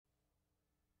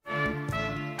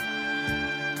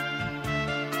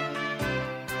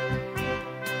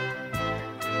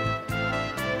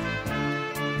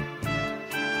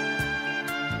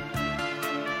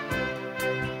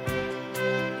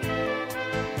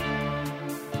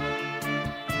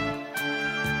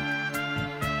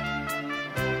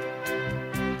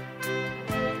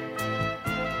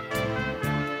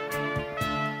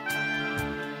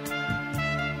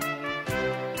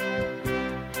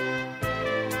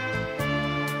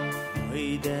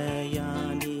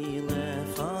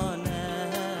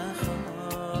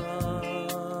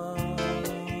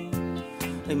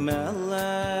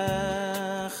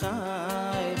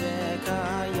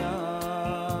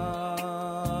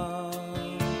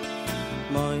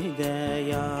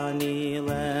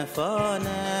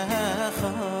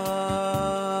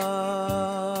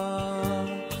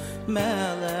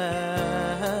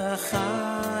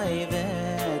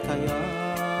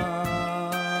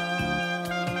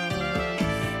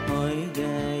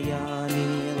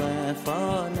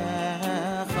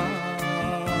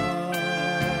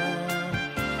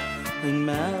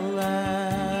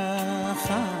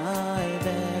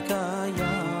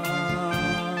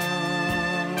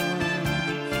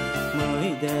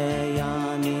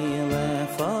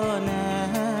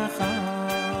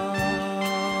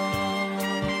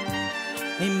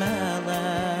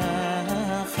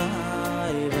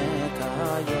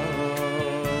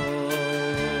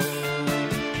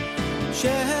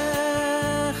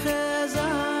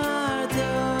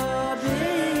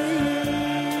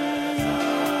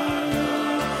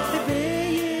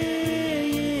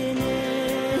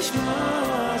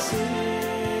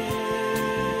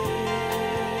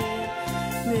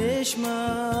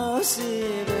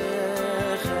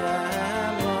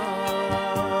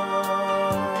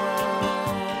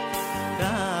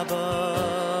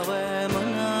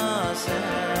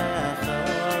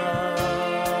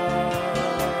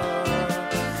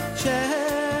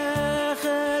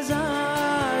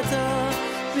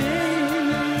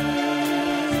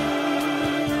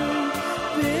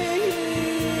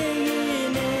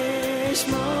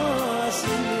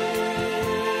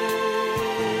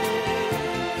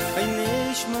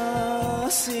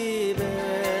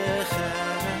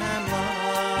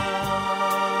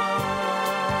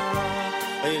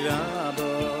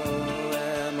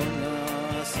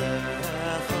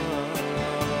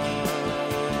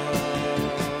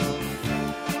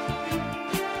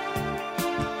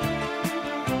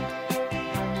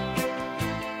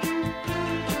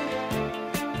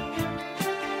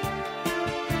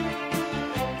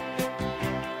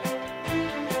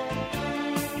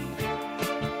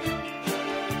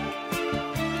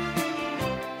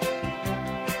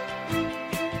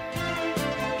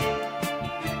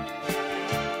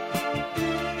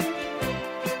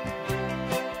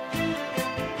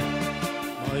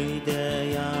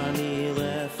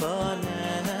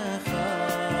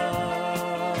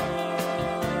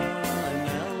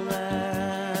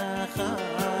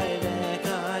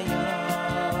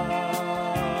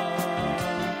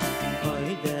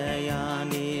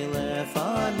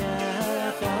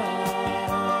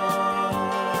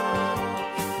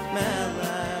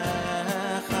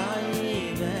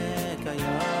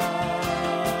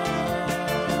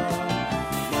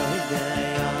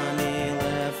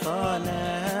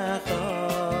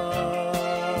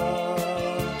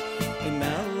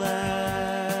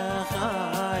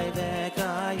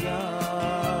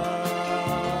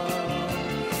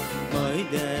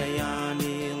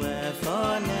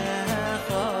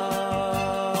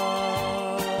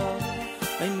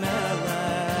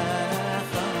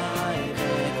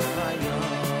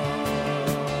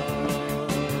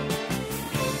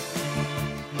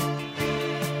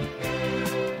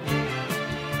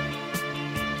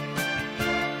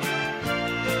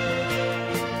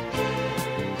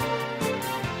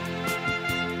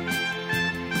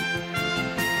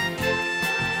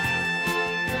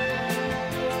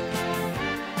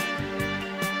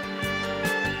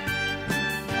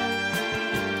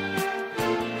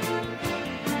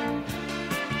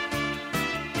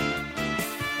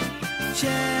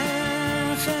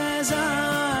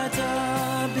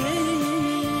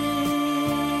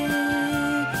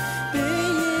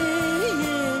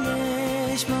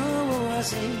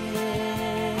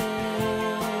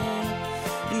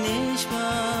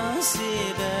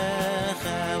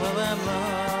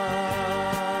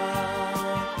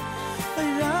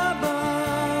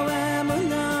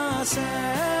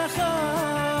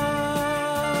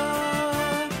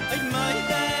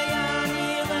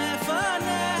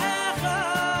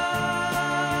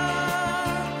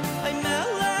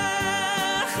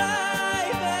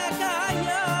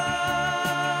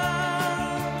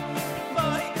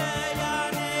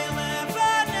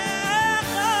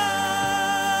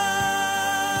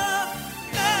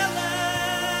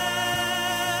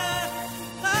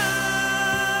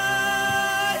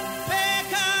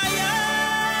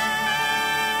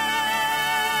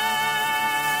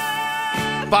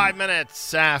5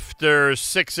 minutes after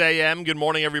 6 a.m. Good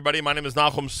morning, everybody. My name is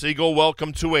Nachum Siegel.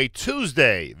 Welcome to a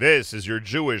Tuesday. This is your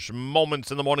Jewish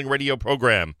Moments in the Morning radio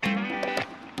program.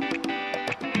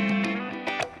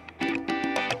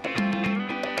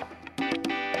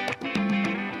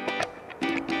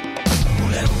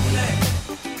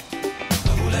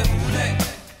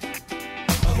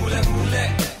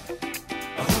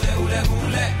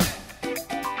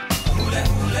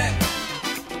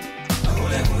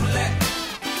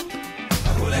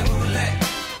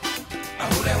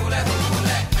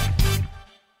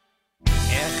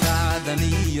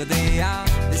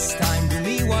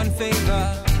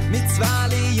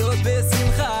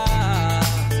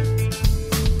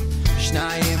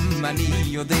 אני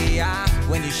יודע,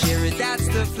 when you share it that's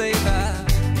the flavor,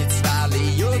 מצווה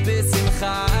להיות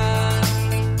בשמחה.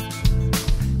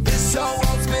 This whole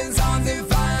world spins on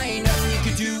divine, nothing you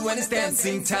can do when it's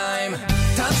dancing time.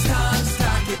 Dance, dance,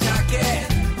 take, take,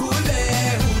 hule,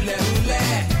 hule, hule.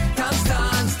 Dance,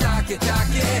 dance, take,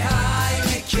 take, hai,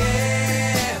 mike,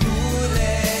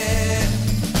 hule.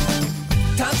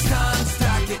 Dance, dance,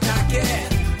 take, take,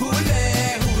 hule,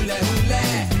 hule, hule.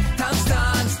 Dance,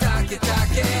 dance, take,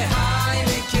 take, hai,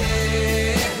 mike,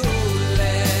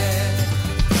 hule.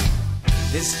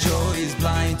 This joy is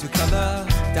blind to color,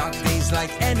 dark days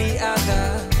like any other.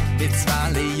 It's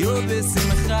valley you'll be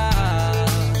simcha.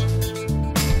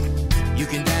 You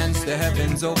can dance, the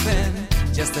heavens open,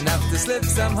 just enough to slip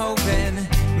some hope in.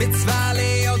 Mitzvah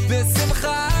liyot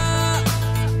b'simcha.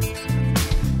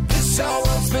 This show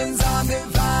world spins on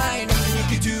divine, nothing you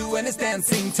can do when it's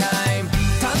dancing time.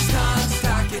 Dance, dance,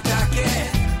 take, take,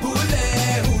 hule,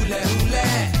 hule, hule.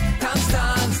 Dance,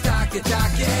 dance, take,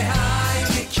 take, hai,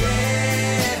 mike,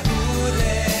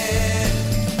 hule.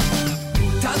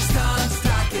 Dance, dance,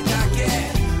 take, take,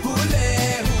 hule,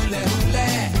 hule, hule.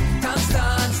 Dance,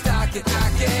 dance, take,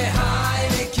 take, hai,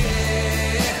 mike,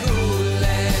 hule.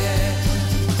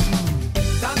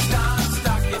 Dance, dance,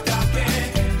 take, take,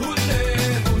 hule,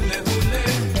 hule, hule.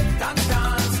 Dance,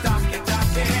 dance, take,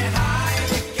 take, hai,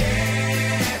 mike,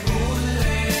 hule.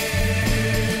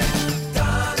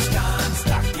 Dance,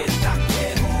 dance,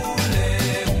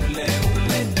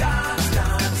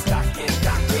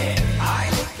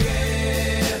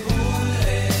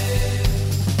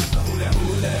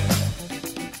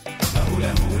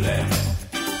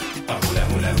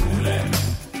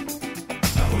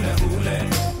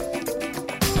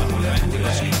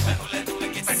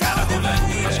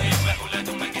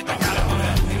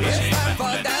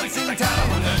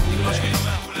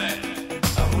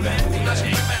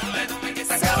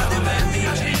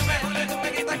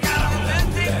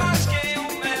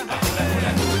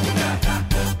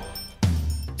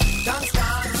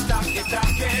 take,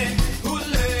 take,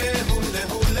 hule, hule,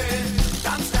 hule.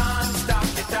 Dance, dance,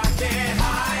 take, take,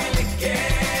 hai, mike,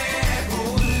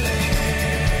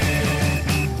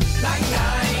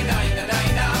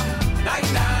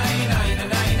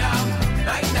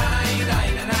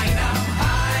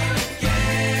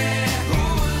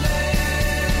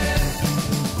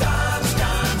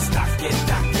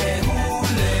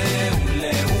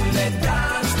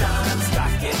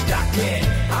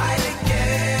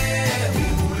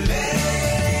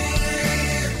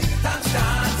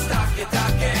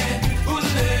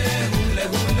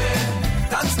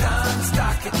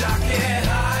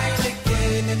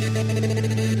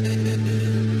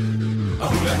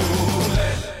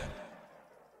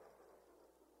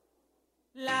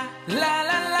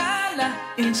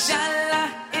 Inshallah,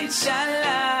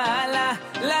 inshallah,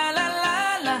 la la la la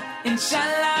la.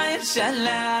 Inshallah,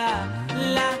 inshallah,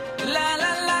 la la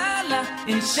la la la.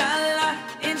 Inshallah,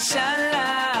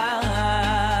 inshallah.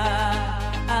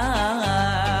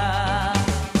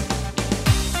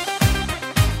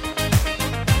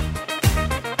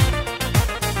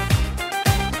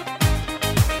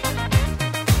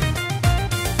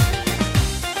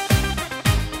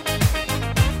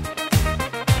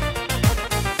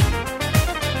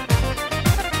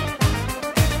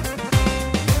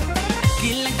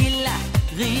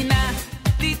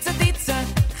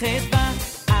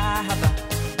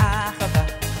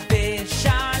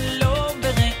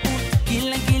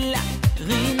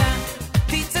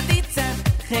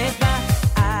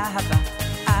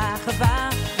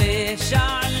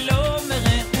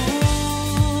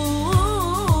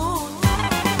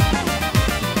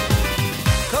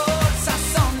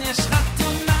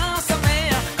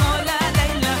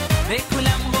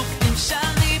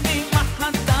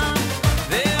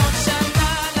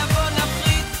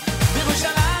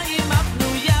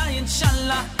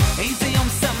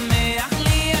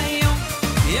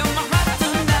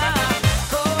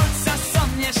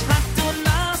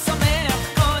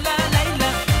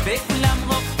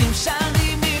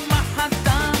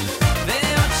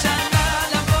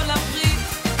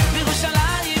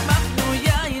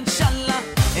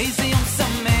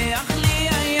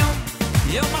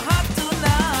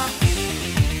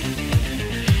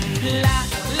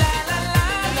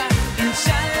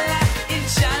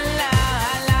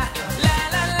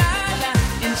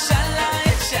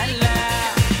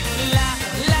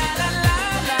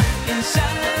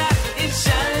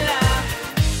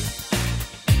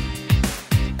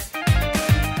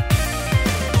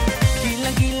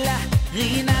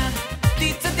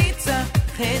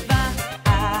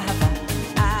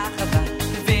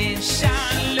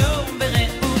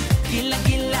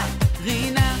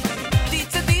 רינה,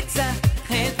 דיצה דיצה,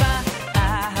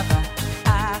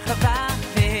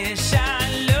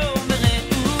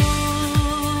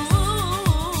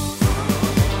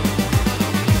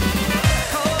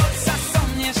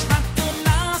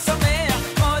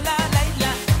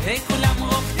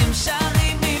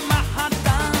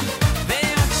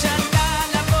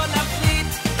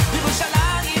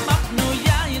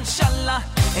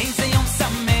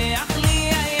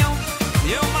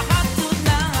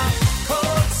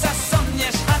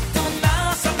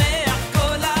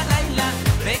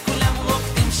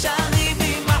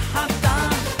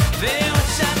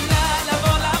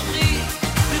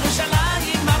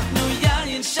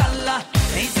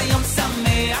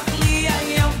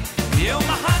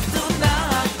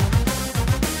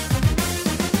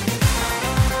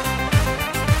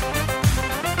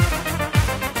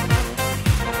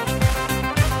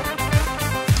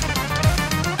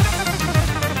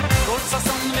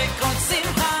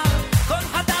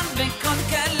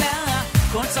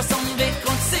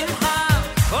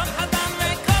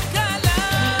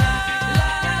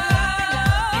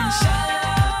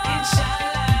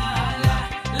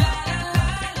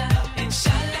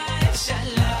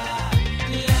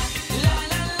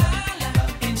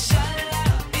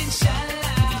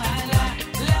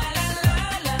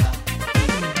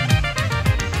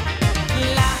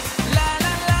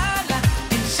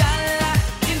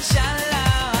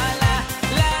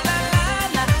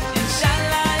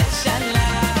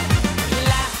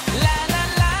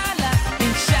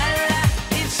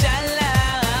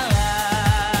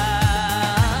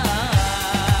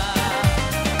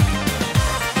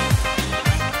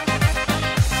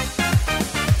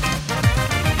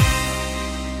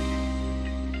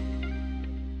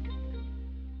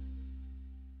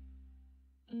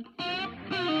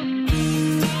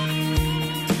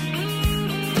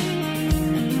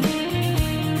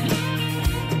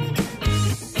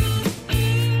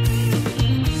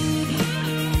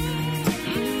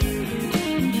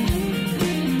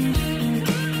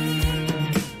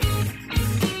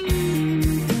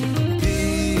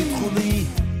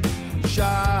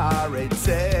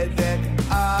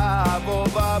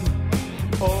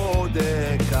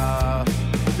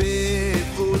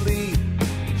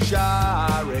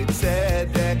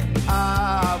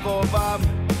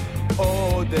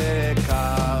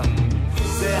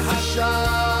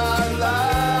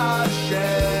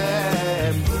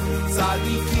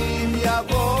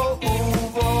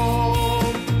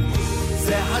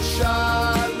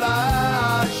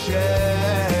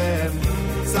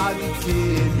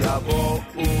 יבואו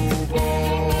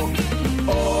בו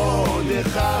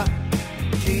עודך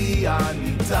כי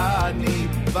עניתני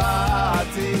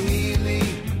ותהי לי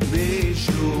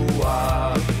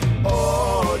בישועה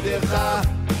עודך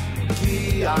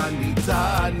כי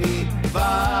עניתני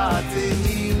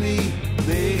ותהי לי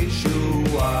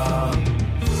בישועה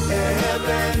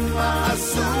אבן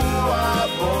מעשו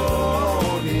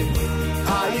הבונים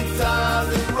הייתה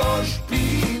לראש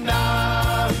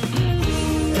פינה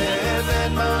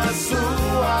אבן מעשו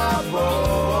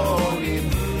הבונים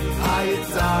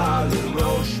הייתה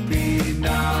לראש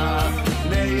פינה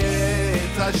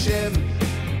מאת השם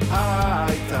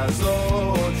הייתה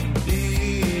זאת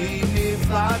היא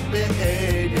נפלט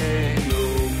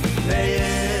בעינינו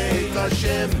מאת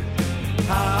השם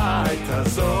הייתה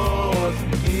זאת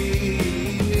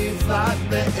היא נפלט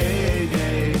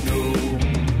בעינינו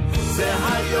זה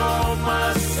היום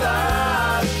עשה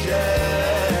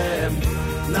השם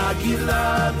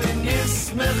נגילה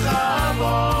ונשמחה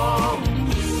בו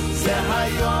זה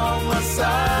היום עשה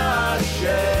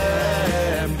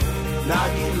השם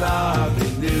נגילה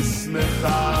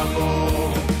ונשמחה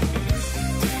בו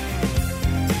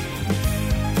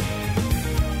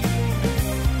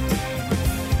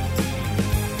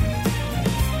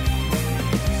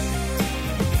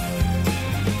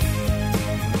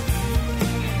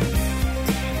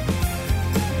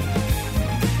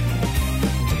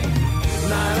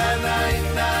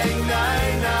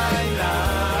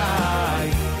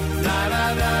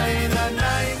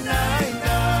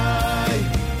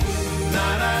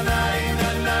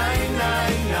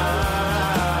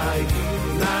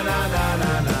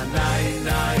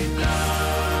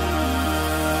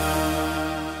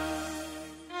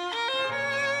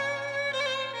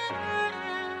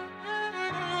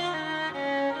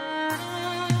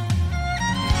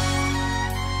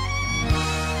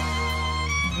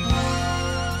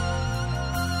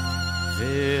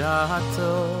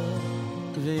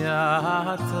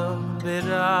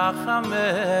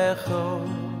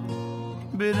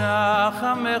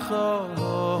ברחמך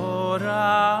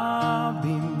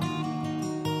רבים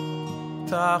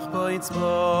תחבו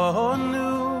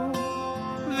יצבונו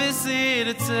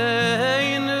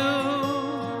וסרצנו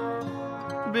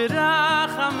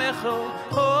ברחמך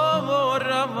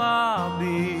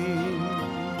רבים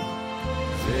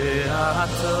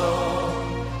והטוב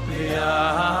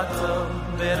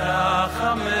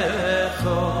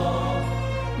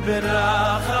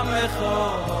ברחמך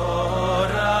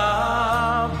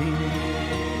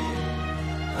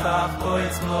תחבו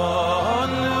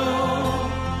יצבונו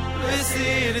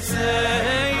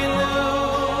וסרצנו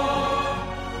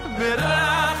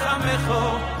ברחמך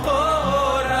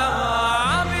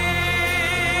רבים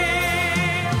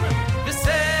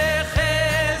וסחזנו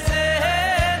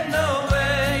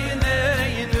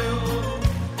עינינו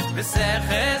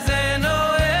וסחזנו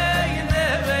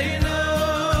עינינו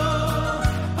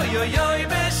אוי אוי אוי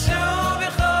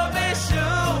בשובך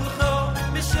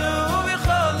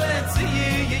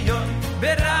לציון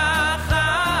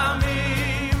ברחמים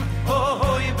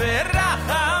אוי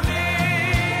ברחמים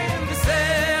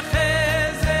וסחזנו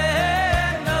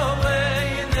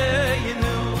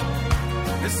עינינו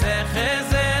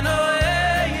וסחזנו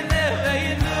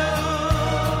עינינו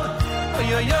אוי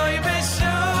אוי אוי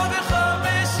בשובך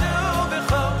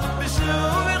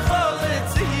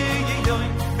לציון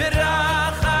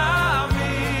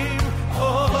ברחמים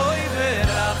אוי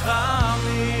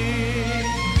ברחמים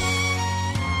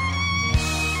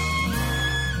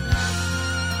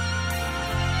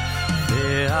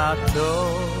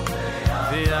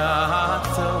והטוב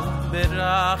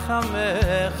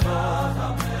ברחמך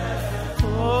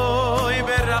אוי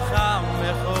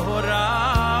ברחמך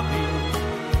רבים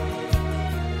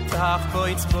תחבו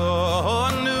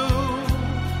יצבונו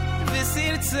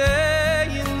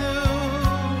וסרצנו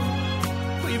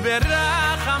אוי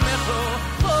ברחמך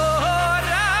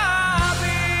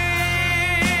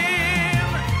רבים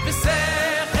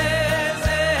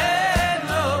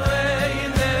וסחזנו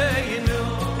עינינו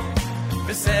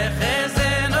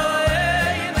וסחזנו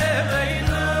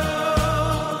עינינו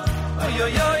אוי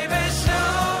אוי אוי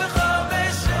בשובך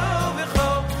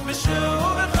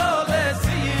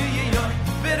לציון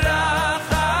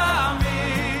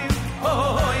ברחמים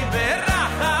אוי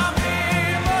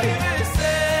ברחמים אוי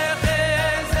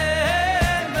וסחזנו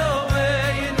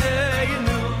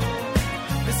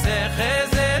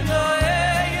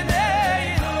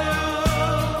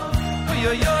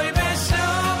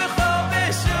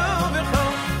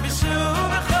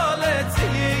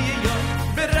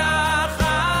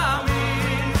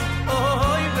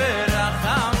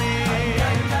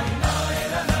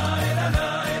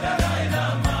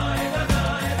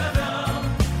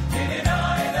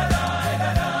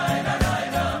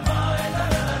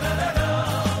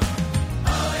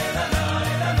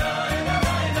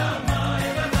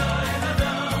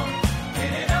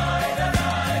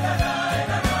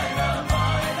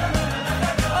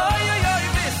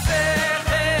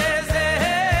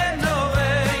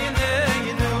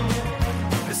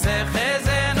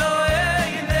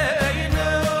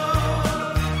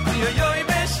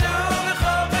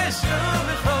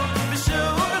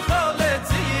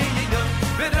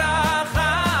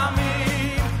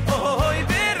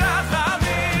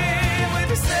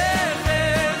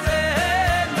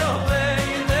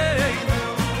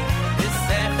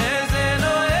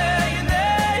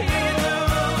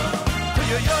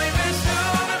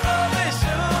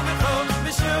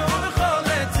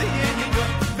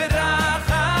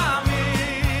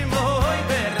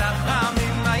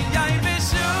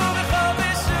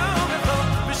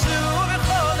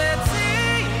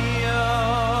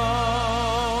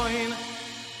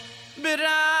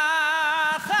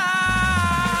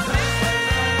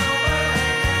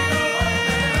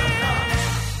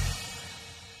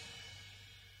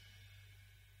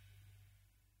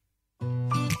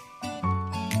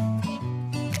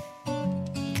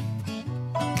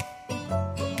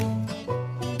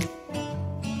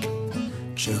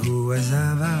כשהוא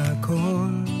עזב הכל,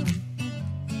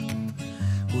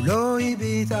 הוא לא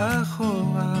הביט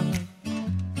אחורה,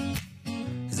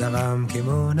 זרם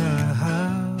כמו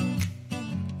נהר,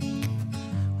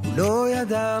 הוא לא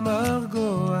ידע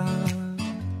מרגוע,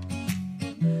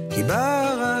 כי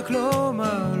בא רק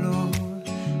לומר לו,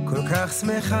 כל כך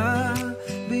שמחה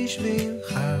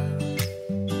בשבילך.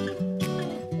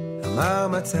 אמר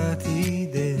מצאתי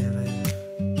דרך,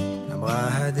 אמרה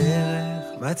הדרך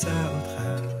מצא אותך.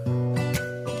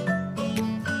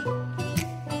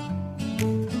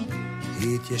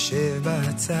 התיישב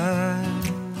בצד,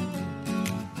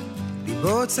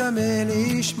 ליבו צמא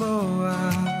לשמוע,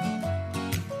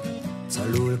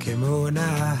 צלול כמו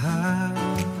נהר,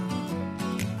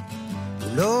 הוא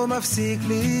לא מפסיק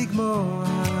לגמוע,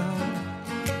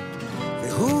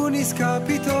 והוא נזכר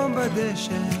פתאום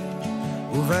בדשא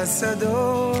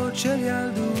ובשדות של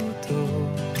ילדותו.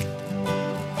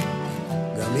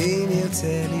 גם אם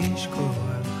ירצה לשכוח,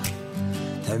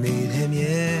 תמיד הם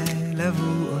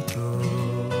ילוו אותו.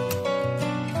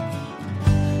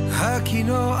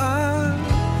 הכינוע,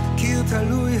 קיר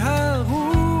תלוי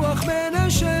הרוח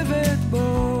מנשבת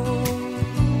בו,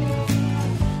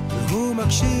 והוא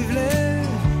מקשיב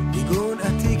לניגון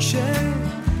עתיק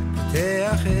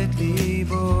שפותח את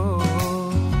ליבו.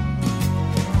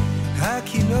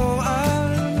 הכינוע,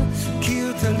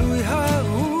 קיר תלוי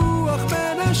הרוח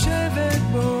מנשבת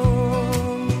בו,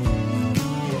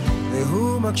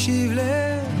 והוא מקשיב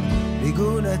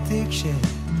לניגון עתיק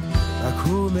שרק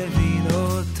הוא מבין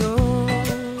אותו.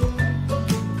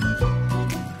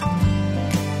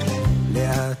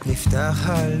 לאט נפתח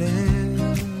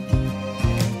הלב,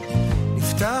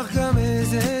 נפתח גם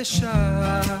איזה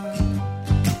שער,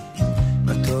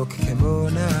 מתוק כמו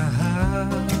נהר,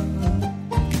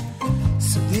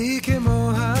 סודי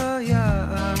כמו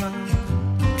היער,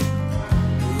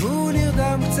 והוא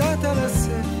נרדם קצת על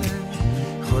הספר,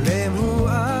 חולם הוא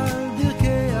על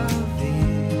ברכי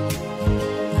אביב,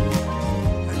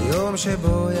 על יום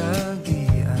שבו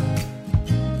יגיע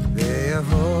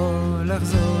ויבוא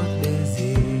לחזות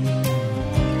בזיו.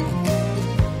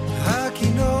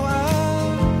 הכינוע,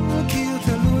 קיר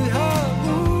תלוי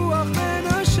הרוח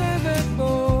מנשבת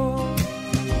בו,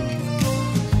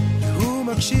 והוא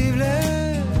מקשיב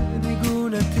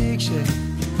לניגון עתיק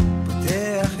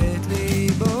שפותח את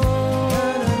ליבו.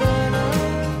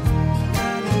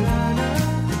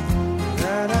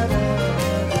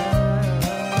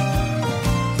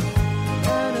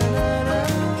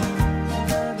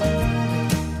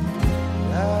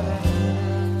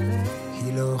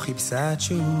 היא לא חיפשה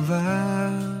תשובה,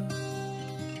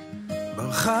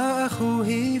 ברכה אך הוא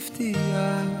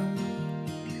הפתיע,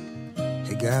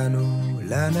 הגענו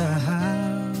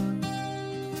לנהר,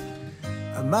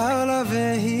 אמר לה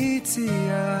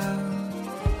והציע,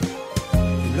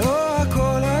 לא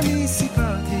הכל אני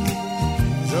סיפרתי,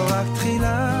 זו רק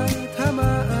תחילת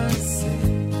המעשה.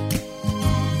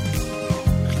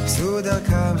 חיפשו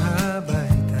דרכם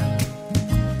הביתה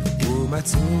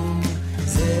ומצאו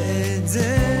זה את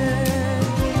זה.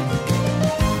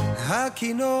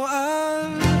 הכינוע,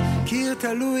 קיר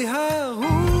תלוי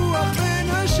הרוח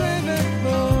מנשבת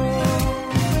בו,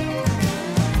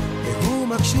 והוא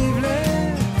מקשיב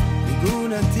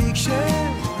לניגון עתיק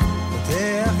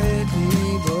שפותח את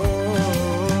ליבו.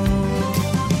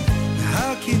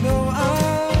 הכינוע,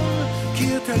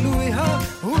 קיר תלוי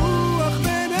הרוח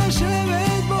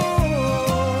מנשבת בו,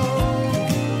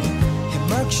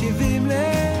 הם מקשיבים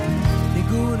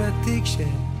לניגון עתיק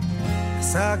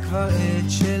שעשה כבר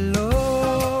את שלו.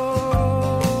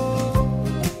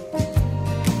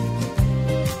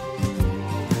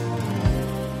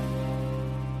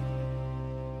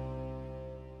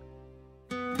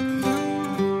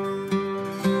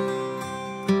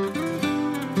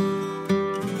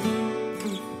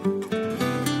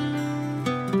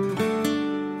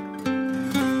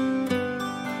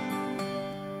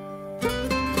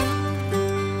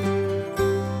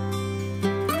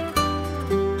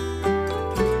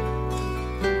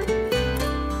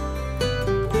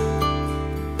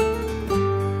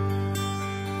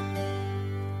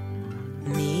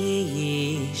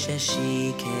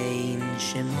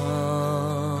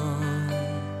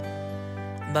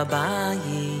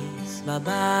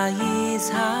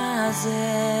 בבייס הזה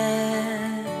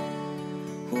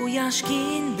הוא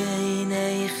ישכין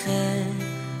ביניכם,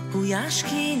 הוא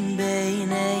ישכין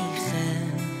ביניכם,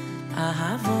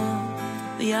 אהבו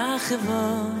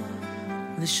ויחבו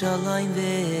ושלום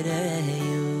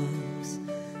ורעיוס.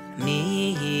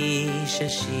 מי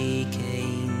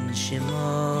ששיקין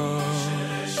שמו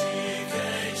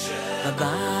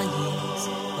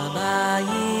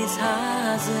בבייס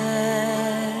הזה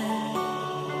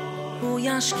hu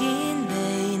yashkin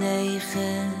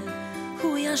beinechem, hu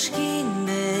yashkin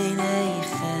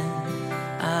beinechem,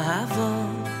 ahavo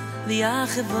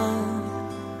v'yachavo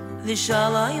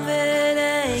v'shalom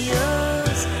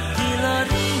v'reyos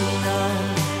gilarino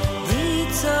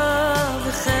ditzo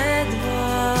v'chedvo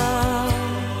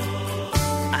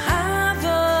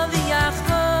ahavo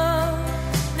v'yachavo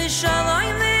v'shalom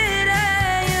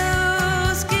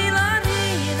v'reyos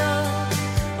gilarino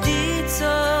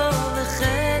ditzo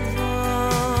v'chedvo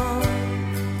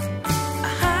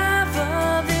ahavo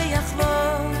v'yachavo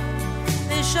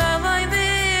v'shalom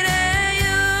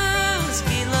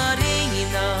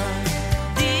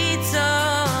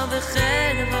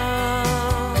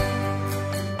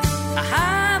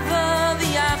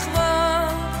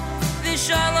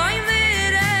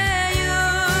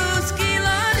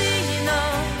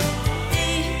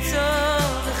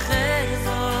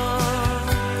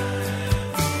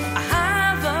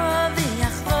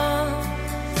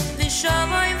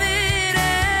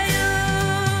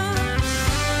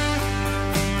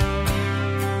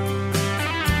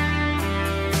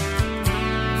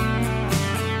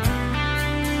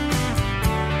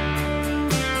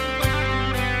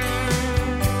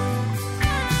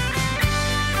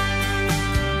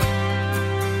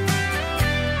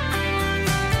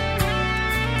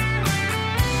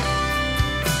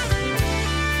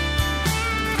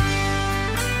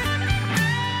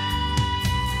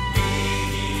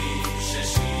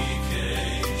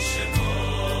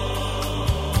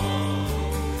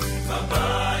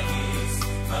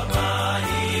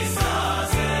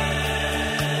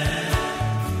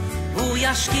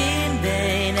yashkin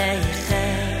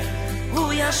beinechem, hu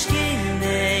yashkin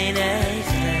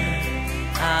beinechem,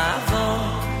 avo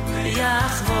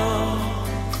v'yachvo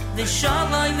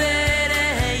v'shalom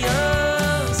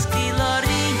v'reyos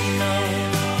gilarino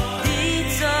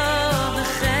ditzo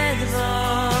v'chedvo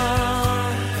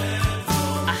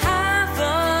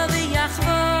ahavo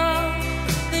v'yachvo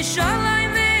v'shalom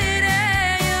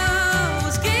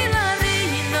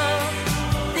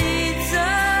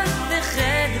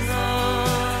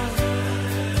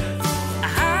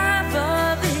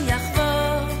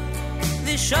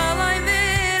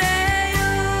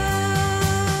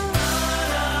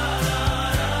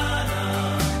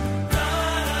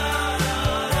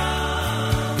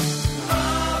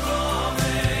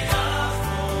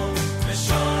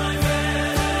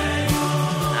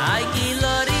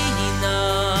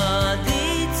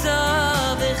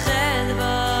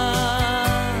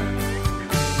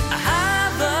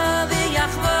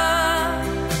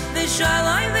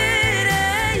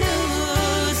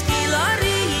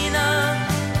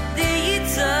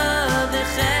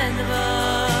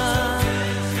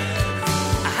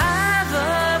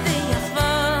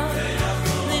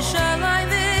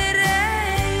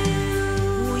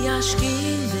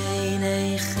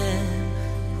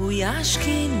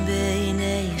yashkin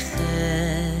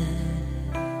beinechem,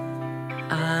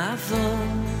 avo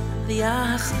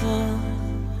v'yachvo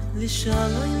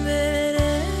v'shalom v'reyos.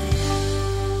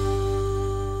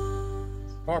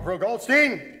 Corporal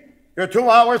Goldstein, you're 2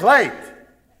 hours late.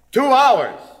 2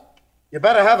 hours. You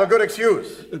better have a good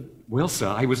excuse. Well, sir,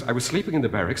 I was sleeping in the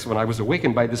barracks when I was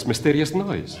awakened by this mysterious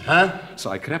noise. Huh?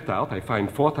 So I crept out. I find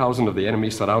 4,000 of the enemy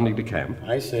surrounding the camp.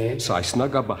 I see. So I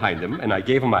snuck up behind them, and I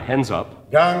gave him a hands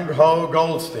up. Gung-ho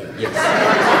Goldstein. Yes.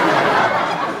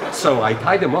 So I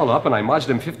tied them all up, and I marched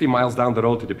them 50 miles down the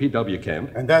road to the PW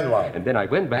camp. And then what? And then I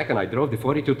went back, and I drove the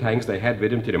 42 tanks they had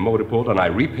with him to the motor pool, and I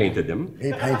repainted them.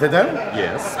 He painted them?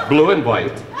 Yes, blue and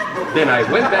white. Then I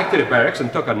went back to the barracks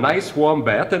and took a nice warm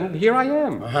bath, and here I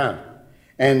am. Uh-huh.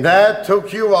 And that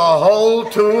took you a whole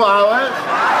 2 hours?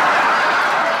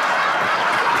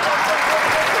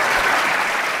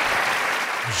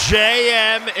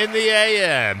 JM in the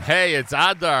AM. Hey, it's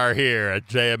Adar here at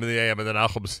JM in the AM and the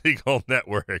Nachum Segal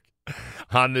Network.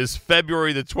 On this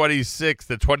February the 26th,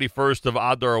 the 21st of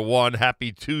Adar 1,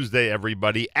 happy Tuesday,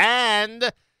 everybody.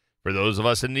 And for those of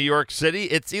us in New York City,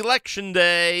 it's Election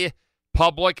Day.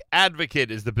 Public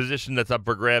advocate is the position that's up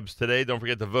for grabs today. Don't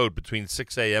forget to vote between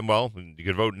 6 a.m. Well, you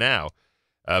could vote now.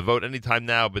 Vote anytime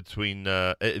now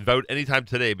vote anytime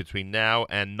today between now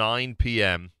and 9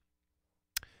 p.m.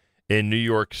 in New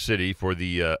York City for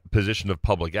the position of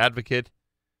public advocate.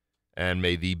 And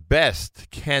may the best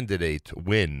candidate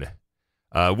win.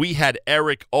 We had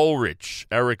Eric Ulrich,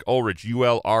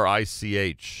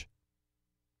 U-L-R-I-C-H,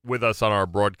 with us on our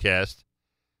broadcast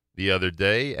the other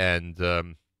day, and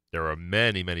there are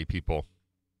many, many people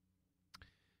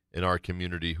in our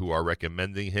community who are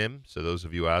recommending him. So those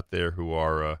of you out there who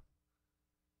are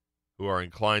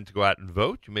inclined to go out and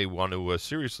vote, you may want to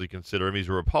seriously consider him. He's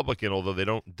a Republican, although they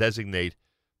don't designate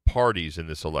parties in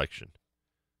this election.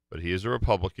 But he is a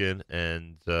Republican,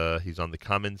 and he's on the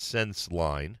Common Sense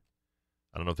line.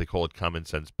 I don't know if they call it Common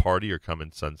Sense Party or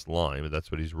Common Sense line, but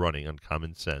that's what he's running on,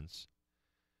 Common Sense.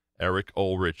 Eric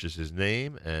Ulrich is his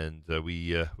name, and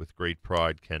we, with great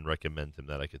pride, can recommend him,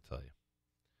 that I could tell you.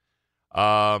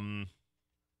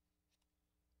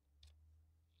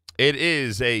 It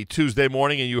is a Tuesday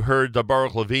morning, and you heard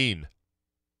Baruch Levine,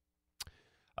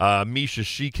 Misha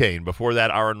Shikane. Before that,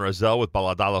 Aaron Razel with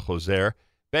Baladala Choser.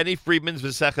 Benny Friedman's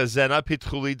V'secha Zena,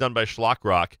 Pitchuli done by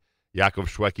Schlockrock. Yaakov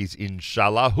Shwekey's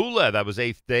Inshallah Hula. That was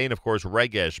 8th day, and of course,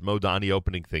 Regesh Modani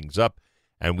opening things up.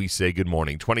 And we say good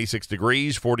morning. 26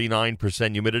 degrees,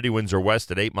 49% humidity, winds are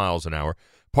west at 8 miles an hour.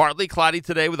 Partly cloudy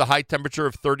today with a high temperature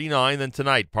of 39. Then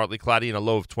tonight, partly cloudy and a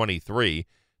low of 23.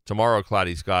 Tomorrow,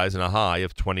 cloudy skies and a high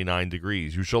of 29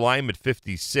 degrees. Yerushalayim at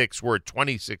 56. We're at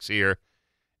 26 here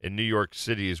in New York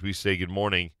City as we say good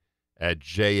morning at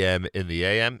JM in the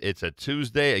AM. It's a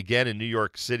Tuesday. Again, in New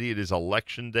York City, it is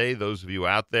Election Day. Those of you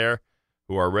out there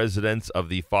who are residents of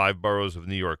the 5 boroughs of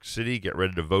New York City, get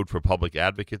ready to vote for Public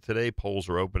Advocate today. Polls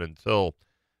are open until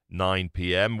 9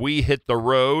 p.m. We hit the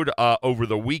road over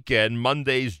the weekend.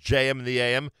 Monday's JM in the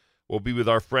AM will be with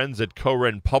our friends at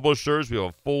Koren Publishers. We have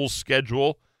a full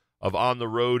schedule of On the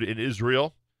Road in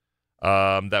Israel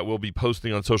that we'll be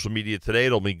posting on social media today.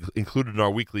 It'll be included in our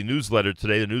weekly newsletter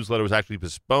today. The newsletter was actually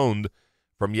postponed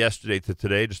from yesterday to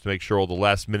today just to make sure all the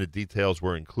last-minute details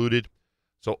were included.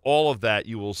 So all of that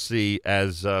you will see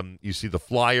as you see the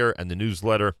flyer and the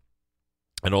newsletter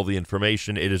and all the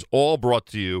information. It is all brought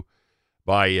to you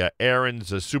by Aaron's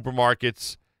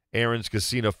Supermarkets, Aaron's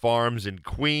Casino Farms in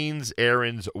Queens,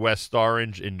 Aaron's West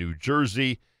Orange in New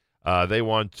Jersey. They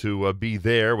want to be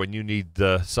there when you need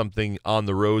something on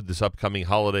the road this upcoming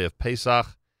holiday of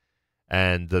Pesach,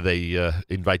 and they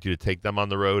invite you to take them on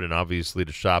the road and obviously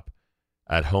to shop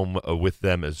at home with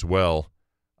them as well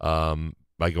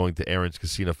by going to Aaron's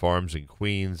Casino Farms in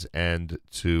Queens and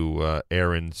to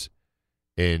Aaron's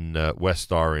in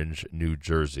West Orange, New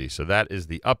Jersey. So that is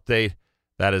the update.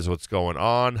 That is what's going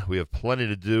on. We have plenty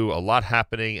to do, a lot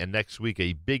happening, and next week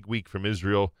a big week from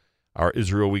Israel. Our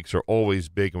Israel weeks are always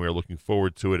big, and we are looking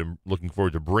forward to it and looking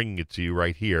forward to bringing it to you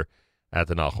right here at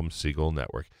the Nachum Segal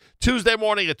Network. Tuesday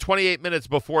morning at 28 minutes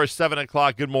before 7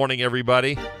 o'clock. Good morning,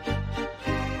 everybody.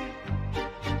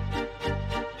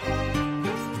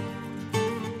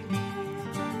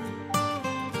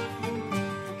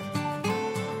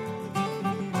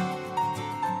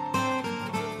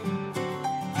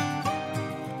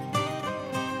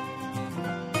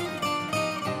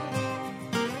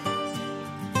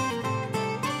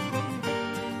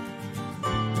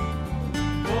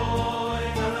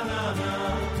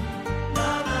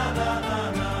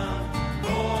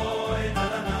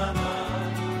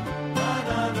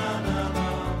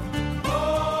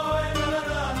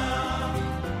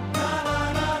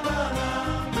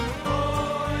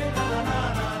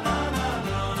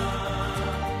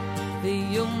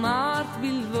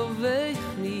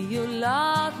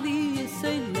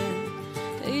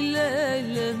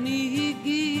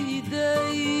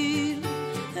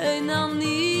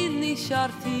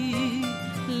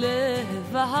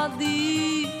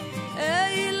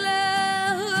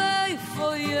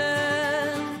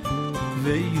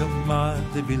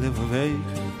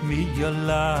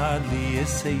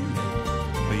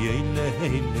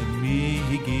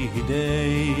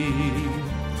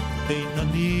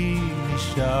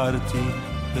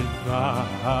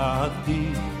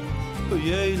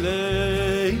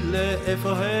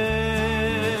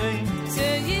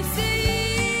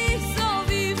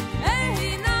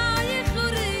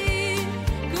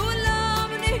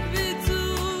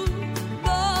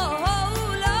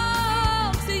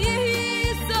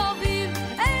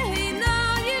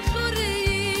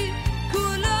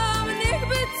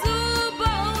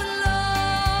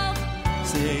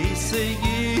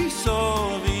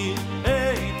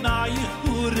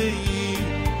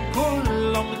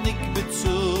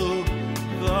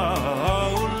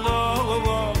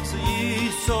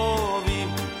 So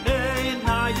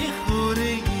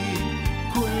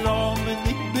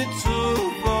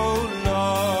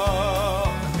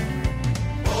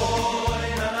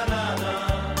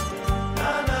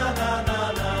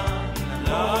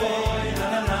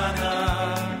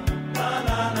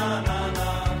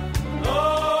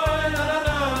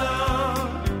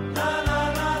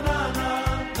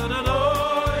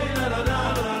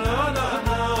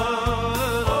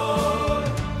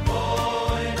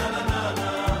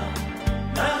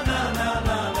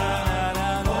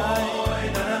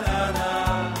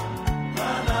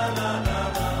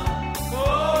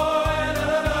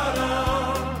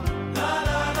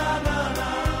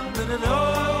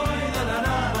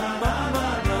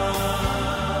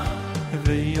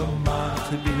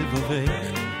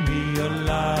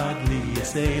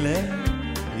seile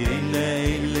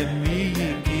yeile mi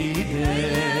gide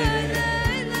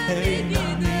hey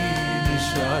nani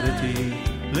nisharti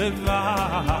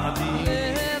levadi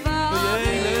yeile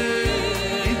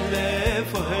ile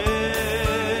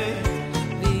fohei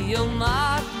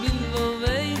Yomat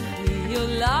bilovei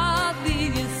yoladi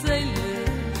yeseile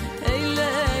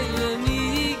hele mi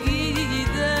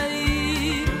gidei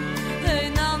hey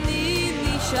nani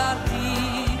nisharti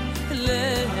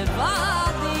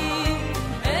levadi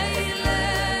hele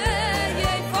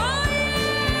yefoi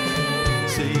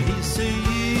sei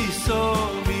so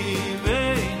mi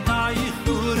vei nai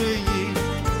khuri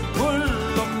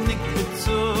kullum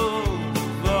nikbetso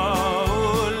va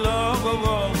la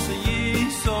va sei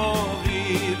so mi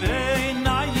vei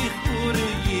nai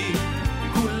khuri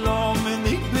kullum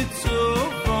nikbetso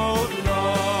va la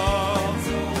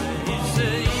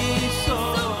sei so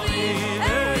mi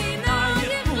vei nai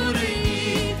khuri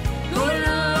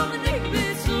kullum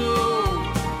nikbetso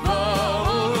va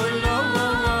la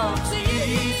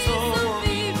sei so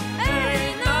mi vei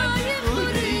nai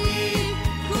khuri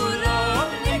kullum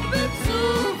nikbetso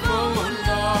va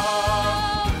la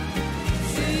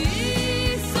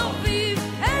صبيب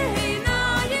هينا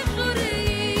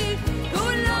يخري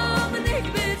كلهم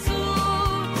نكبتو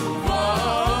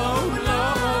Paula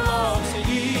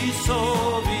sei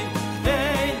sovi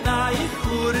ei nai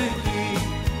khurgi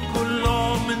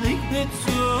kullom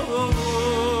nikbetso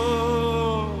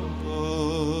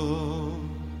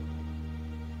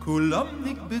kullom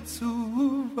nikbetso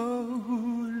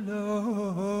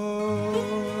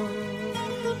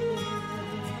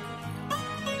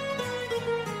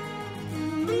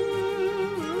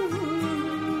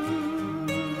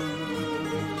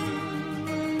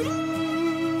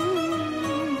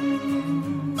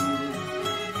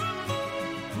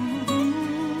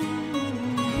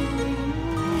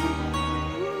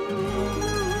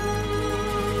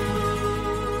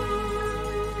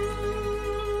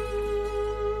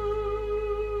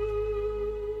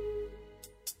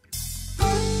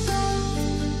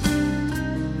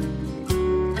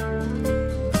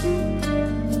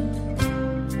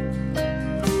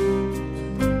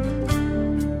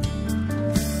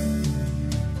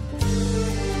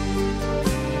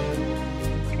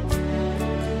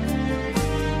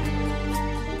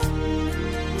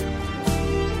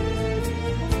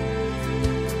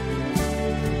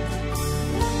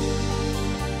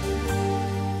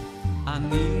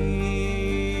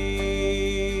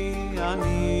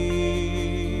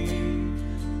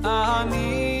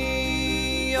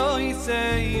אני אוי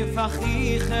סייף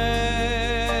אחיכם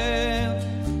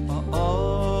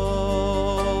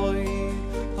אוי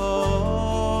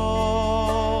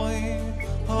אוי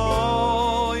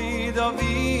אוי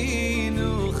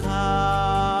דבינו חי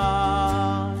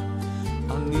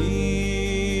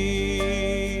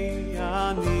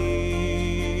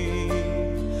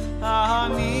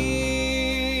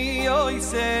אני אוי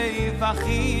סייף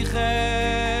אחיכם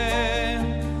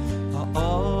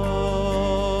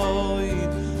אוי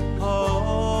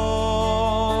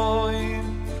אוי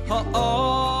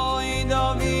אוי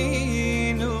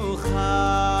דבינו חי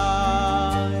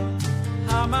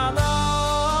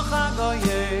המלאך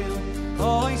הגויל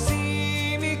אוי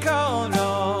שימי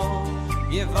קונו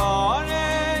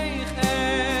יבורך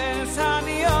אס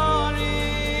הניורים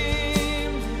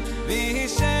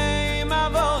וישם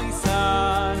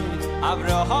אבויסן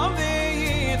אברהם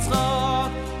ויצחק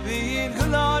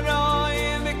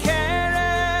ויתגלורים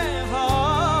בקרב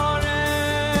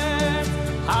הארץ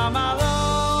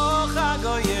המלאך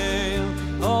הגויל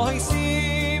אוי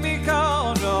שימי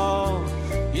קונו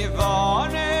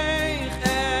יבורך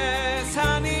אס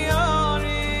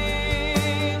הניורים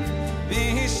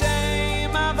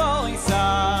וישם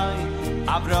אבויסן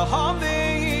אברהם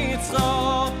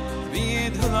ויצחק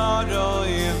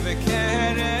ויתגלורים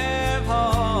בקרב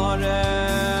הארץ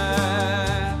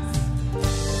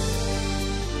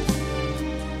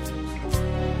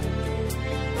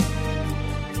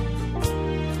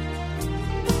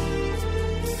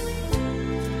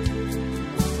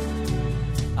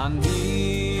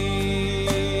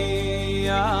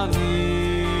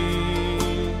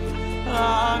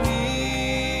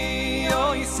אני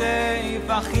אוי סייף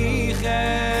אחיכם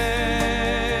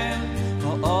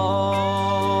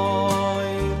אוי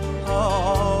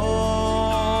אוי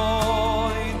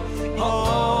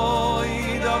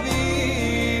אוי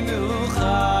דבינו חי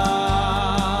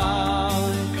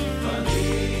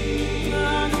אני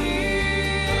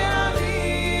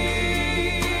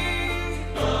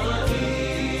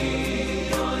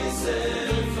אוי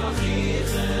סייף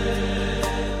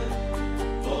אחיכם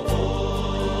אוי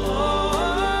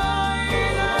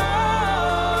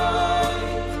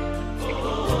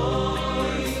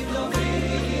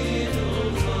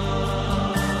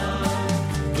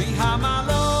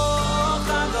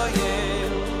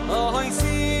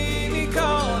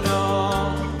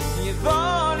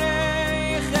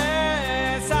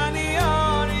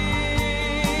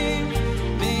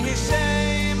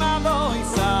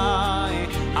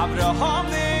Abraham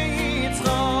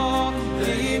Yitzchak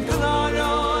V'im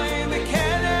Klaroi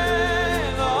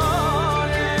V'kerem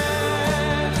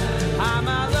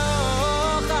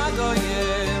Hamaloch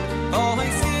HaGoyim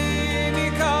Oisi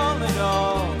Mikol Mero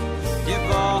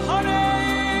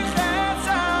Yevorech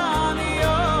Etzan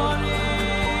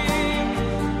Yorim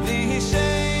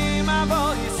V'hishem Avo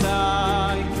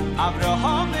Yisai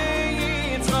Abraham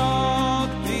Yitzchak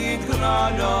V'im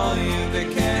Klaroi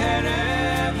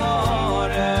V'kerem Oref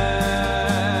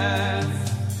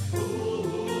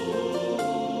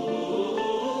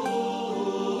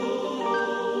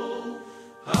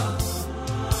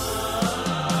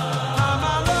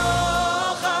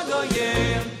Hamaloch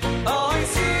HaGoyim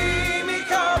Oisi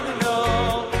Mikol Mero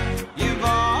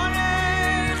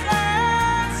Yevorech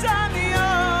Etzan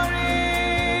Yorim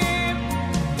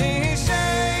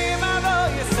V'hishem Avo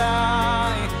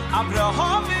Yisai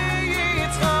Abraham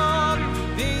Yitzchak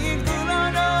V'im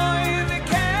Klaroi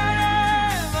V'kerem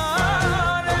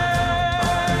Oref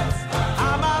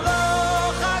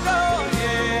Hamaloch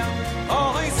HaGoyim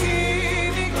Oisi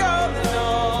Mikol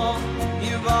Mero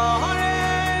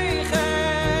Yevorech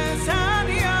Etzan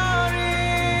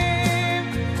Yorim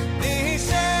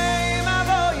V'hishem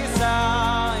Avo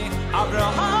Yisai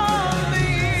Abraham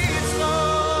Yitzchak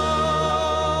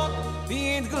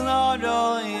V'im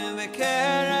Klaroi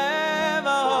V'kerem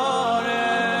Oref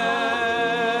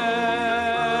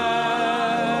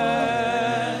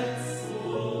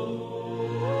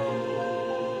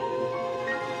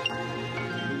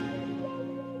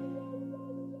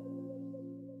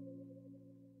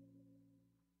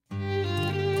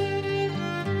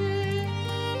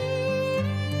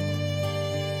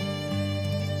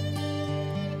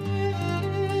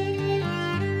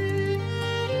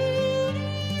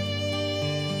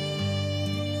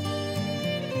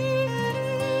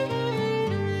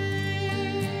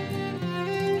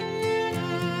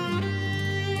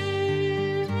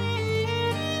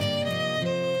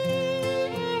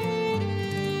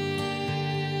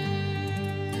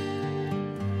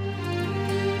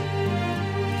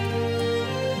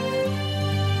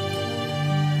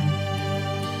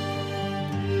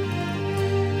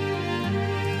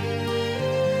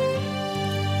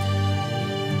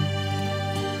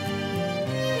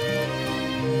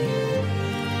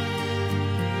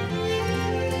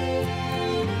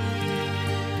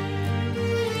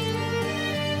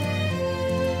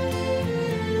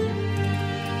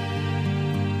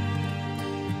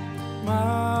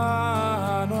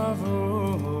Manavu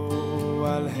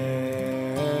al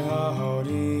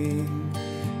Haorim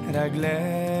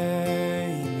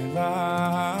Ragleim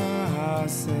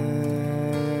Vasei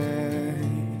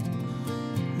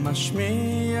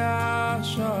Mashmiya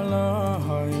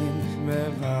Shalom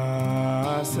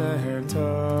Bevaser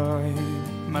Toy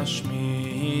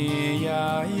Mashmiya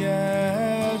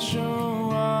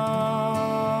Yeshua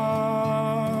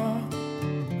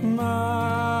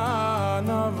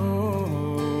Manavu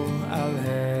al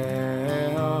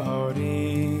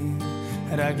Haorim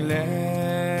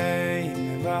Ragleim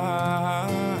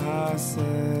Vasei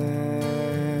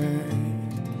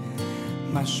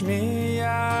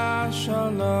Mashmiya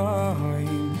Shalom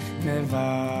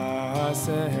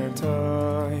Bevaser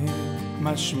Toy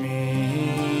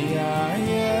Mashmiya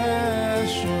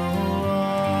Yeshua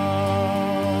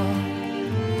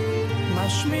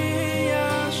Mashmiya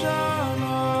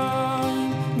Shalom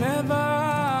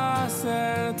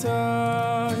Bevaser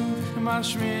Toy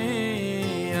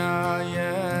Mashmiya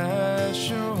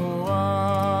Yeshua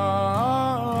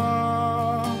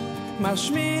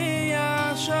Mashmiya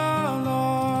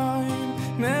Shalom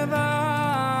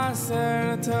Bevaser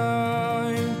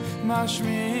Toy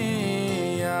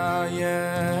Mashmiya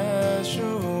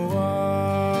Yeshua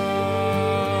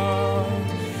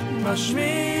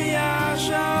Mashmiya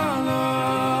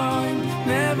Shalom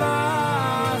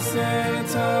Bevaser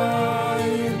Toy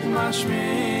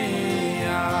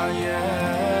Mashmiya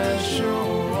Yeshua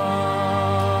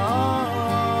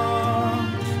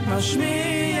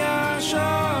Mashmiya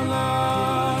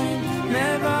Shalom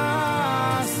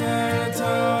Bevaser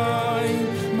Toy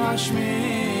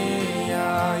Mashmiya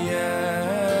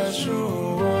Yeshua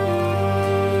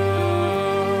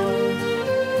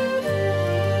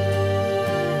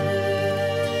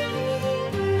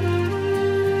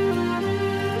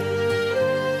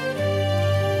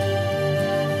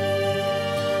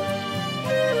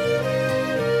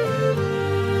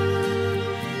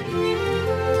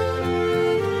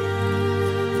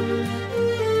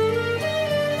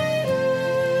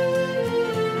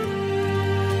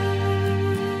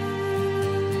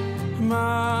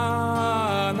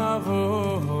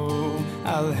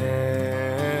al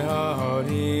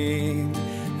Haorim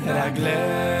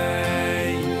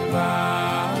Raglei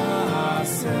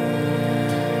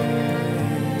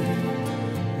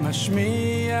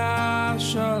Mashmiach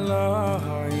Shalom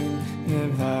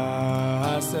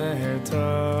Nevaser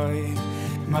Toiv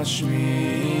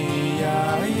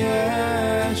Mashmiach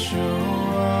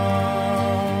Yeshua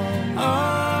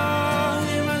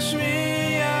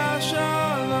Mashmiach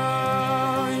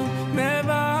Shalom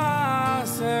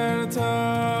Nevaser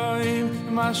Toiv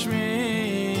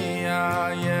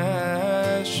Mashmiach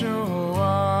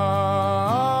Yeshua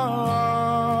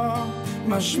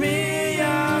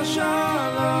Mashmiach Shalom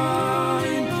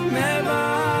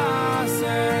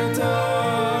Nevaser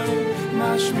Toiv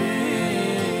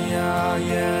Mashmiach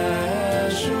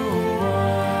Yeshua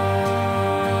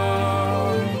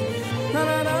La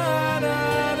la la la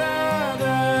la la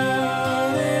la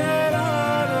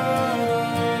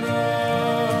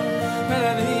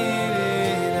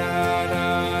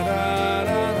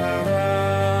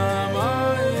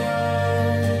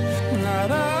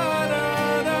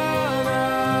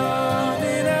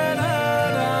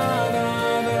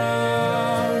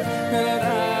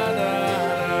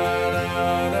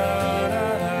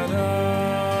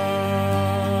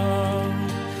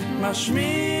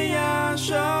Mashmiach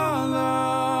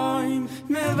Shalom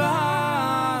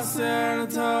Nevaser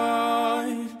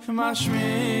Toiv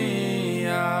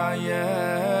Mashmiach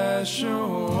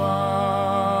Yeshua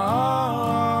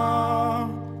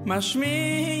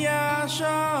Mashmiach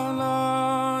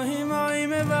Shalom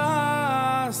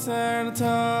Nevaser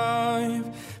Toiv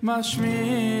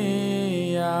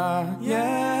Mashmiach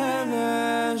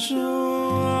Yeshua.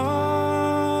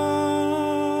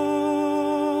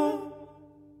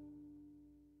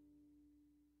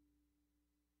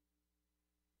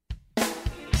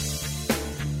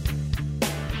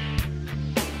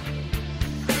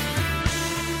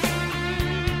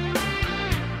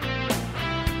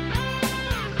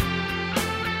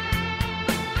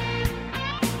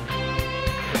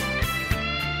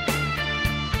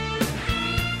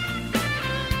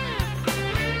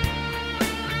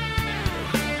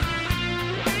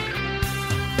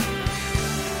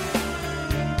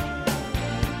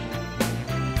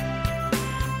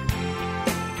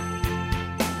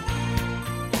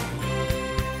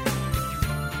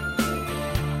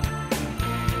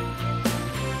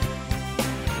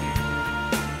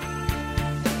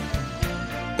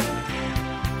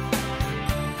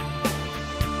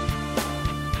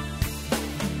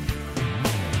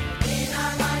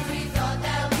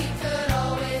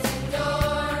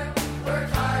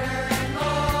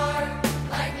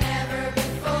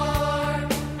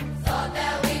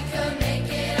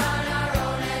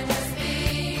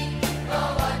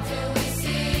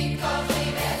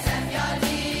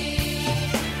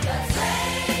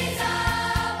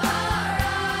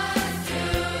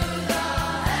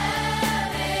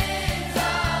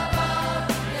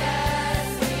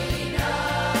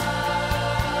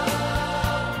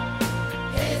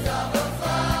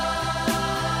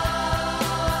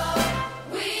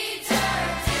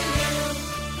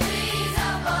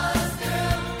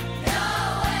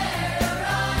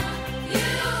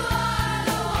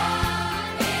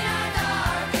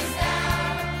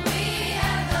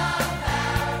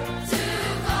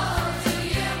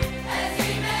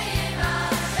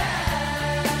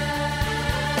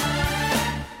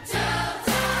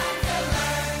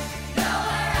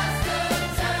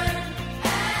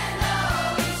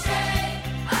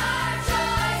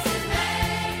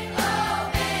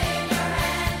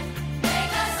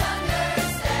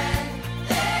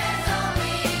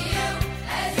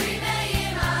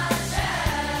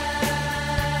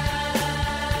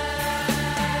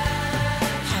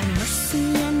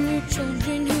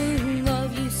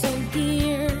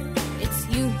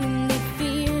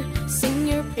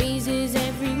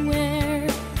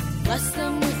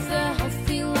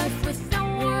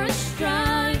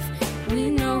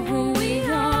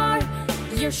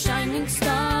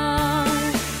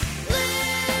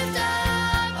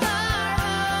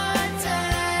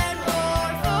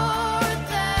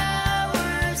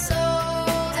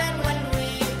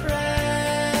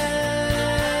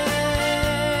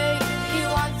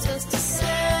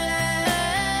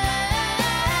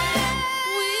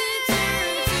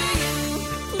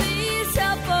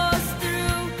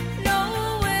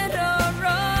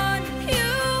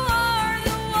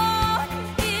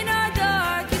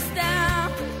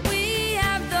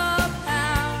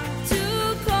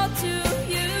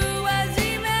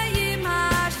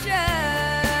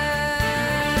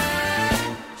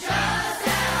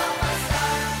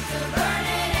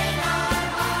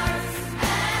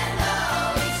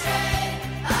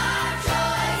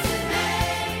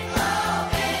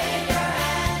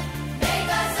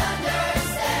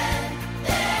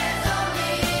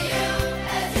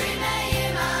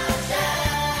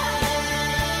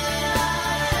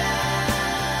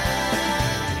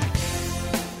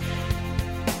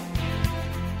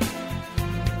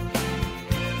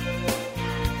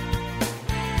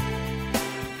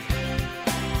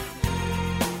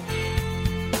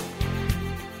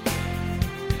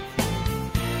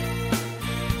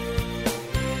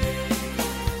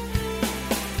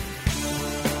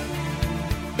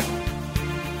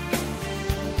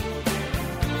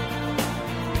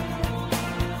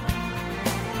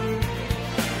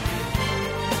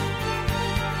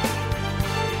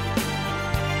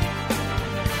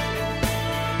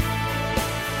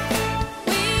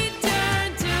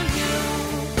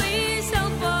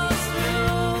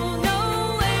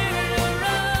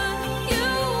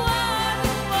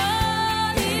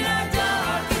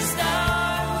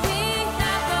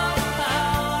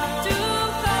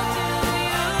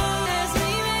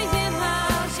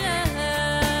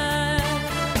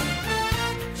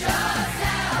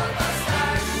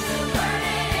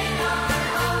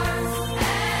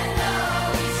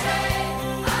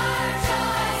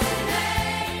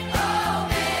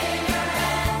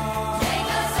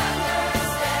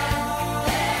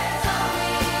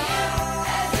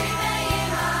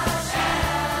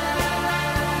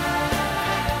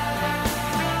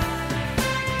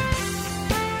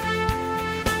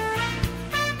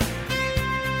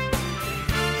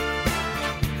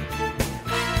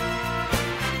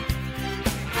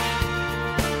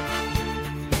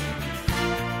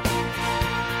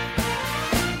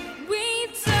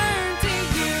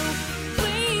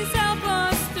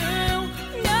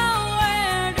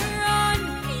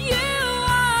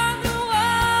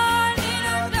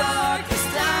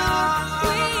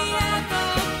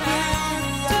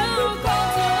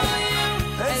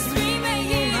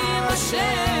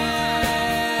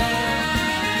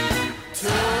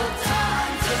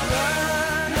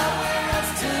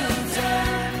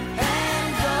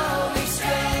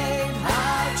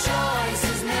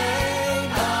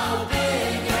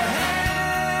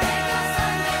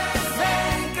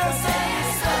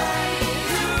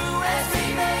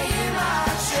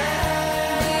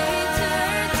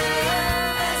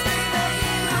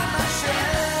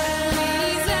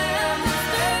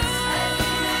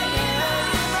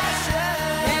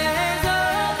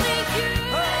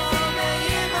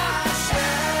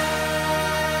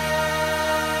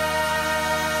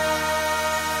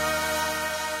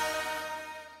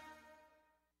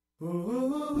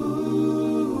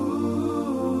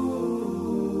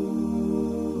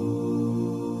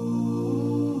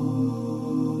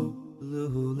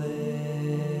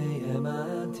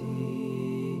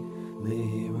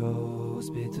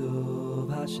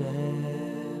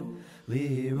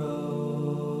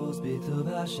 לירוז בטוב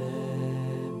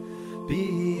השם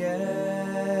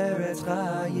בארץ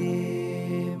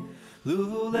חיים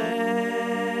לולי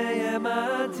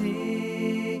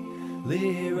אמנתי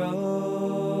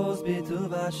לירוז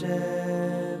בטוב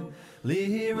השם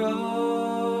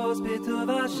לירוז בטוב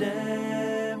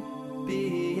השם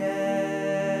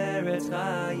בארץ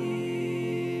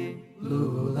חיים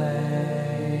לולי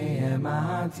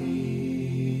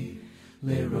אמנתי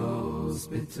לירוז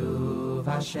בטוב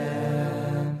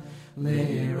השם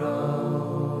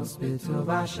לירוז בטוב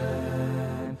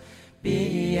השם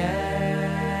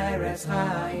בארץ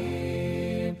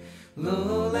חיים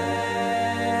לולי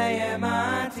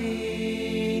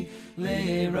אמרתי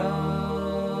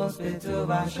לירוז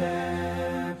בטוב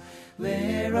השם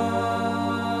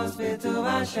לירוז בטוב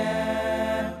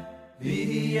השם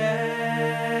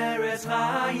בארץ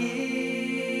חיים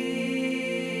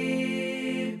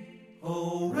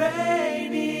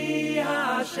אורני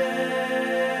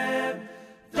השם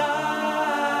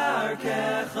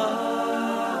דרכך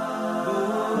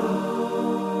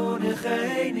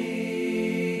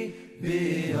ונחני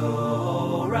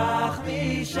באורח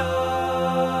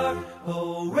מישר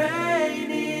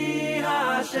אורני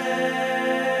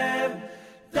השם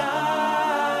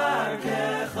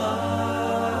דרכך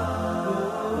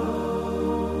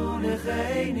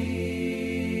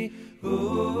ונחני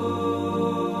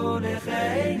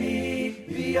ונחני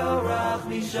באורח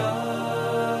מישר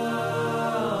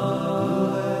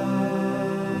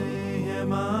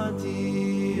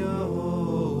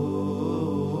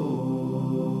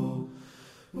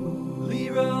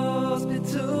לירוז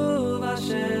בטוב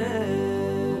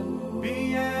השם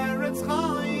בארץ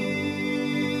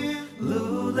חיים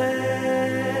לולי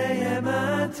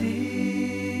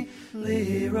אמנתי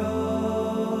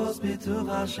לירוז בטוב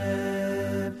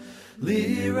השם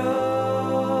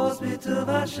לירוז בטוב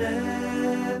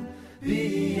השם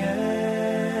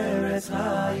בארץ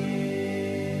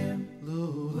חיים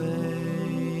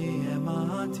לולי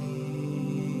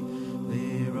אמנתי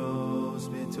לירוז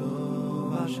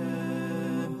בטוב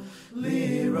השם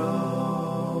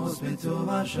לירוז בטוב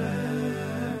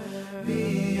השם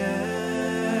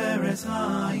בארץ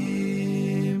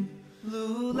חיים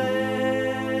לולי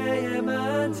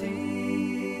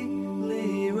אמנתי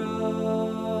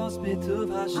לירוז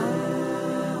בטוב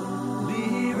השם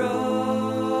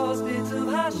לירוז בטוב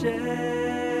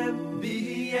השם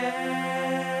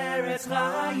בארץ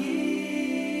חיים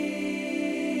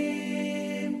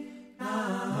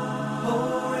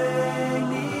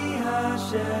הורני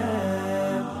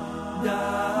השם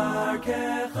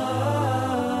דרכך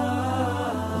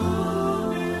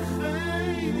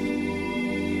ונחני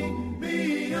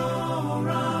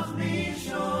באורח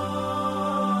מישר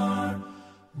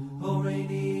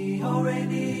הורני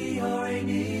הורני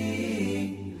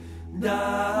הורני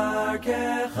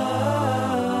דרכך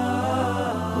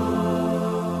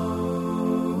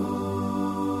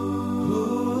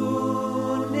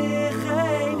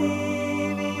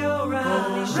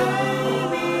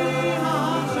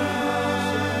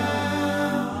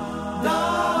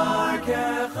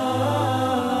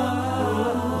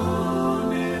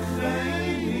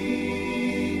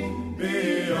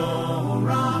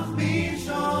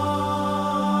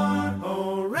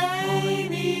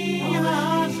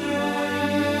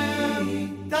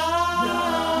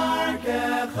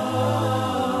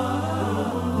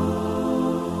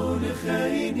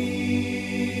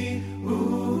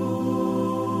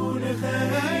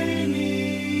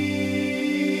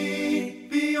ונחני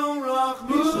באורח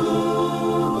מישר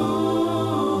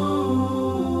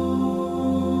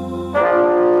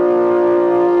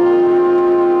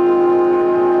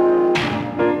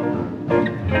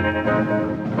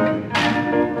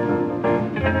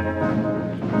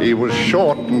He was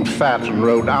short and fat and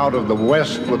rode out of the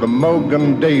west with a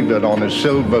Mogan David on his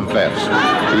silver vest.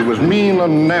 He was mean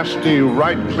and nasty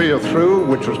right clear through,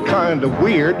 which was kind of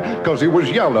weird because he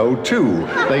was yellow too.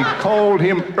 They called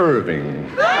him Irving.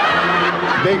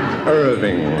 Big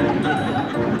Irving.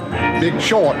 Big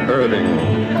short Irving.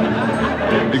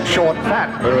 Big short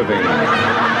fat Irving.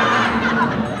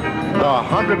 The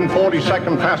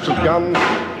 142nd fastest gun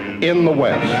in the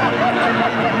West.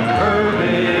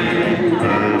 Irving.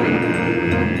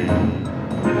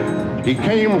 He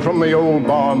came from the old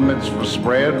bar mitzvah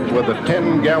spread with a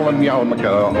 10-gallon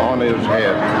yarmulke on his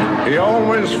head. He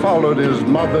always followed his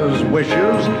mother's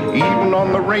wishes. Even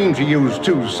on the range he used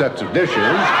 2 sets of dishes.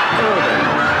 Irving.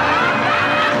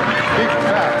 Big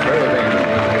fat Irving.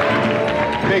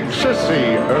 Big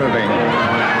sissy Irving.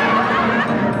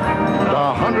 The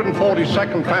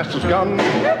 142nd fastest gun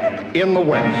in the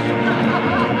West.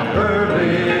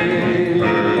 Irving.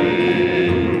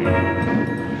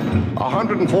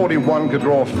 141 could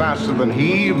draw faster than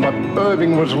he, but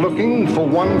Irving was looking for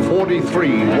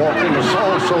 143, walked into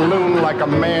Soul Saloon like a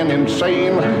man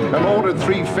insane, and ordered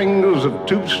 3 fingers of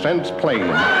 2 cents plain.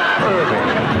 Irving.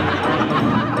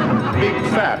 Big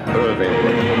fat Irving.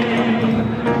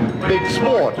 Big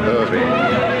sport Irving.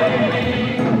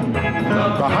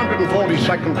 The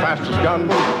 142nd fastest gun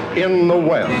in the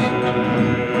West.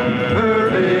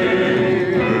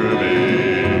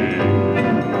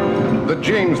 The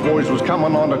James boys was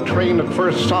coming on a train at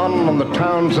first sun, and the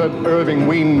town said, Irving,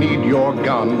 we need your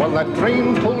gun. Well, that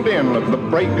train pulled in at the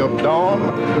break of dawn.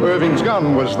 Irving's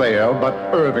gun was there, but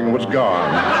Irving was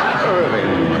gone.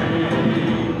 Irving.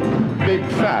 Big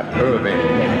fat Irving.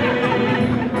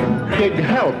 Big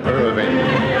help Irving.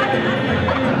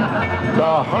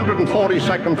 The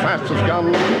 142nd fastest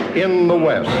gun in the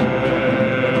West.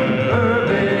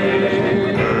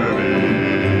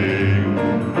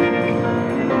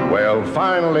 Well,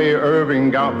 finally,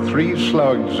 Irving got 3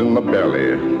 slugs in the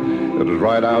belly. It was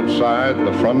right outside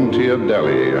the Frontier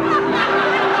Deli.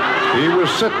 He was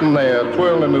sitting there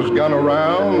twirling his gun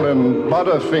around, and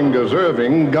Butterfingers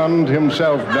Irving gunned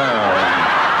himself down.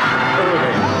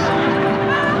 Irving.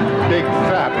 Big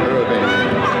fat Irving.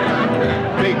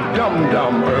 Big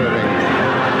dum-dum Irving.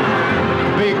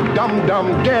 Big dum-dum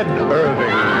dead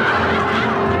Irving.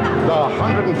 The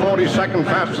 142nd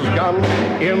fastest gun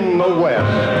in the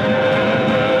West.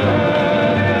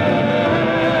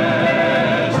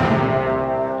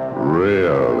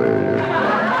 Really?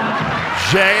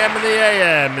 JM in the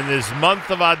AM in this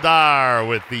month of Adar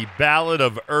with the Ballad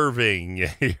of Irving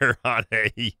here on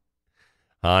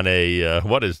a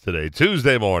what is today?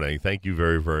 Tuesday morning. Thank you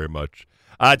very, very much.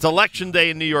 It's Election Day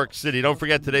in New York City. Don't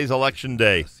forget today's Election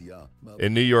Day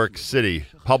in New York City.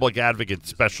 Public Advocate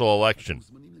Special Election.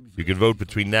 You can vote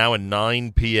between now and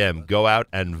 9 p.m. Go out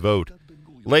and vote.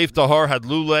 Leif Tahor had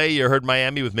Lule. You heard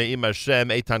Miami with Me'im Hashem,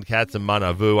 Eitan Katz, and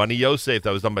Manavu. Ani Yosef,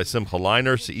 that was done by Simcha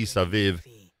Leiner. Se'is Aviv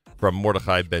from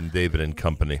Mordechai Ben David and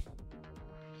Company.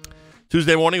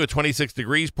 Tuesday morning with 26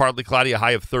 degrees, partly cloudy, a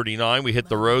high of 39. We hit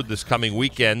the road this coming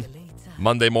weekend.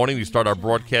 Monday morning, we start our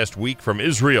broadcast week from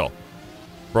Israel.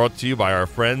 Brought to you by our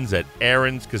friends at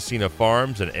Aaron's Casino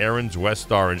Farms and Aaron's West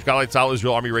Orange. Galei Tzahal,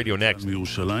 Israel Army Radio next.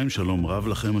 מירושלים, שלום רב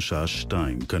לכם, השעה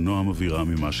 2, כנוע מבהירה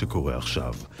ממה שקורה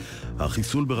עכשיו.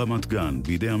 החיסול ברמת גן,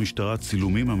 בידי המשטרה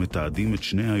צילומים המתעדים את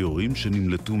שני היורים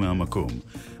שנמלטו מהמקום.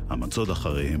 המצוד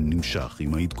אחריהם נמשך.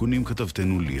 עם העדכונים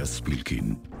כתבתנו ליה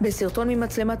ספילקין. בסרטון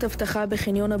ממצלמת אבטחה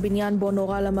בחניון הבניין בו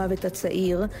נורה למוות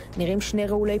הצעיר, נראים 2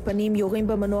 רעולי פנים יורים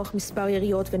במנוח מספר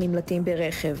יריות ונמלטים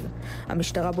ברכב.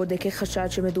 המשטרה בודקת חשד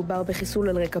שמדובר בחיסול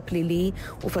על רקע פלילי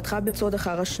ופתחה בצוד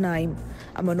אחר השניים.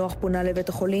 המנוח פונה לבית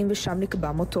החולים ושם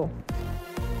נקבע מותו.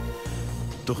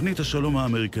 תוכנית השלום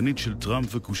האמריקנית של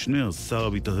טראמפ וקושנר, שר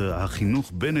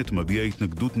החינוך בנט מביע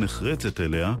התנגדות נחרצת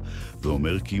אליה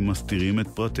ואומר כי מסתירים את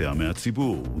פרטיה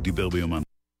מהציבור. הוא דיבר ביומן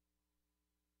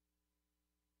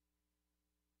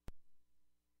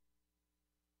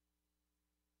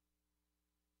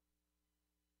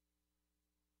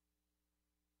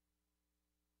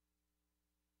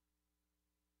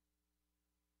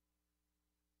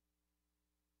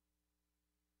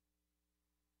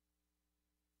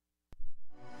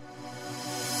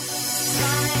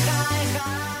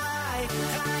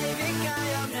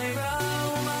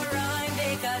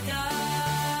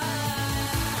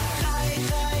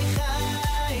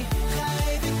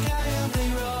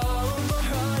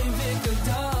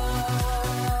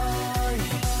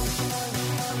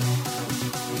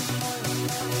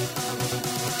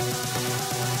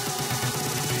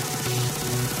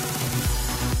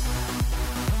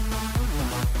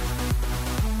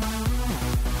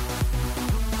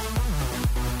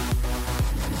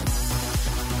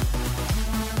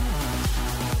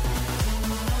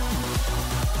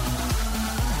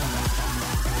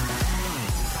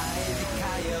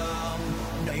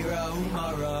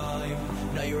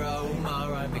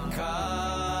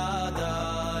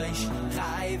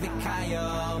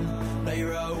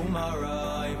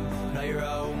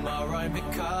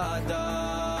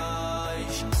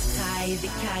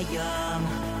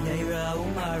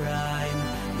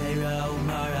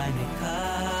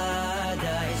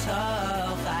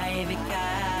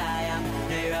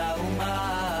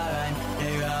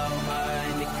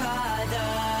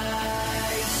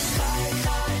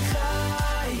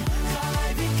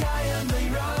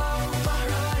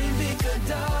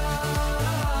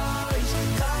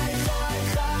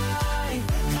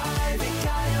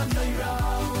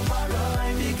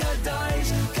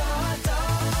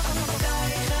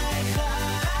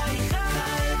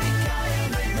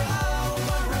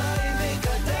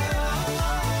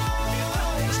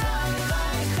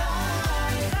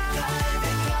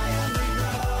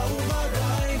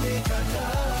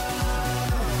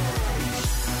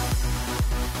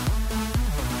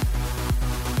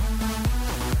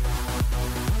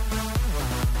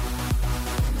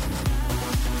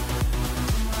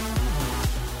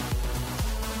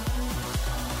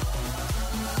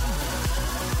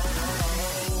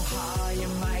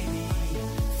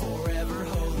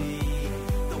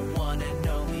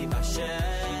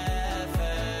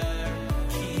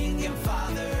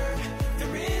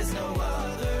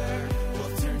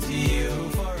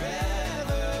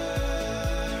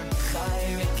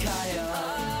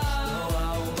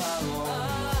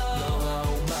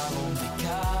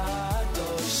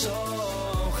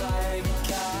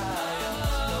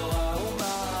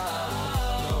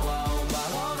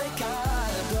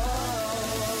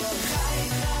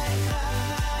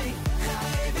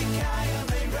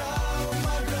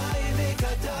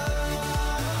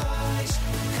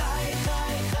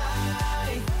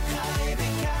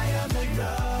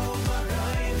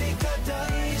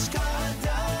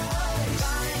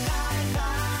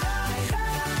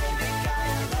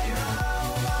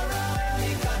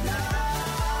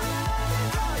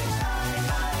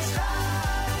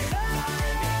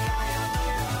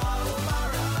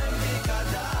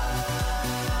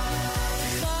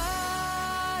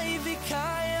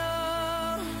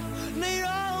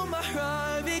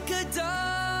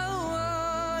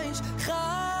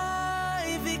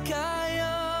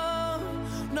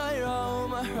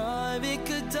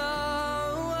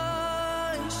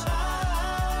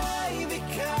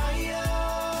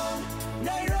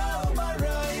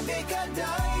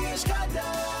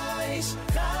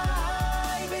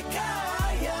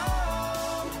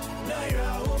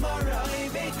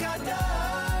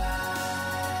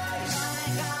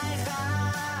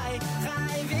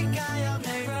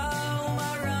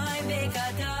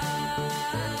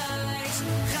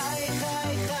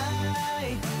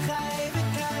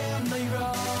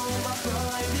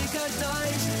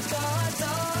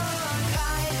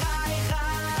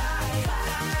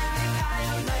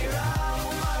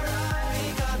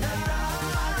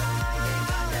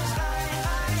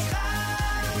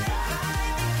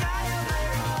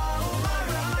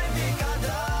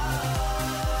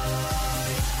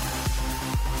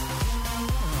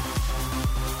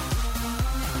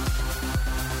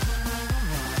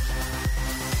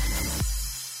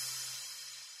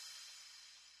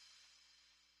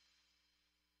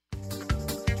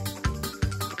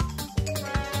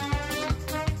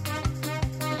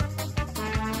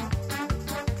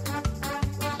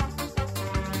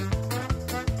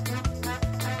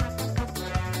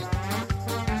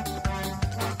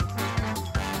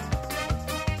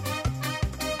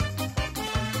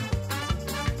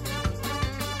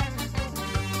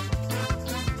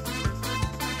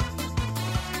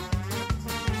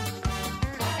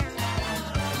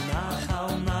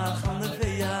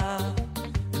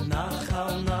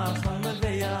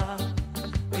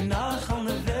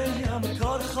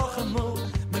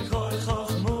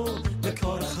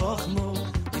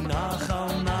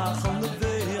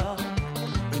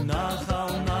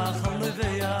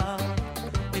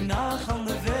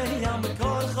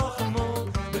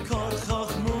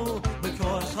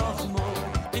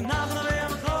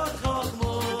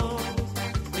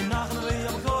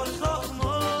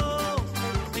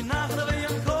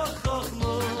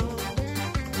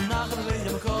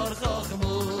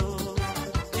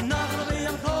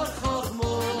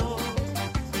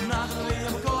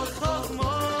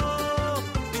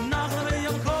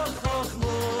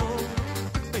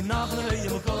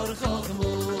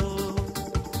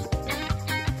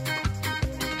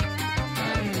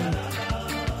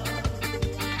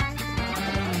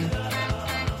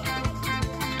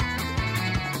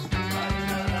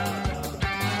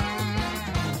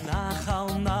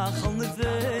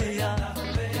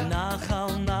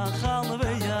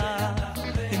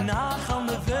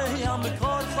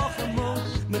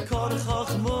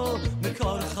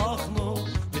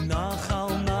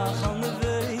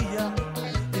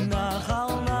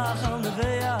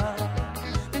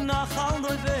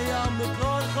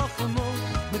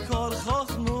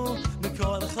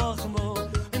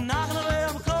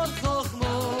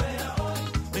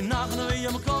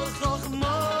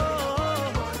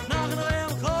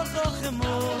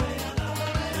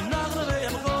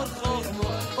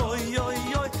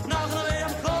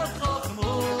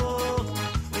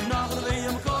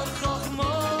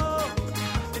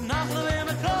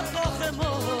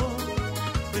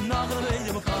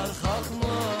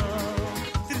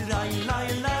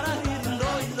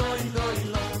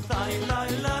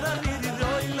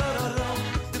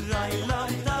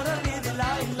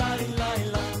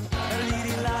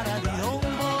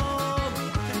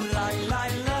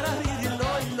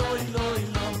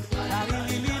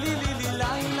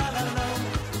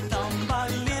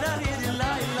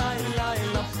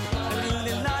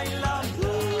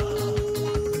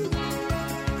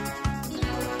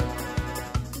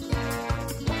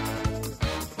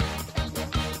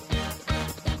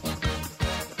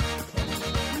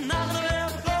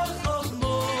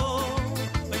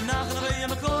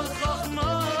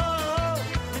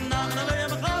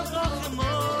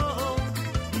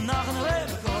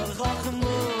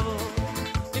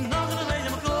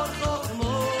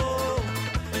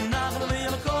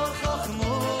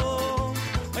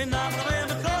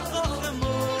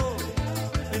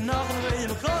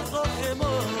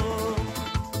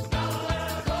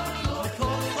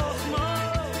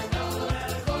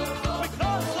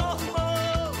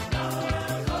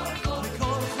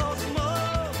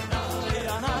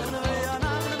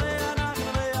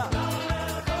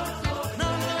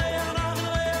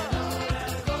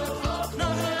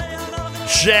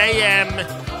JM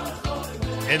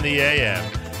in the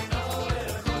AM.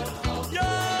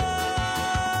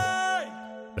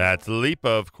 That's Lipa,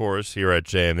 of course, here at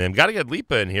JM. Got to get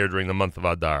Lipa in here during the month of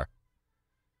Adar.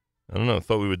 I don't know.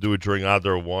 Thought we would do it during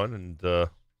Adar 1, and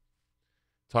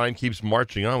time keeps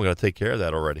marching on. We got to take care of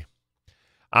that already.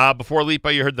 Before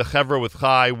Lipa, you heard the Chevra with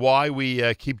Chai. Why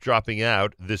we keep dropping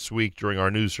out this week during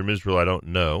our news from Israel, I don't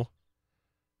know.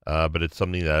 But it's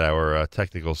something that our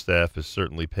technical staff is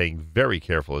certainly paying very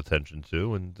careful attention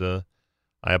to, and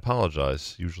I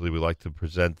apologize. Usually we like to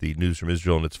present the news from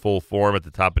Israel in its full form at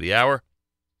the top of the hour.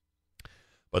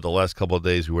 but the last couple of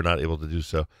days we were not able to do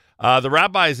so. The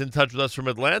rabbi is in touch with us from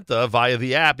Atlanta via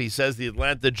the app. He says the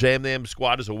Atlanta JM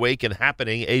squad is awake and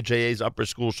happening. AJA's Upper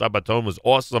School Shabbaton was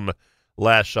awesome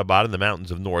last Shabbat in the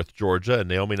mountains of North Georgia, and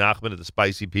Naomi Nachman at the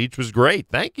Spicy Peach was great.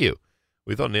 Thank you.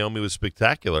 We thought Naomi was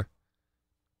spectacular.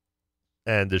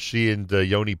 And she and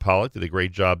Yoni Pollock did a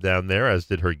great job down there, as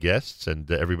did her guests and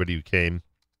everybody who came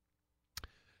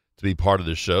to be part of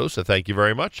the show. So thank you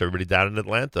very much, everybody down in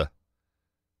Atlanta,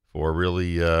 for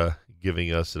really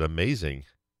giving us an amazing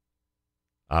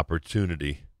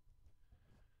opportunity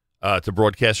to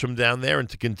broadcast from down there and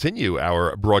to continue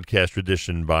our broadcast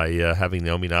tradition by having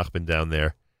Naomi Nachman down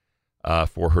there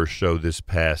for her show this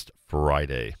past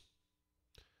Friday.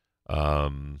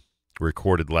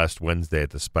 Recorded last Wednesday at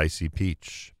the Spicy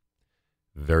Peach.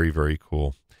 Very, very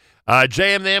cool.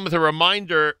 JM with a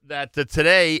reminder that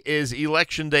today is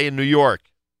Election Day in New York.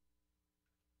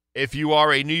 If you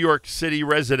are a New York City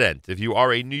resident,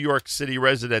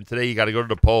 today you got to go to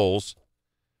the polls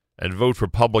and vote for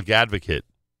Public Advocate.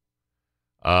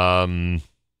 It's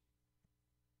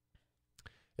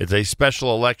a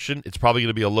special election. It's probably going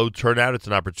to be a low turnout. It's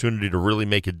an opportunity to really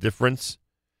make a difference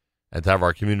and to have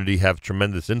our community have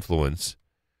tremendous influence.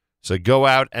 So go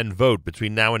out and vote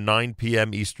between now and 9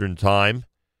 p.m. Eastern Time.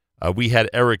 We had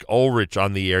Eric Ulrich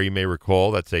on the air, you may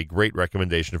recall. That's a great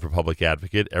recommendation for Public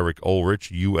Advocate. Eric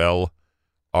Ulrich, U-L-R-I-C-H.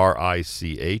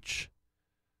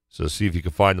 So see if you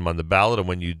can find him on the ballot, and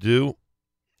when you do,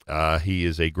 he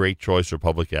is a great choice for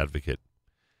Public Advocate.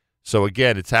 So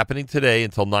again, it's happening today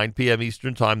until 9 p.m.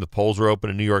 Eastern Time. The polls are open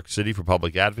in New York City for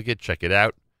Public Advocate. Check it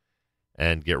out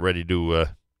and get ready to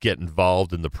get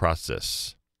involved in the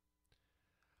process.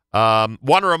 Want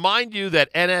to remind you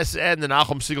that NSN, the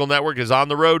Nachum Segal Network, is on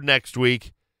the road next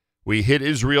week. We hit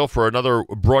Israel for another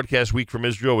broadcast week from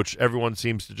Israel, which everyone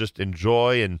seems to just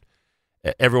enjoy, and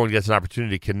everyone gets an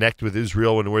opportunity to connect with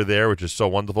Israel when we're there, which is so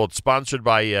wonderful. It's sponsored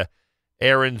by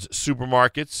Aaron's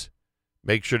Supermarkets.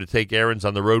 Make sure to take Aaron's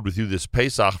on the road with you this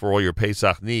Pesach for all your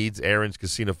Pesach needs. Aaron's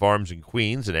Casino Farms in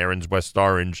Queens and Aaron's West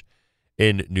Orange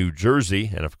in New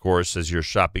Jersey. And, of course, as you're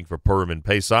shopping for Purim and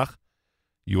Pesach,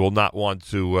 you will not want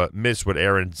to miss what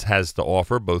Aaron's has to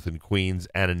offer, both in Queens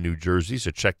and in New Jersey. So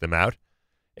check them out,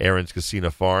 Aaron's Casino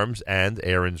Farms and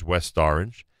Aaron's West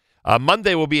Orange.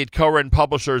 Monday will be at Koren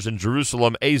Publishers in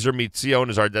Jerusalem. Ezer Mitzion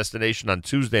is our destination on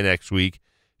Tuesday next week.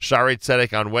 Shaarei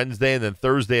Tzedek on Wednesday, and then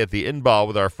Thursday at the Inbal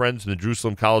with our friends from the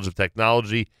Jerusalem College of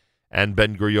Technology and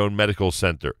Ben Gurion Medical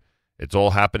Center. It's all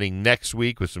happening next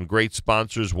week with some great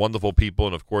sponsors, wonderful people,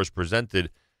 and, of course, presented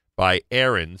by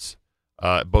Aaron's,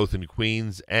 both in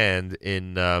Queens and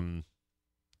in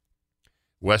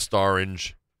West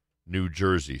Orange, New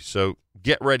Jersey. So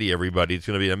get ready, everybody. It's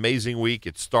going to be an amazing week.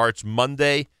 It starts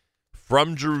Monday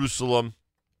from Jerusalem.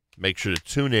 Make sure to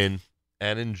tune in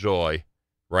and enjoy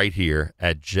right here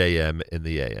at JM in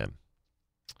the AM.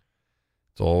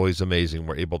 It's always amazing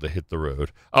we're able to hit the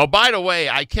road. Oh, by the way,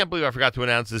 I can't believe I forgot to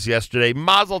announce this yesterday.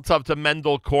 Mazel tov to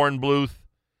Mendel Kornbluth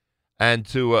and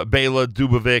to Bela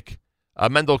Dubovic.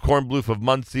 Mendel Kornbluth of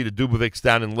Muncie, to Dubovic's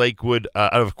down in Lakewood.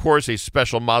 And, of course, a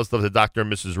special mazel tov to Dr.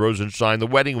 and Mrs. Rosenstein. The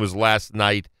wedding was last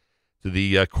night. To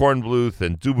the Kornbluth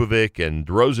and Dubovic and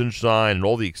Rosenstein and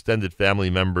all the extended family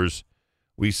members,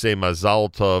 we say mazel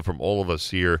tov from all of us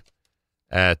here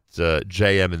at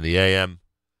JM in the AM.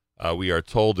 We are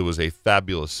told it was a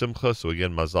fabulous simcha. So,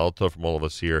 again, mazal tov from all of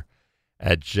us here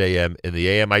at JM in the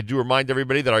AM. I do remind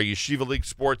everybody that our Yeshiva League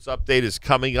Sports Update is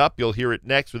coming up. You'll hear it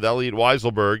next with Elliot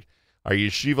Weiselberg. Our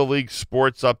Yeshiva League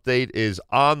Sports Update is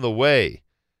on the way.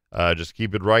 Just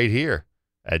keep it right here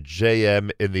at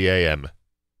JM in the AM.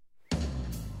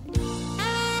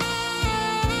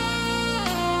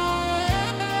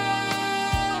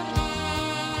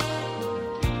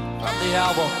 From the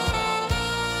album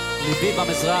ליבי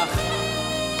במזרח.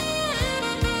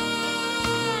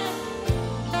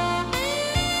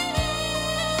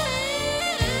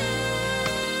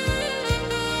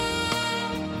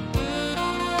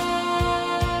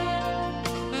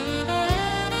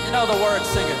 You know the words,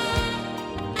 sing it.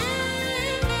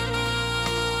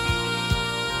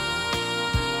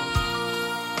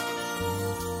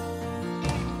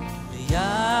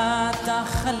 ליד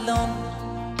החלון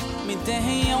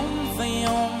מדי יום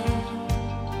ויום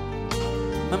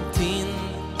ממתין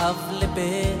אב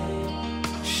לבן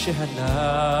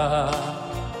שעלה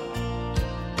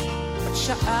בת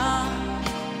שעה,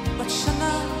 בת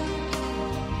שנה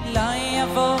לה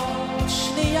יבוא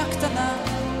שנייה קטנה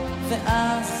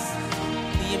ואז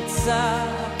ימצא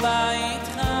בית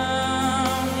חם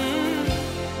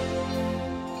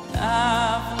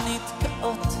אב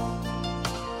נתקעות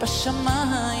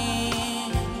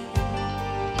בשמיים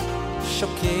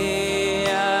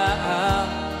שוקע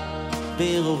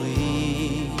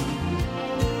ברורי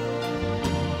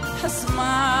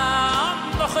הזמן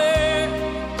בוחר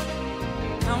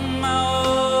כמה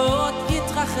עוד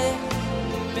יתרחק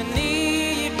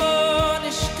בני בוא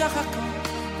נשכח הכל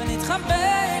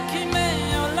ונתחבק עם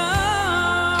העולם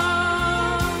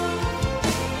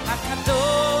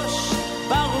הקדוש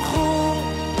ברוך הוא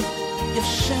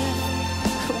יושב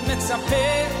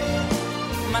ומצפה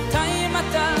מתי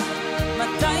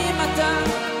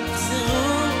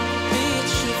תחזרו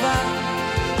בתשובה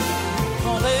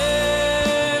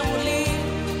קוראו לי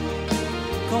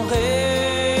קורא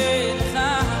לך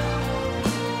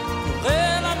קורא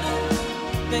לנו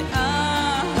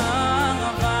באהבה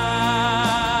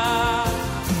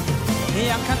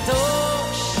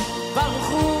הקדוש ברוך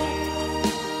הוא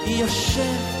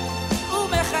יושב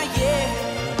ומחייב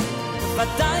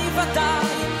ודאי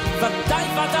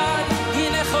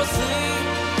הנה חוזרים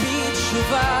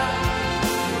בתשובה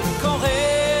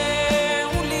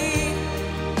קוראו לי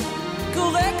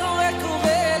קורא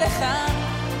לך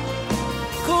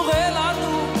קורא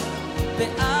לנו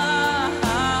באהבה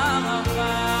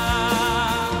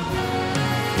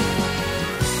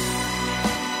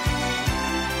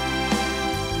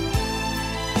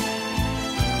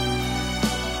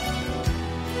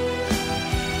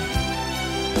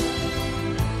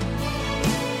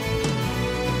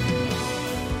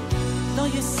לא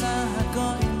יישא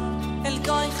הגוי אל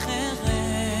גוי חרם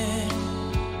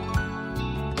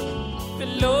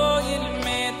ולא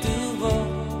ילמדו בו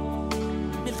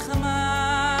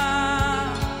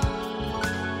מלחמה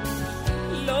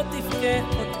לא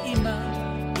תבכה עוד אמא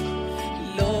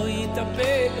לא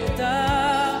יטפל אותה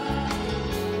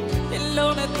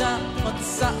לא נדע עוד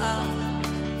צער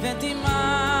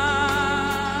ודמעה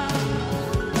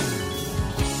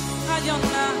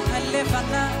היונה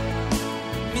הלבנה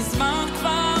מזמן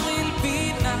כבר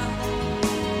הלבינה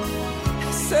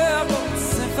שערות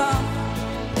צבע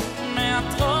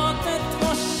מעטרות את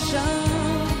ראשה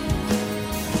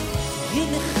היא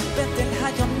נכבדת אל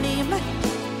היונים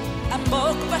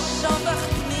עמוק בשובך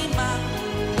פנימה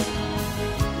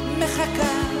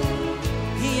מחכה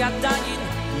היא עדיין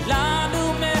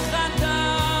לנו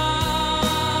מחכה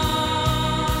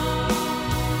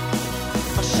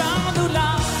חשבנו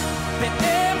לך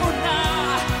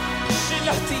באמונה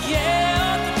שלא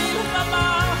תהיה עוד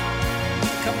מלחמה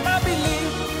כמה מילים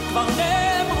כבר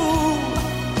נאמרו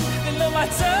ולא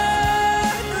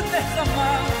מצאנו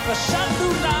נחמה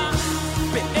חשבנו לך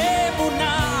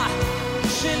באמונה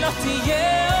שלא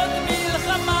תהיה עוד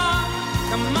מלחמה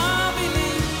כמה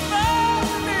מילים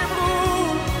כבר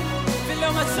נאמרו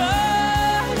ולא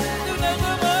מצאנו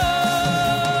נחמה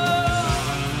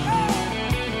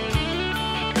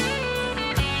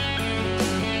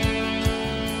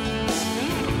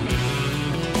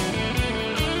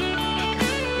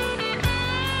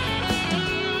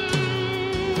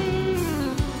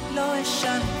לא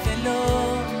אשן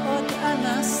ולא עוד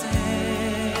אנסה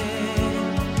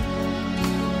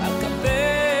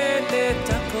אקבל את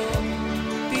הכל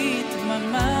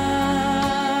בדממה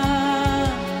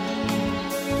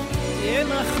אין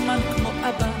רחמן כמו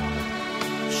אבא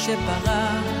שברא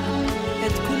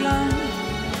את כולם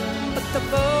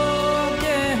ותבוא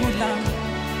גאולה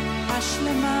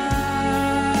השלמה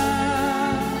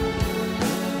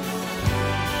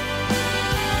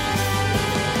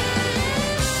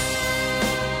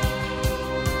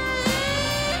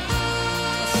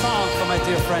For my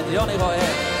dear friend Yoni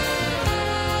Roeh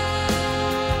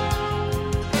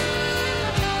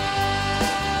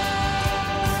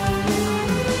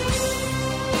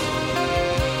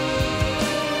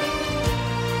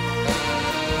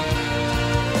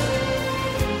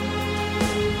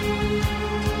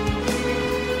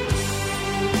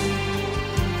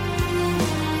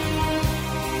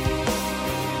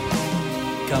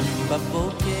קם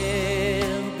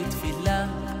בבוקר בתפילה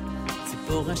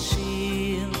ציפור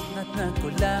השיר נתנה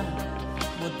קולה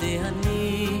מודה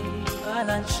אני על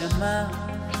הנשמה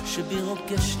שבי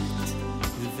רוגשת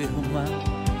ובהומה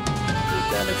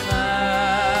תודה לך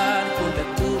על כל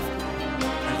הטוב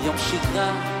על יום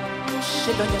שגרה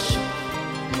שלא ישוב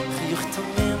חיוך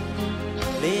תומר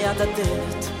ליד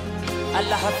הדלת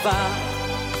על אהבה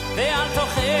ועל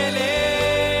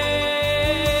תוחלת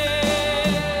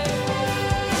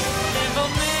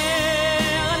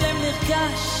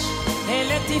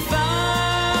אל הטיפה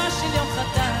של יום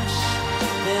חדש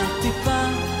והטיפה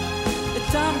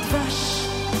בטעם דבש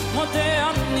מודה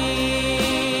אני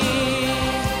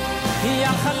היא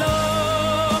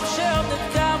החלום שעוד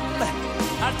נרקם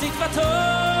על תקוותו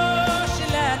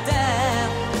של האדם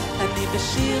אני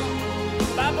בשיר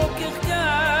בבוקר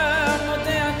כאן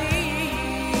מודה אני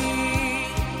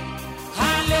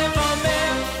הלב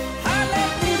אומר הלב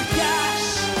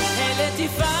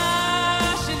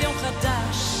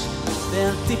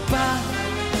יותר טיפה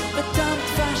בטעם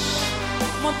דבש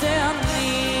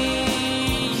מודרני.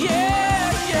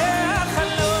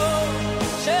 חלום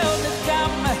שעוד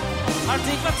נתקם על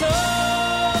תקוותו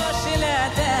של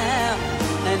האדם.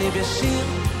 אני בשיר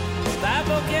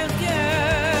בבוקר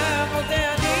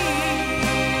מודרני.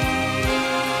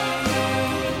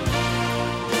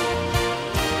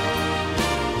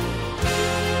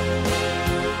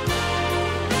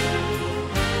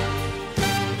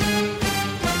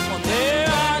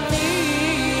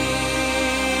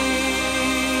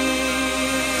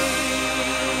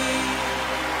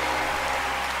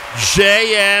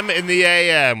 JM in the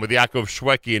AM with Yaakov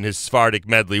Shweki and his Sephardic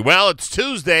medley. Well, it's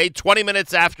Tuesday, 20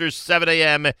 minutes after 7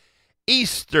 a.m.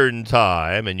 Eastern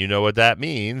Time, and you know what that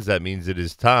means. That means it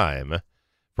is time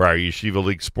for our Yeshiva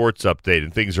League Sports Update,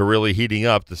 and things are really heating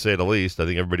up, to say the least. I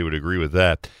think everybody would agree with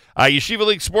that. Yeshiva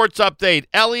League Sports Update,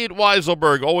 Elliot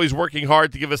Weiselberg, always working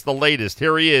hard to give us the latest.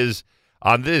 Here he is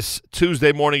on this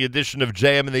Tuesday morning edition of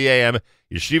JM in the AM.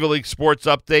 Yeshiva League Sports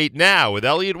Update now with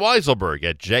Elliot Weiselberg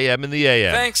at JM in the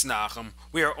AM. Thanks, Nachum.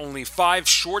 We are only 5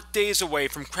 short days away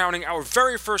from crowning our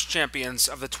very first champions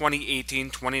of the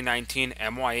 2018-2019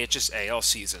 MYHSAL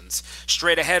seasons.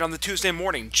 Straight ahead on the Tuesday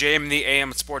morning JM in the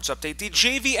AM Sports Update, the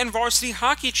JV and Varsity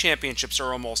Hockey Championships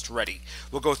are almost ready.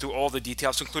 We'll go through all the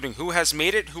details, including who has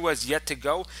made it, who has yet to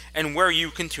go, and where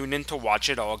you can tune in to watch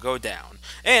it all go down.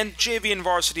 And JV and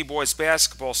Varsity Boys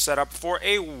Basketball set up for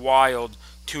a wild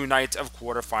 2 nights of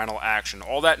quarterfinal action.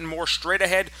 All that and more straight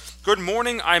ahead. Good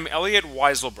morning, I'm Elliot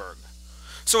Weiselberg.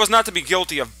 So as not to be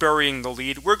guilty of burying the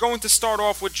lead, we're going to start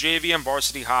off with JV and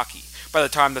Varsity Hockey. By the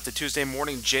time that the Tuesday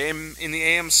morning JM in the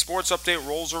AM Sports Update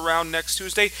rolls around next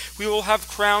Tuesday, we will have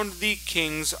crowned the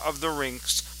kings of the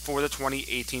rinks for the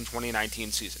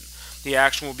 2018-2019 season. The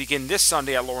action will begin this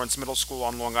Sunday at Lawrence Middle School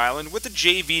on Long Island with the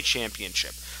JV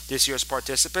Championship. This year's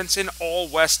participants, an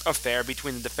all-West affair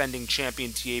between the defending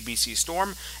champion TABC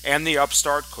Storm and the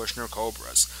upstart Kushner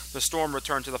Cobras. The Storm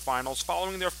returned to the finals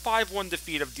following their 5-1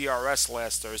 defeat of DRS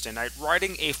last Thursday night,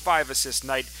 riding a 5-assist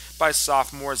night by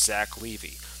sophomore Zach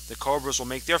Levy. The Cobras will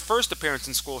make their first appearance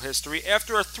in school history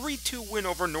after a 3-2 win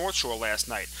over North Shore last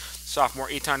night. Sophomore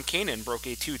Eitan Kanan broke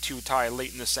a 2-2 tie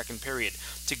late in the second period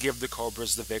to give the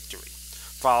Cobras the victory.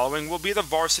 Following will be the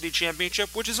Varsity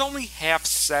Championship, which is only half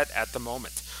set at the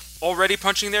moment. Already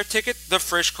punching their ticket, the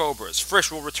Frisch Cobras. Frisch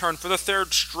will return for the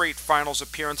third straight finals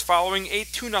appearance following a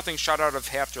 2-0 shutout of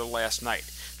Hafter last night.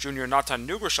 Junior Natan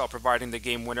Nugrashal providing the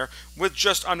game winner with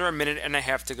just under a minute and a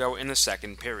half to go in the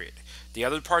second period. The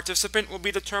other participant will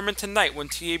be determined tonight when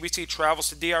TABC travels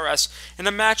to DRS in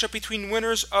a matchup between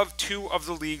winners of 2 of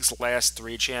the league's last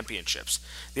 3 championships.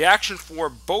 The action for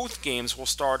both games will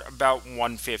start about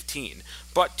 1:15,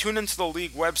 but tune into the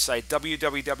league website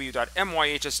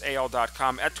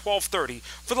www.myhsal.com at 12:30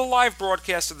 for the live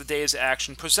broadcast of the day's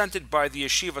action presented by the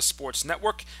Yeshiva Sports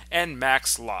Network and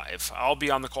Max Live. I'll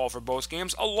be on the call for both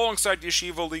games alongside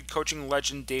Yeshiva League coaching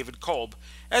legend David Kolb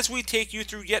as we take you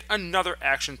through yet another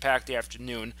action-packed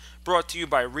afternoon brought to you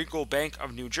by Regal Bank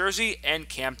of New Jersey and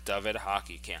Camp David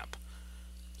Hockey Camp.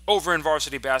 Over in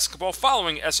varsity basketball,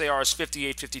 following SAR's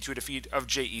 58-52 defeat of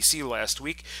JEC last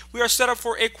week, we are set up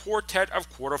for a quartet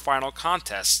of quarterfinal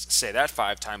contests, say that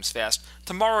 5 times fast,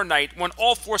 tomorrow night when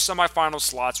all 4 semifinal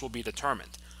slots will be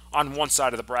determined. On one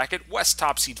side of the bracket, West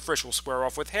top seed Frisch will square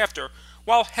off with Hafter,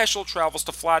 while Heschel travels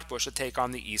to Flatbush to take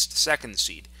on the East second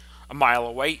seed. A mile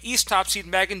away, East top seed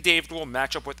Magen David will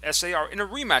match up with SAR in a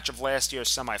rematch of last year's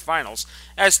semifinals,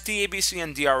 as TABC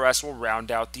and DRS will round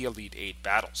out the Elite 8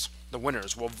 battles. The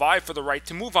winners will vie for the right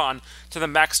to move on to the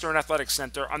Max Stern Athletic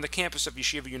Center on the campus of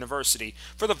Yeshiva University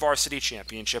for the Varsity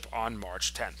Championship on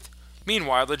March 10th.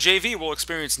 Meanwhile, the JV will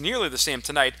experience nearly the same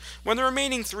tonight when the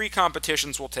remaining 3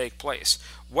 competitions will take place.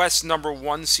 West's number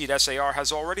 1 seed SAR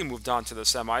has already moved on to the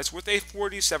semis with a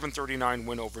 47-39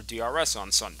 win over DRS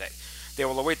on Sunday. They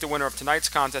will await the winner of tonight's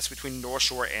contest between North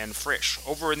Shore and Frisch.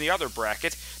 Over in the other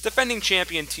bracket, defending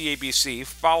champion TABC,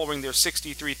 following their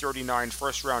 63-39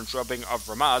 first-round drubbing of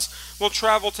Ramaz, will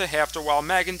travel to Hafter while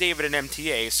Magen David and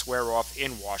MTA square off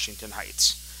in Washington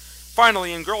Heights.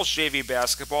 Finally, in girls JV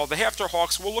basketball, the Hafter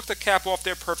Hawks will look to cap off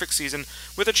their perfect season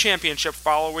with a championship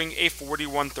following a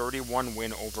 41-31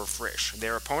 win over Frisch.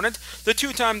 Their opponent, the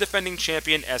 2-time defending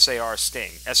champion SAR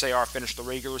Sting. SAR finished the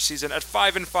regular season at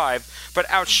 5-5, but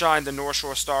outshined the North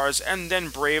Shore Stars and then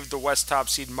braved the West top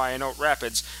seed Mayanot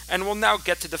Rapids and will now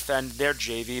get to defend their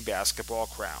JV basketball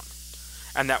crown.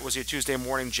 And that was your Tuesday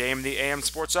morning JM the AM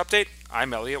Sports Update.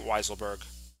 I'm Elliot Weiselberg.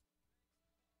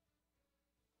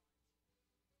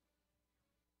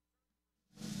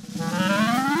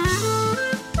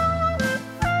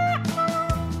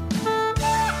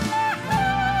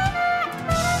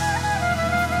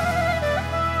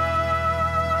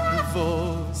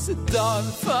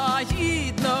 darf a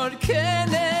Jid nur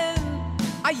kennen,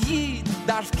 a Jid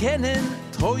darf kennen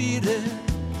teure.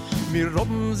 Wir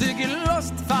haben sie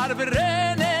gelost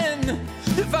verbrennen,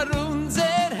 für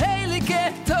unser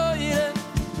heilige teure.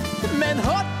 Man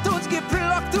hat uns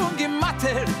geplockt und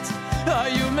gemattert,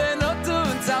 man hat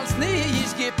uns als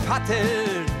nicht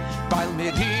gepattert, weil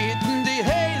wir hielten die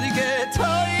heilige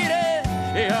teure,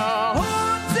 ja,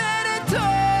 unsere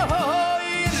teure.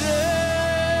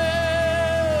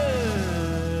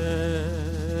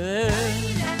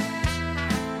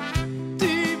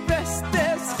 Die beste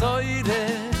Scheure,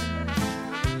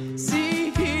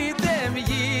 sie dem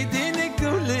jeden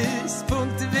Gulis,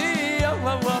 Punkt wie am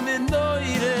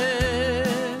Neure.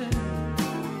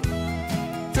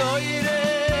 Teure,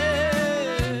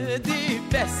 die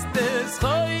beste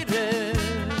Scheure,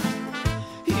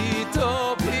 hit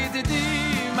ob hit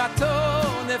die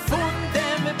Matone von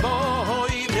dem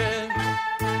Beure.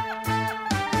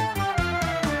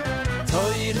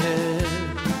 Teure,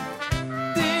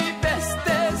 die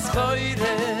beste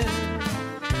Scheure,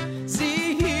 sie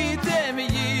hit dem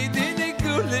jeden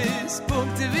Gulis,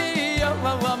 Punkt wie am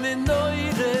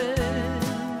Neure.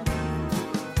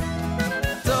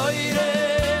 Teure,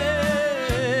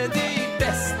 die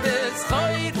beste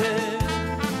Scheure,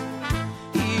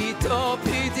 hit ob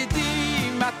hit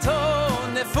die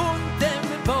Matone von dem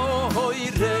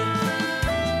Beure.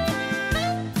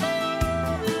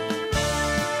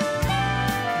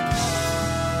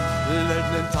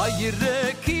 Lernen teure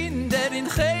Kinder in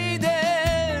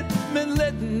Cheder, men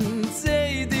lernen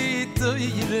sie die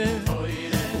teure,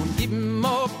 und geben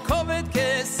ob kommet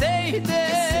geseder,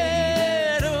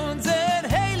 unser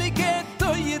heilige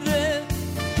teure.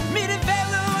 Mir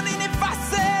Wellen in dem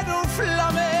Wasser und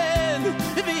Flammen,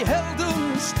 wir hält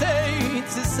uns stehen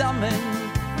zusammen,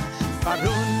 für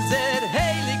unser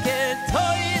heilige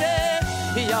teure,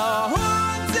 ja,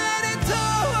 unsere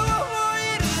teure,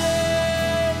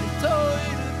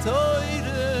 teure,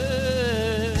 teure.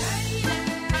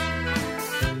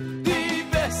 Die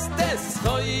beste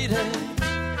Scheure,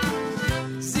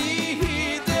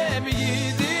 sie dem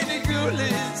jeden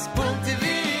Gulis, Punkt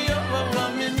wie am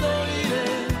Neure.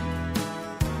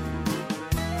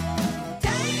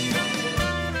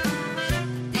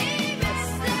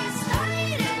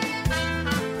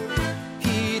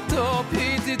 Hit ob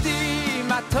hit die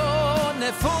Matone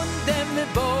von dem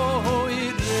Beure.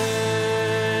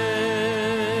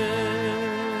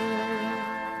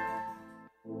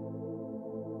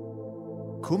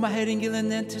 Komm her, Engel,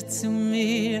 nennt zu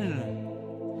mir,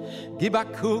 gib a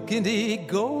Kuck in die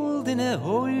goldene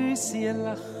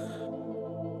Häuselach,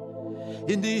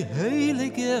 in die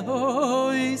heilige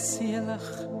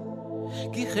Häuselach.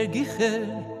 Gicher,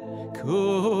 gicher,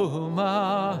 komm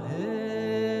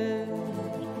her.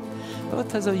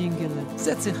 Gott, also Engel,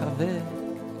 setz sich weg,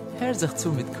 hör sich zu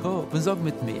mit Kopf und sag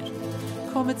mit mir,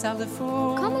 komm ins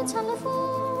Telefon, Komm ins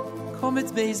Telefon, komm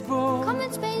ins Baseball, komm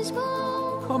ins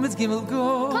Baseball, komm ins Gimmel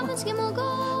Go, komm ins Gimmel Go,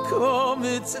 komm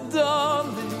ins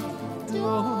Dolly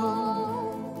Do.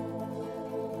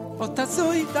 Und das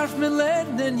so darf man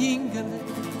lernen, Engel,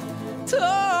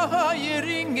 teuer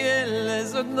Engel,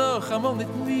 sag noch einmal mit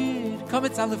mir, komm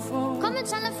ins Telefon, komm ins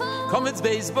Telefon, komm ins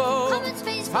Baseball, komm ins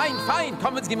Baseball, fein, fein,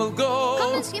 komm ins Gimmel Go,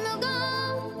 komm ins Gimmel Go,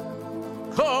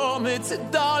 komm ins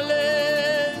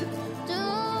Dolly Do.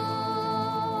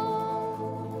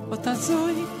 Und das so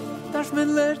darf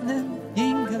man lernen,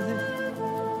 Engel,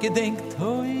 gedenk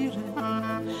teure,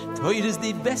 teure ist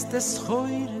die beste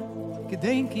Scheure,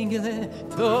 gedenk Engel,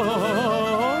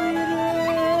 teure,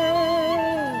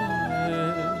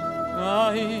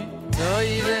 ai,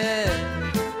 teure,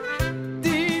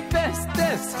 die beste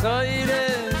Scheure,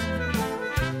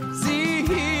 sie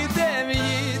dem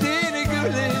jeden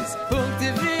Gulis, Punkte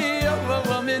wie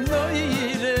am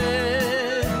Neure.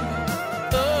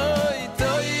 Oi,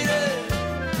 teure,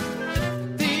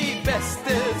 die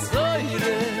beste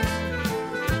Säure,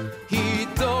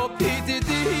 hit ob hit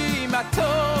die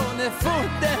Matone von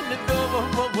dem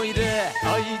Beure.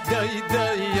 Oi, doi,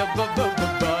 doi,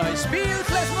 spiel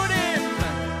Klesmurim.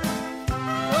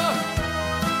 Oh.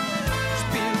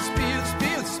 Spiel, spiel,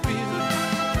 spiel, spiel.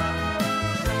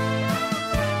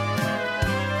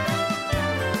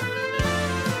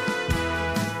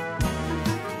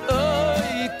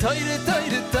 Oi, teure,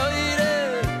 teure, teure,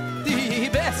 die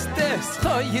beste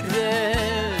Scheure.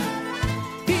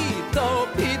 Hit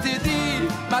ob hit die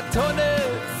Matone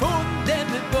von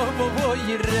dem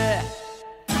Beure.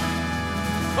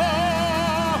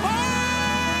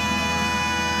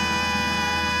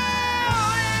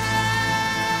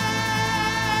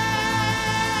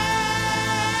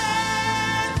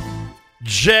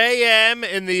 JM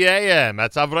in the AM.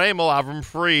 That's Avram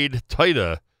Fried,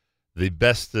 Taita, the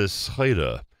bestest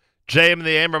Taita. JM in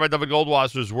the AM, Rabbi David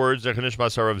Goldwasser's words,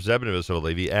 Zechanishmas Harav Zebin Yosef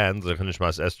Levi, and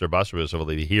Zechanishmas Esther Basra Yosef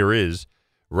Levi. Here is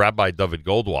Rabbi David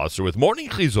Goldwasser with Morning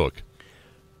Chizuk.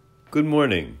 Good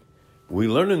morning. We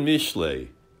learn in Mishlei,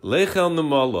 Lech al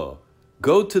Namala,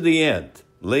 go to the ant,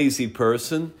 lazy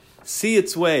person, see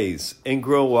its ways, and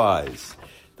grow wise.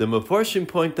 The Mefarshim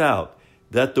point out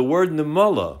that the word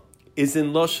Namala is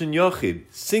in Lashon Yochid,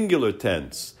 singular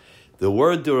tense. The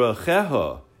word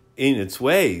Deracheha, in its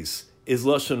ways, is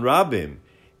Lashon Rabim.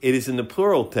 It is in the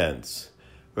plural tense.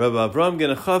 Rabbi Avram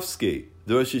Genachovsky,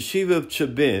 the Rosh Yeshiva of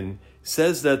Chabin,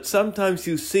 says that sometimes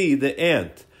you see the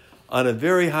ant on a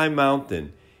very high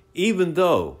mountain, even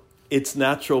though its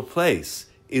natural place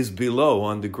is below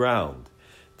on the ground.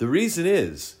 The reason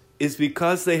is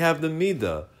because they have the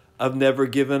midah of never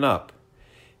giving up.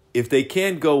 If they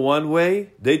can't go one way,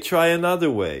 they try another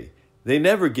way. They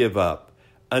never give up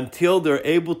until they're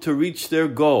able to reach their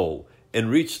goal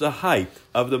and reach the height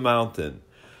of the mountain.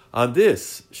 On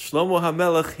this, Shlomo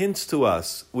HaMelech hints to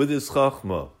us with his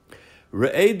Chachma,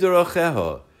 Re'ei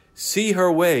Deracheha, see her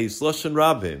ways, Lashon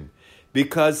Rabim,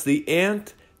 because the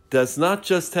ant does not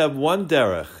just have one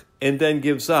derech and then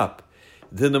gives up.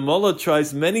 The Namala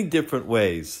tries many different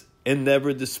ways and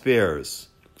never despairs.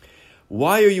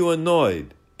 Why are you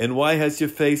annoyed? And why has your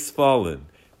face fallen?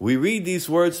 We read these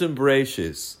words in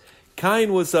Bereshis.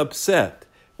 Cain was upset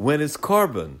when his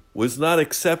korban was not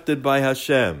accepted by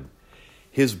Hashem.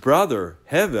 His brother,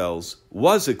 Hevel's,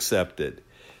 was accepted.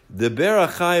 The Ber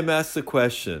HaChaim asked the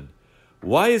question,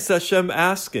 why is Hashem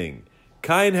asking?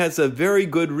 Cain has a very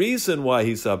good reason why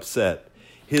he's upset.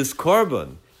 His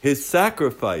korban, his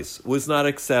sacrifice, was not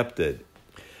accepted.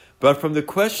 But from the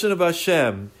question of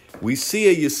Hashem, we see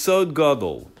a Yesod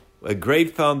Gadol, a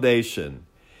great foundation.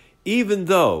 Even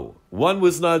though one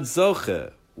was not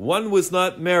zoche, one was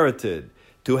not merited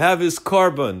to have his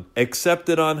korban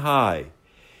accepted on high,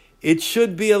 it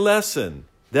should be a lesson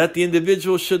that the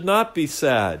individual should not be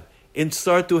sad and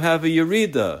start to have a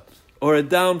yerida or a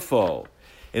downfall.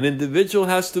 An individual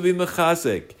has to be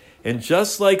mechazik, and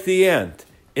just like the ant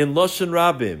in Lashon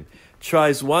Rabim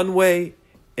tries one way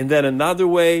and then another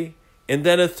way and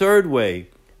then a third way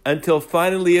until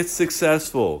finally it's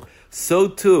successful, so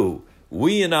too,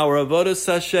 we in our Avodas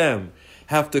Hashem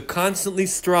have to constantly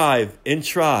strive and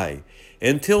try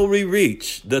until we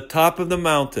reach the top of the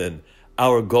mountain,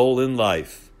 our goal in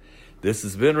life. This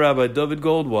has been Rabbi David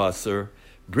Goldwasser,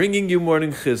 bringing you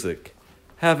Morning Chizuk.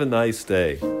 Have a nice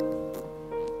day.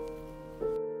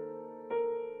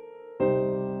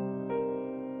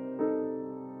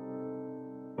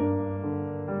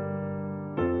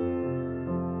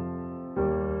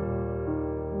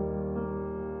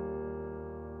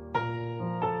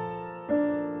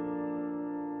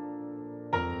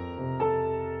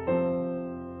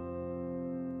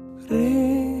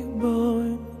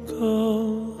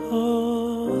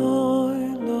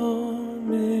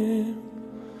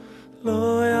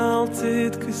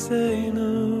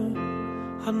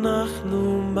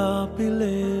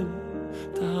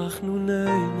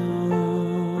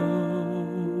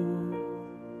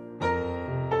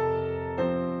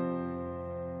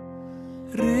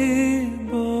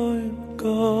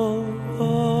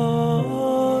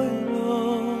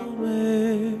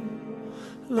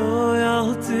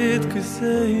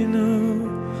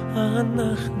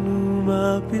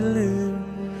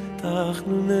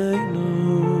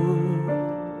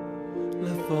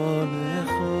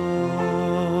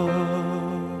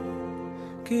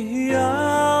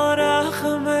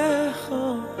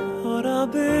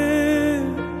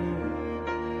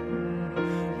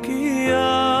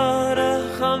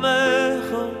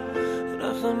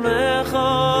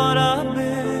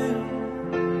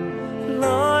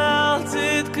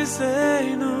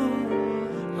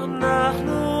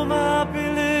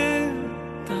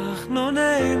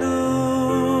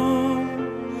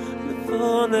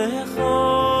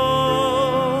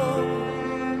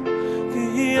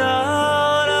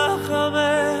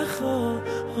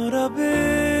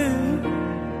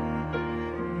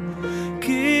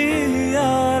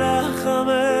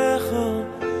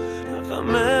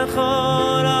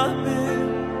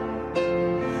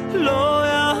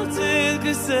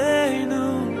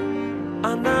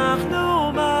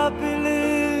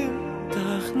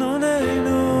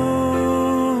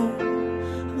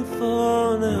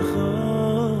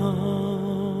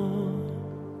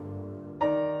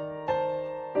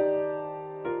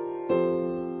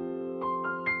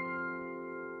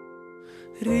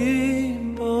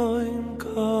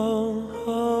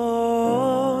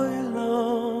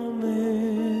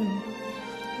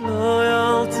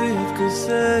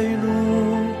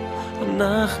 כיסנו,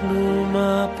 אנחנו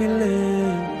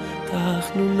מפילים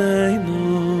תחנוננו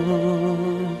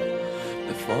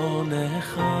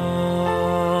לפונך.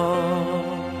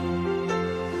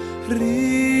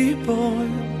 ריבוי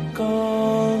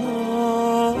כל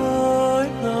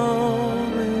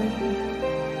העמים,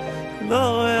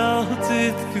 לא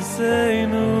ירצית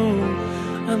כיסנו,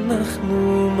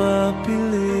 אנחנו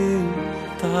מפילים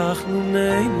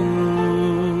תחנוננו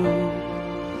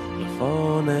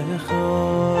לפונך.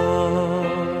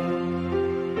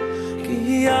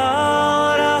 כי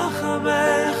ירחמך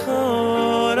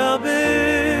רבי,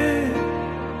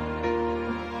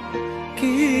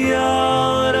 כי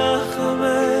ירחמך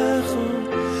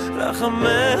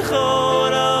רחמך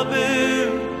רבי,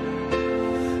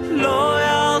 לא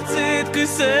ירצית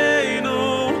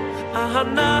כיסנו,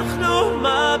 אנחנו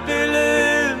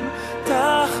מפילים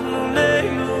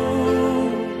תחנוננו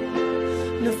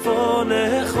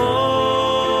לפונך.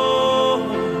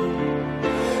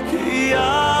 כי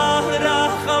ירחמך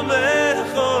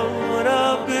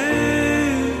רבי,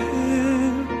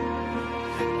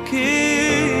 כי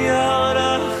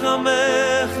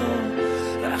ירחמך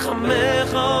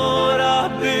רחמך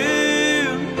רבי,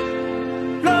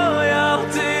 לא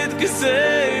ירצית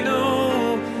כיסנו,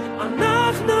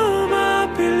 אנחנו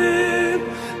מפילים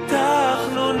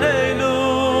תחנוננו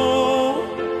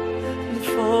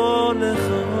לפונך.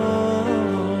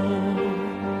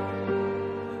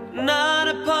 Not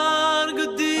upon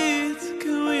good deeds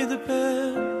can we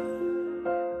depend,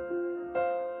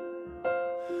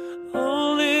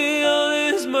 only on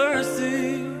His mercy,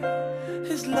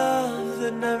 His love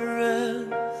that never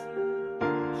ends.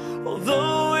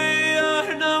 Although we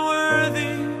are not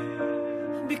worthy,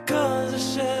 because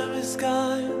Hashem is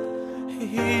kind, He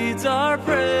heeds our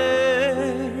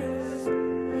prayers,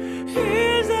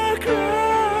 hears our cries.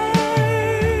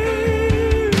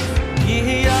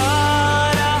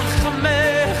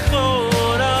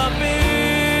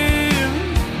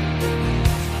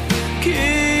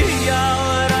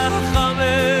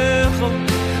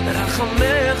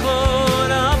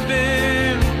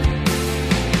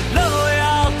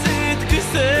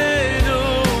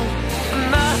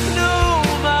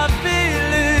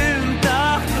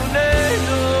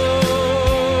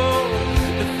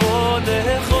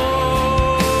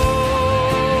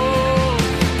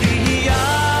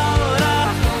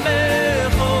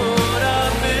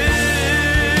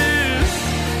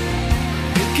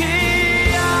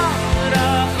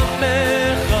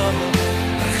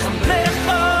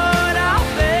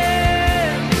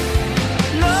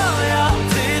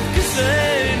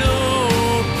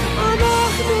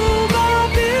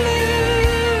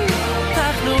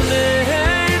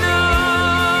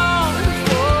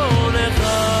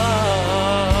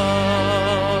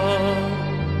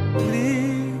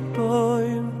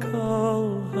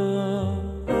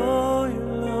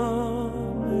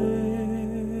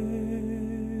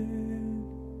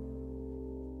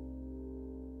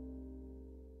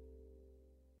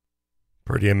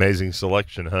 Pretty amazing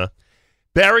selection, huh?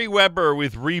 Barry Weber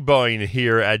with Reboin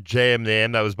here at JM the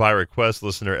AM. That was by request.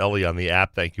 Listener Ellie on the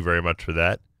app. Thank you very much for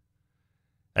that.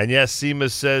 And yes,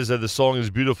 Seema says that the song is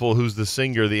beautiful. Who's the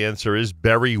singer? The answer is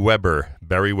Barry Weber.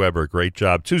 Barry Weber. Great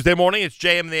job. Tuesday morning, it's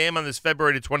JM the AM on this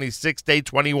February 26th, day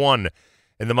 21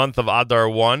 in the month of Adar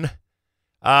 1.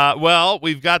 Well,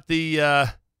 we've got the,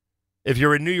 if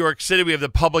you're in New York City, we have the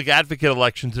public advocate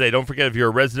election today. Don't forget, if you're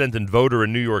a resident and voter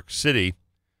in New York City,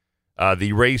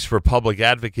 the race for public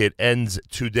advocate ends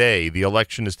today. The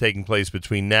election is taking place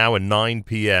between now and 9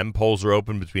 p.m. Polls are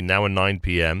open between now and 9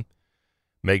 p.m.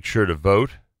 Make sure to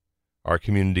vote. Our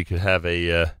community could have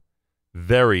a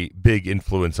very big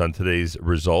influence on today's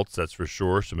results, that's for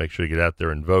sure. So make sure to get out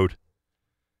there and vote.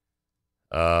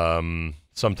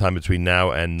 Sometime between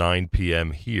now and 9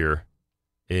 p.m. here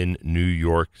in New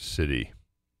York City.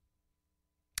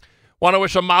 Want to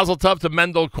wish a mazel tov to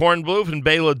Mendel Kornbluth and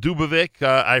Bela Dubovic.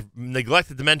 I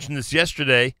neglected to mention this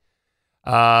yesterday.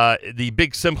 The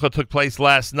big simcha took place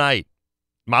last night.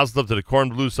 Mazel tov to the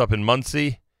Kornbluths up in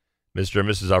Muncie, Mr. and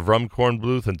Mrs. Avram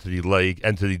Kornbluth, and to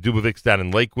the Dubovics down in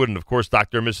Lakewood, and of course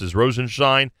Dr. and Mrs.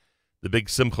 Rosenstein. The big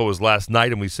simcha was last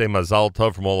night, and we say mazel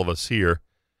tov from all of us here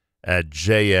at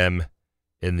JM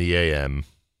in the AM.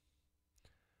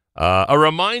 A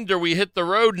reminder: we hit the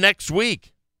road next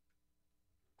week.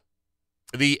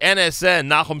 The NSN,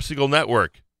 Nachum Segal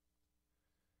Network,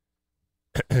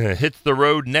 hits the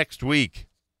road next week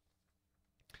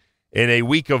in a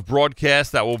week of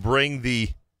broadcast that will bring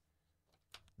the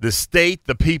state,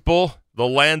 the people, the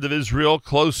land of Israel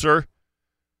closer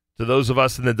to those of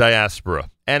us in the diaspora.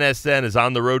 NSN is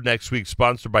on the road next week,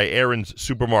 sponsored by Aaron's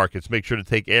Supermarkets. Make sure to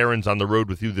take Aaron's on the road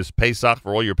with you this Pesach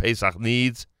for all your Pesach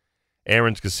needs.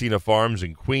 Aaron's Casino Farms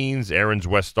in Queens, Aaron's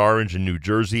West Orange in New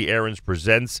Jersey. Aaron's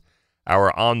presents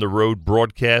our on-the-road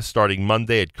broadcast starting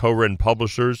Monday at Koren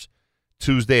Publishers,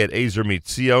 Tuesday at Ezer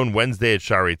Mitzion, Wednesday at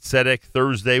Shaarei Tzedek,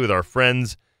 Thursday with our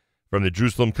friends from the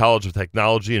Jerusalem College of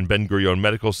Technology and Ben Gurion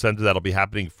Medical Center. That'll be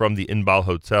happening from the Inbal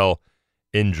Hotel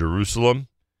in Jerusalem.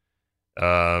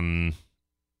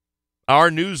 Our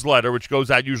newsletter, which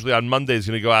goes out usually on Monday, is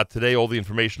going to go out today. All the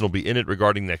information will be in it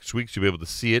regarding next week, so you'll be able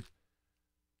to see it.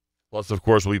 Plus, of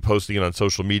course, we'll be posting it on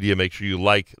social media. Make sure you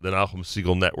like the Nachum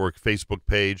Segal Network Facebook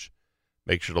page.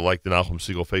 Make sure to like the Nachum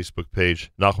Segal Facebook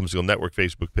page, Nachum Segal Network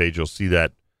Facebook page. You'll see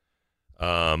that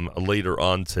later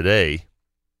on today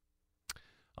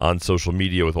on social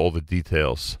media with all the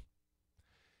details.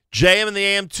 JM in the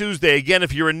AM Tuesday. Again,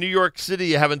 if you're in New York City,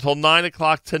 you have until 9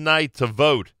 o'clock tonight to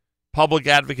vote. Public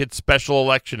Advocate special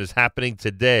election is happening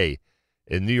today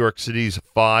in New York City's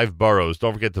 5 boroughs.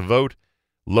 Don't forget to vote.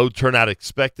 Low turnout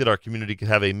expected. Our community could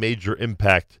have a major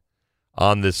impact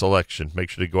on this election. Make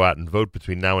sure to go out and vote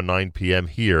between now and 9 p.m.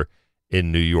 here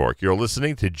in New York. You're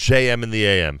listening to JM in the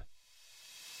AM.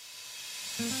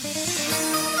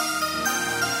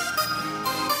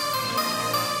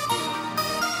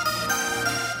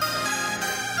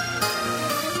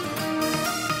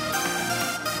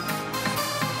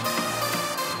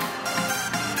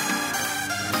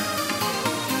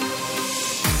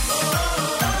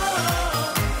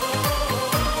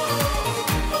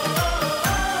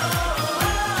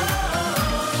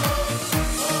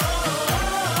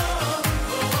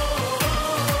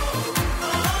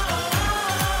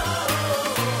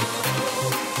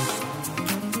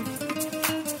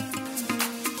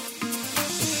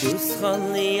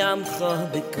 Amcha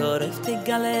bekorf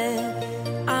tegale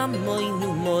amoy nu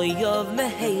moyov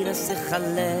meheira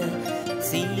sechale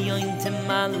zion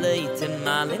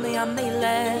temale me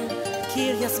amele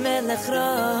kiryas melech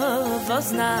rovos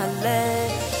nale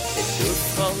betus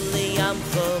choli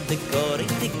amcha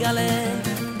bekorf tegale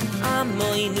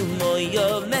amoy nu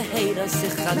moyov meheira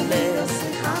sechale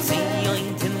zion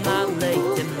temale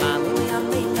me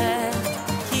amele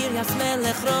kiryas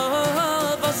melech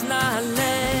rovos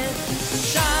nale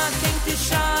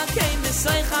Shaking the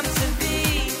say kham tvi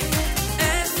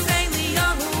es sayli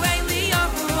yahu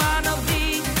anovi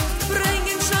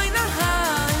bringing shina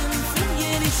heim from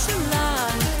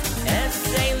Yerushalayim es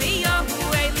sayli yahu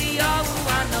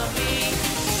anovi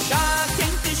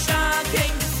shaking the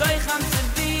say kham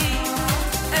tvi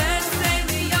es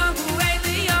sayli yahu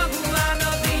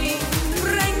anovi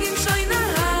bringing shina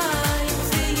heim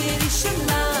from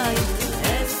Yerushalayim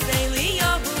es sayli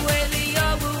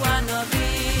yahu anovi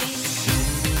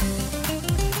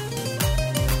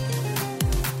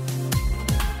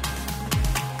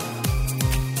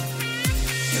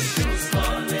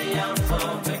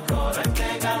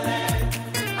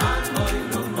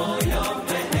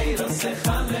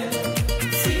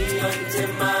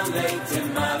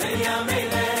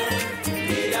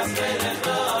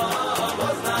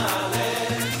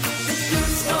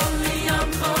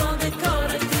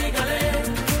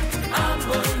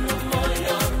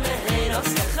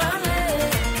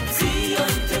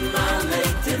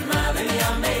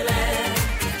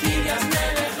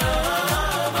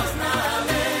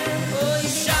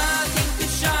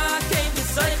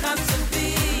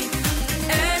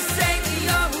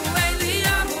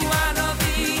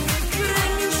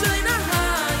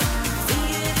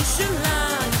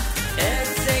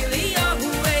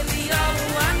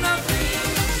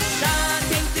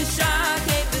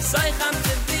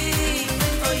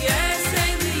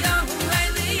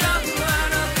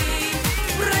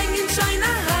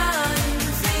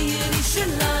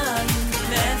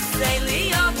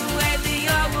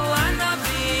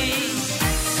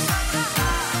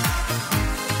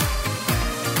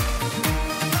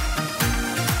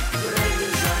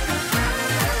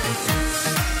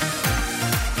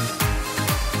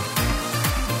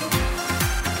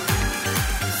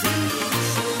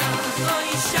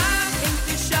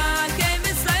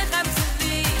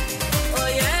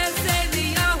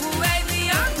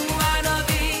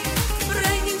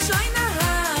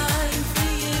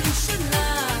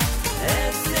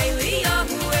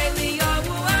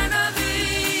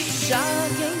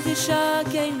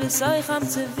Soy kham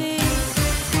tvi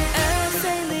es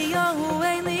Eliyahu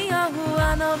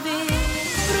anovi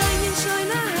bringing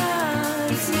shina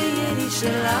si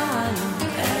Yerushalayim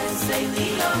es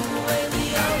Eliyahu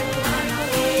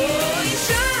anovi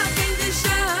shaking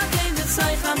the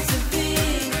soy kham tvi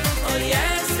oh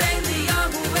yes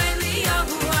Eliyahu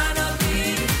anovi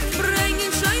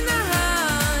bringing shina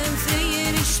si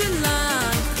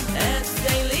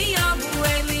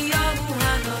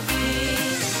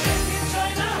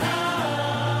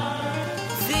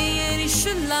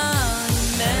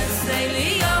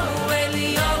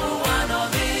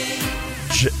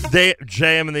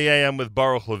JM in the AM with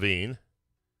Baruch Levine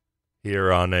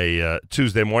here on a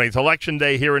Tuesday morning. It's Election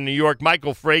Day here in New York.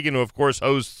 Michael Fragin, who, of course,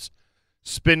 hosts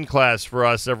Spin Class for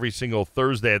us every single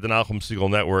Thursday at the Nachum Siegel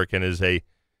Network and is a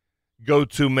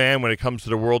go-to man when it comes to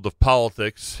the world of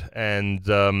politics and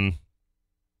can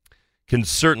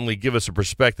certainly give us a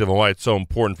perspective on why it's so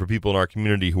important for people in our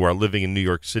community who are living in New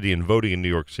York City and voting in New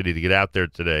York City to get out there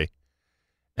today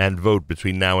and vote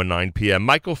between now and 9 p.m.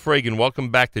 Michael Fragin, welcome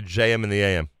back to JM in the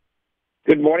AM.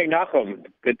 Good morning, Nachum.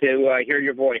 Good to hear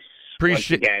your voice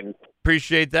once again.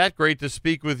 Appreciate that. Great to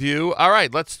speak with you. All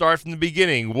right, let's start from the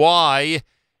beginning. Why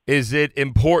is it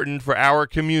important for our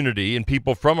community and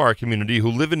people from our community who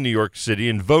live in New York City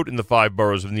and vote in the 5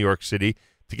 boroughs of New York City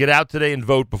to get out today and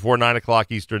vote before 9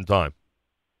 o'clock Eastern Time?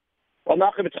 Well,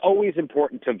 Nachum, it's always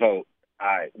important to vote.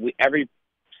 Every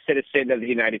citizen of the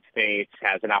United States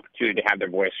has an opportunity to have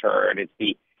their voice heard. It's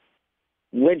the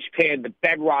linchpin, the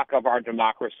bedrock of our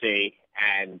democracy,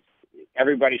 and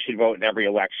everybody should vote in every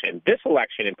election. This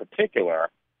election in particular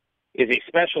is a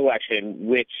special election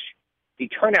which the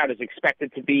turnout is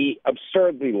expected to be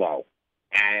absurdly low.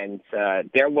 And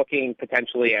they're looking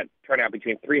potentially at turnout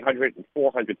between 300,000 and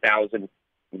 400,000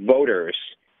 voters.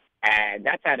 And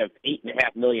that's out of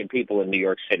 8.5 million people in New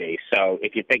York City. So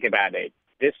if you think about it,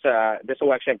 this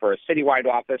election for a citywide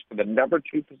office for the number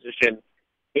 2 position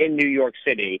in New York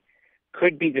City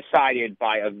could be decided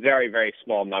by a very, very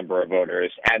small number of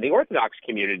voters. And the Orthodox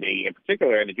community, in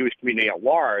particular, and the Jewish community at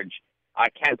large,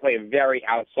 can play a very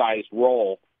outsized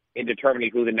role in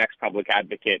determining who the next public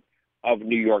advocate of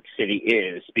New York City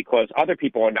is, because other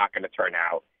people are not going to turn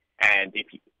out. And if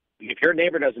your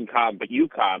neighbor doesn't come, but you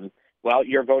come, well,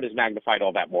 your vote is magnified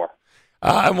all that more.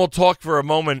 And we'll talk for a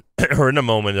moment, or in a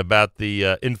moment, about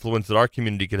the influence that our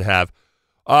community could have.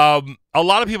 A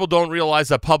lot of people don't realize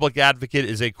that public advocate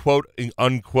is a quote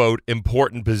unquote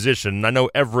important position. I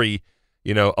know every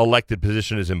elected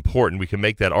position is important. We can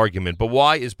make that argument. But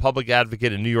why is public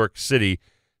advocate in New York City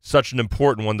such an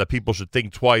important one that people should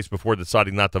think twice before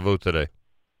deciding not to vote today?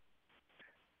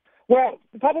 Well,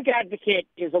 the public advocate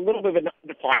is a little bit of an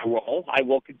undefined role. I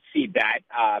will concede that,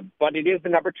 but it is the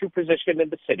number 2 position in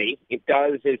the city. It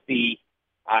has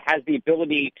the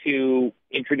ability to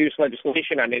introduce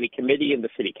legislation on any committee in the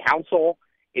city council.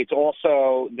 It's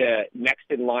also the next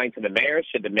in line to the mayor.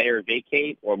 Should the mayor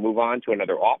vacate or move on to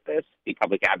another office, the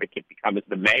public advocate becomes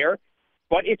the mayor.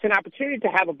 But it's an opportunity to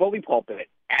have a bully pulpit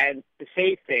and to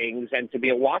say things and to be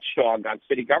a watchdog on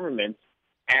city government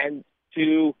and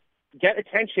to get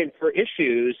attention for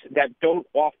issues that don't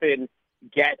often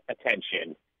get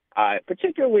attention,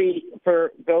 particularly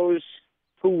for those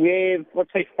who live,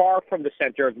 let's say, far from the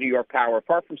center of New York power,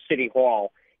 far from City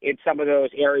Hall, in some of those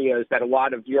areas that a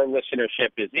lot of your listenership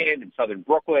is in southern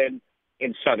Brooklyn,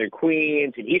 in southern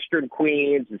Queens, in eastern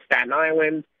Queens, in Staten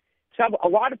Island. A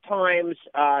lot of times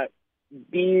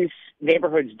these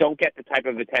neighborhoods don't get the type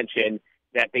of attention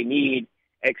that they need,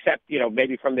 except,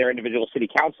 maybe from their individual city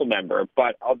council member.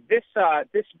 But this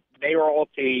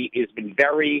mayoralty has been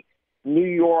very New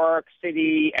York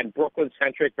City and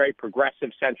Brooklyn-centric, very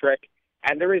progressive-centric.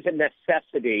 And there is a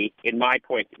necessity, from my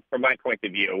point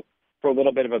of view, for a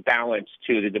little bit of a balance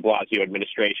to the de Blasio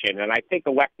administration. And I think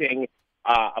electing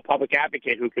a public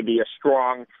advocate who could be a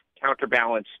strong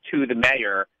counterbalance to the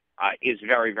mayor is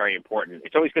very, very important.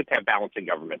 It's always good to have balance in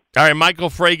government. All right, Michael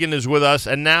Fragin is with us.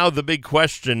 And now the big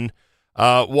question,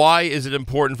 why is it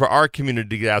important for our community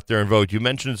to get out there and vote? You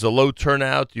mentioned it's a low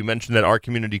turnout. You mentioned that our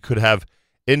community could have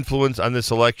influence on this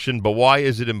election, but why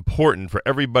is it important for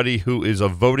everybody who is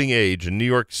of voting age in New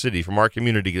York City from our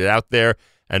community to get out there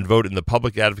and vote in the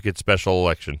public advocate special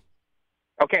election?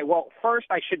 Okay, well, first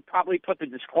I should probably put the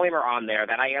disclaimer on there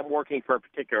that I am working for a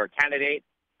particular candidate.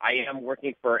 I am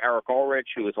working for Eric Ulrich,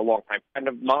 who is a longtime friend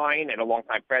of mine and a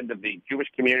longtime friend of the Jewish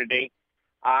community.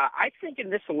 I think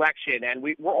in this election, and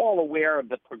we're all aware of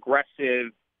the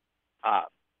progressive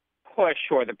push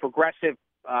or the progressive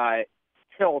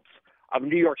tilt of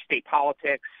New York State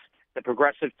politics, the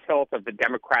progressive tilt of the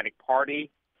Democratic Party,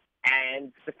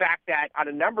 and the fact that on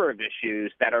a number of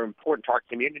issues that are important to our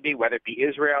community, whether it be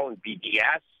Israel and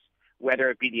BDS, whether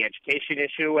it be the education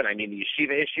issue, and I mean the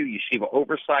yeshiva issue, yeshiva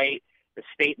oversight, the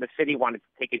state and the city wanted to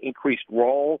take an increased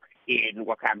role in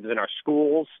what happens in our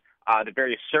schools, the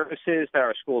various services that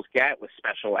our schools get with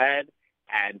special ed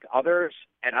and others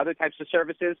and other types of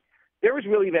services. There has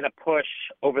really been a push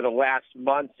over the last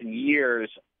months and years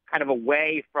kind of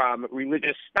away from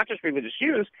religious, not just religious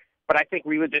Jews, but I think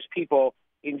religious people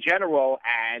in general.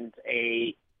 And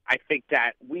I think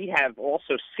that we have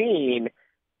also seen,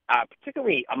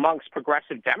 particularly amongst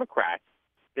progressive Democrats,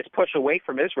 this push away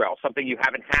from Israel, something you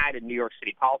haven't had in New York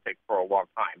City politics for a long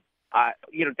time.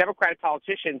 Democratic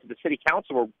politicians, the city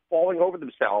council, were falling over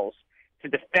themselves to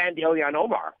defend Ilhan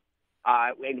Omar,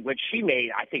 in which she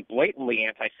made, I think, blatantly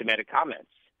anti-Semitic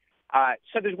comments.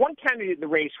 So there's one candidate in the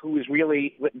race who is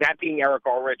really, that being Eric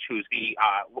Ulrich, who's the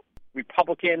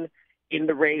Republican in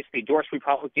the race, the endorsed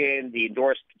Republican, the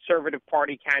endorsed Conservative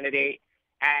Party candidate,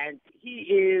 and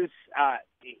he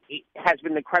has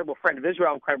been an incredible friend of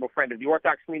Israel, incredible friend of the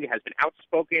Orthodox community, has been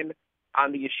outspoken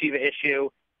on the yeshiva issue,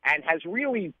 and has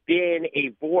really been a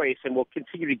voice and will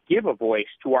continue to give a voice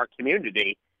to our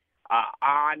community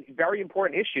on very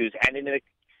important issues. And in a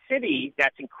city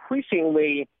that's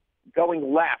increasingly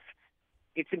going left,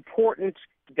 it's important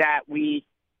that we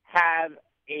have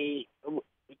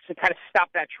to kind of stop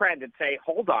that trend and say,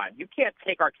 hold on, you can't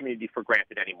take our community for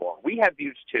granted anymore. We have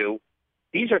views too.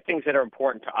 These are things that are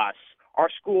important to us. Our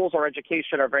schools, our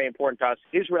education are very important to us.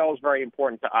 Israel is very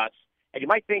important to us. And you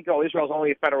might think, oh, Israel is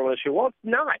only a federal issue. Well, it's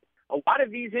not. A lot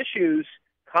of these issues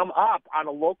come up on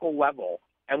a local level,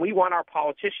 and we want our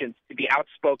politicians to be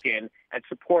outspoken and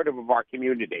supportive of our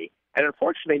community. And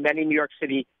unfortunately, many New York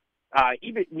City,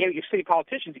 even New York City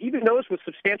politicians, even those with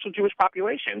substantial Jewish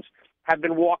populations, have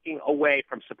been walking away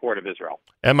from support of Israel.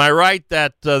 Am I right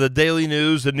that the Daily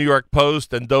News, the New York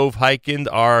Post, and Dov Hikind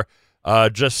are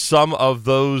just some of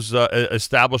those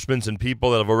establishments and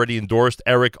people that have already endorsed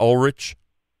Eric Ulrich?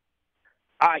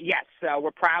 Yes,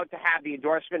 we're proud to have the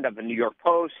endorsement of the New York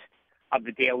Post, of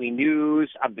the Daily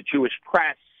News, of the Jewish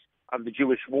Press, of the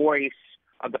Jewish Voice,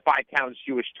 of the Five Towns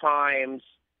Jewish Times,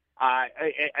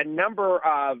 a number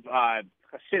of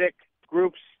Hasidic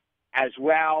groups as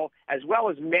well as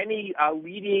many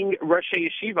leading Rosh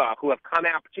Yeshiva who have come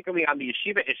out, particularly on the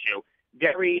yeshiva issue.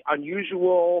 Very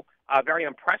unusual, very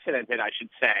unprecedented, I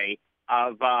should say,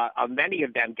 of many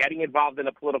of them getting involved in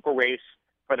a political race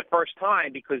for the first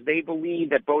time because they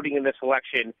believe that voting in this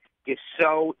election is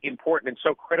so important and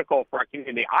so critical for our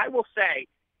community. I will say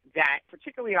that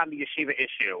particularly on the yeshiva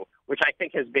issue, which I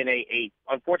think has been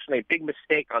unfortunately a big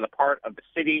mistake on the part of the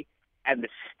city and the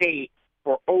state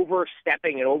for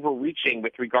overstepping and overreaching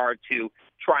with regard to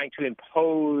trying to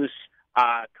impose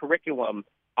curriculum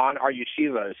on our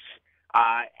yeshivas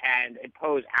and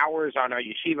impose hours on our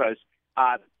yeshivas.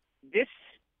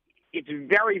 It's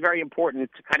very, very important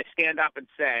to kind of stand up and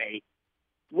say,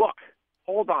 look,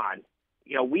 hold on.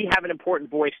 We have an important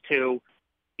voice too.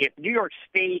 If New York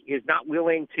State is not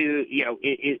willing to,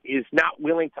 is not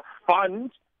willing to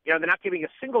fund, they're not giving a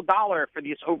single dollar for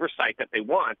this oversight that they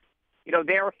want.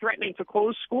 They are threatening to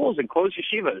close schools and close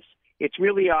yeshivas. It's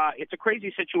really, it's a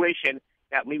crazy situation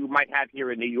that we might have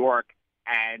here in New York,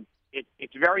 and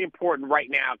it's very important right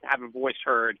now to have a voice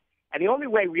heard. And the only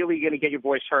way really you're going to get your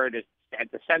voice heard is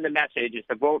to send a message is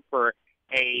to vote for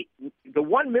the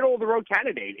one middle-of-the-road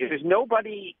candidate. If there's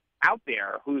nobody out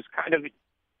there who's kind of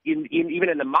even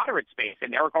in the moderate space,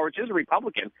 and Eric Ulrich is a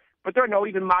Republican, but there are no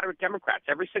even moderate Democrats.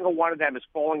 Every single one of them is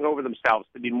falling over themselves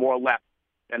to be more left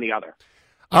than the other.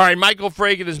 All right, Michael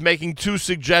Fragin is making two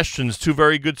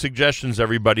very good suggestions,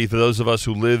 everybody, for those of us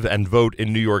who live and vote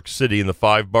in New York City in the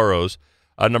 5 boroughs.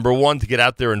 Number one, to get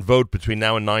out there and vote between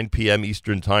now and 9 p.m.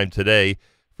 Eastern Time today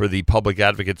for the Public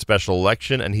Advocate special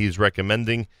election, and he's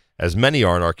recommending, as many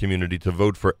are in our community, to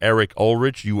vote for Eric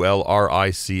Ulrich,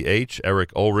 U-L-R-I-C-H,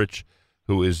 Eric Ulrich,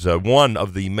 who is one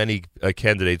of the many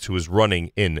candidates who is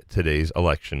running in today's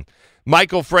election.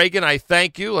 Michael Fragin, I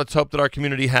thank you. Let's hope that our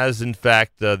community has, in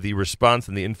fact, the response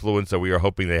and the influence that we are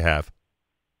hoping they have.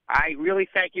 I really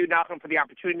thank you, Malcolm, for the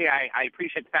opportunity. I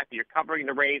appreciate the fact that you're covering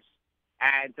the race.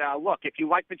 And look, if you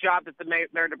like the job that the Mayor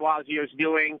de Blasio is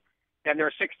doing, then there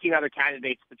are 16 other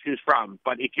candidates to choose from.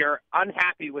 But if you're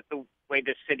unhappy with the way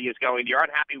this city is going, you're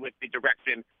unhappy with the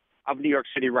direction of New York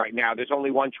City right now, there's only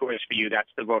one choice for you. That's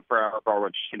to vote for Eric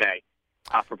Ulrich today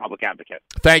for Public Advocate.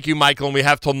 Thank you, Michael. And we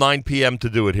have till 9 p.m. to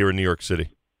do it here in New York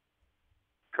City.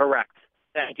 Correct.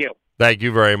 Thank you. Thank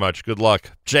you very much. Good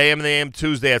luck. JM and the AM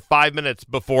Tuesday at 5 minutes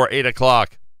before 8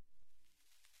 o'clock.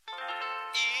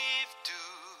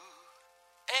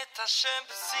 Hashem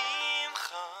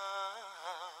b'simcha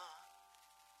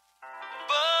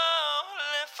bo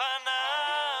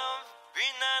lefanav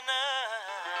binanav.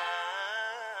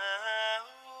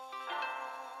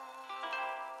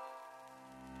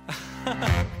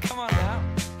 Come on now.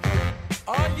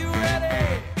 Are you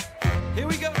ready? Here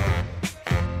we go.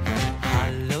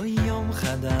 Hallo yom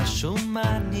chadash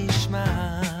u'ma nishma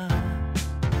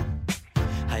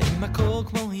haim hakol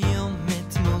kmo yom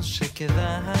etmol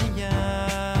shekevaya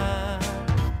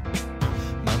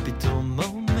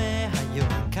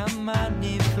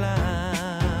נפלא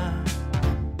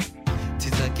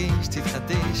תזכי תחדש,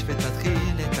 תתחדש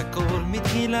ותתחיל את הכל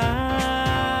מתחילה.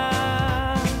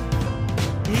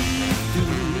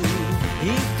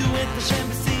 עבדו את השם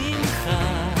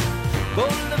בשמחה, כל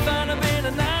לבן בין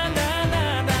נה נה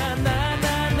נה נה נה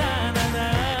נה נה נה נה.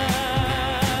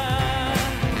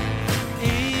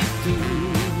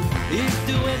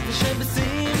 עבדו את השם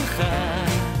בשמחה,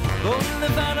 כל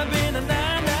לבן בין נה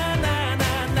נה נה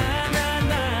נה נה נה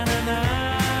נה נה נה.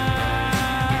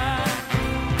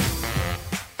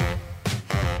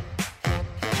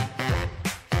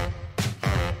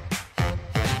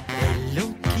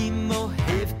 אלוקים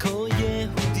אוהב כל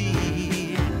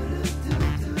יהודי,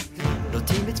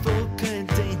 נוטים לצבור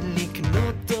כדי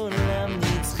לקנות עולם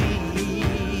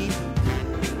נצחי.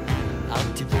 אל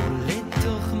תיפול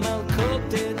לתוך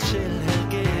מלכודת של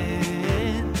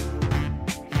הרגל,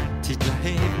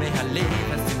 תתלהב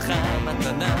מהלב, השמחה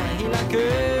מתנה היא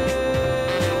לקל.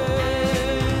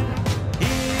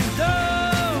 עבדו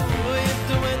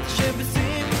את השם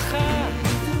בשמחה,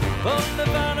 כל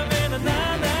לבן בין נה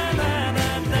נה נה נה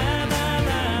נה נה נה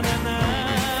נה נה.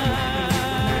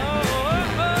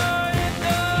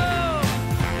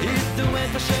 עבדו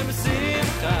את השם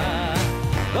בשמחה,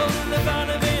 כל לבן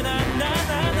בין נה נה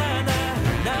נה נה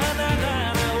נה נה נה.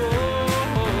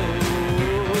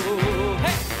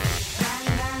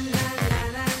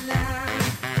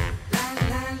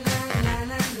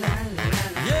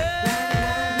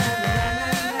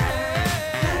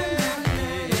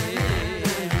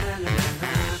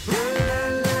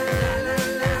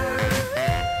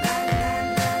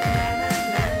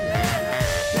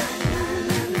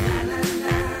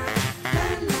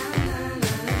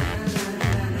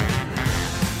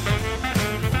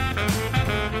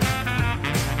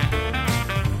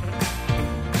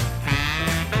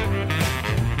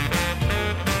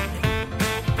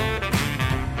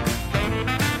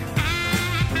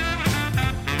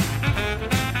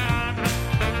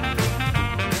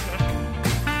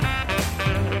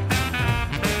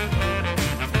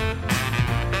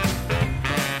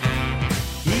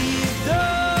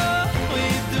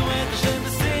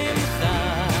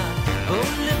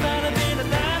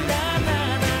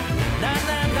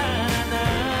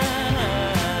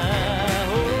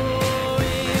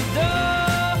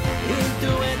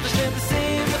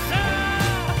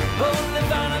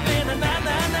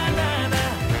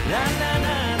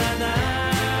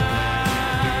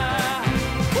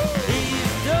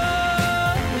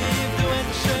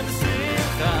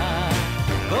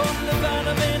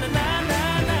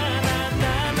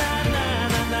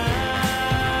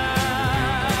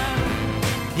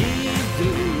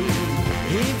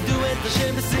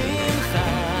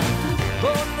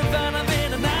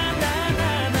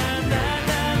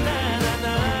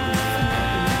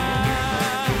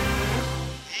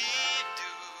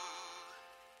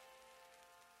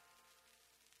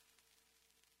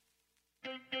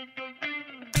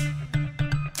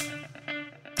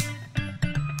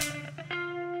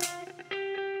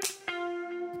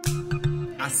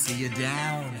 I see you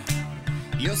down,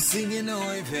 you're singing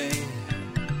Oive.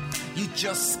 You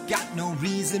just got no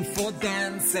reason for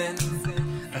dancing.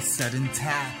 A sudden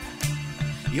tap,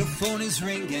 your phone is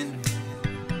ringing,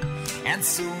 and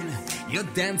soon you're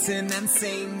dancing and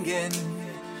singing.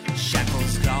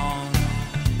 Shackles gone,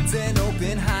 it's an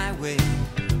open highway.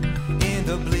 In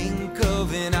the blink of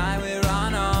an eye we're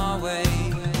on our way.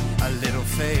 A little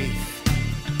faith,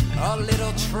 a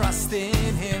little trust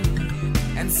in him,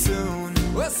 and soon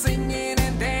we're singing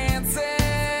and dancing.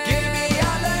 Give me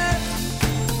your love,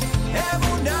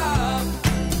 emunah.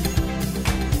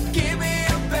 Give me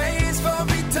a bass for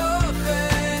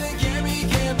bitochen. Give me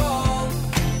gibol,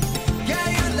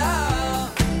 geula.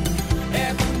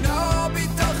 Emunah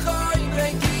bitochen,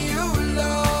 brengi you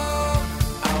low.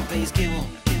 I'll bass gibol.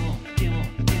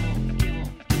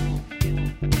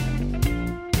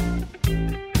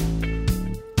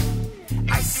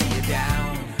 I see you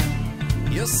down,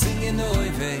 you're singing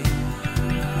Oive.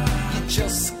 You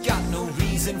just got no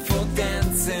reason for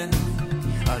dancing.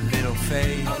 A little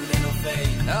faith,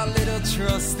 a little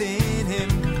trust in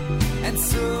him, and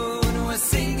soon we're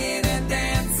singing and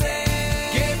dancing.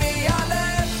 Give me your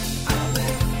love,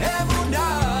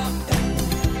 emunah.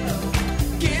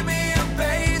 Give me a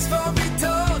bass for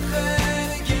bitochen.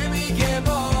 Give me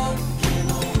gibol,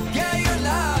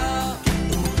 geula.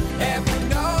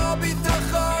 Emunah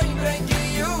bitochen, brengi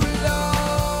you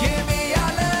low. Give me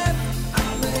your love,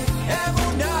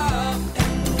 emunah.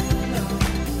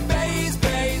 Bass,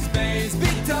 bass, bass,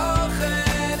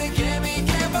 bitochen. Give me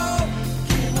gibol,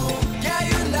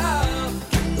 geula.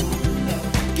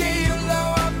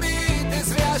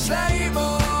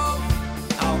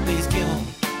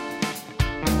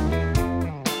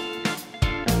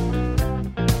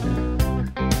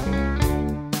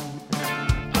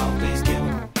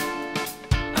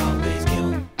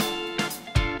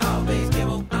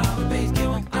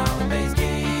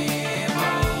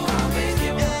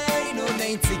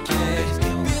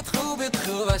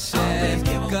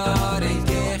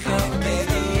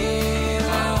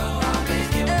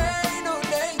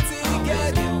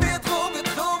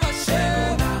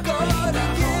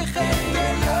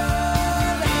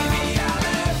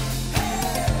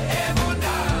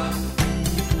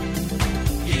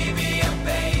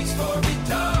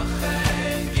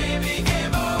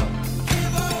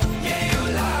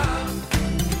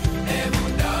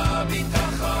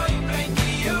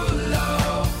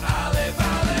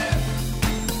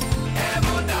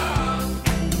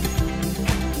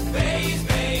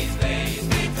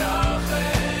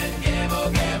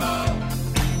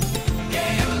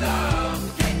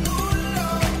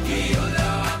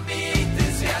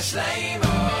 Shleimo.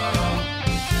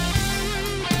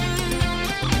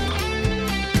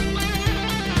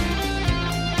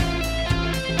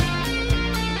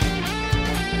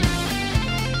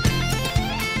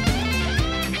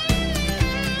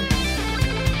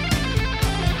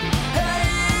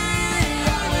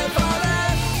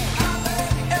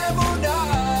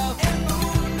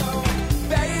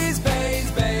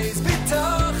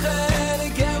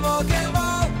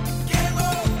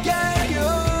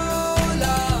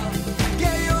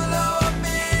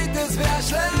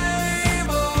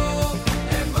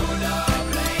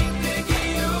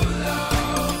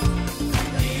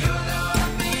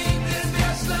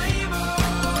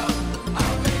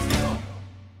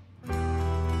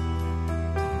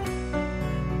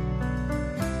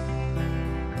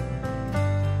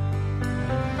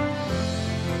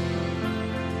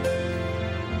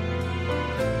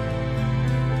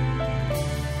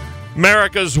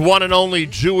 America's one and only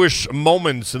Jewish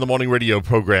Moments in the Morning radio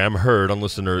program, heard on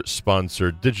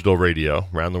listener-sponsored digital radio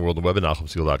around the world on the web at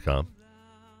NachumSegal.com,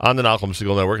 on the Nachum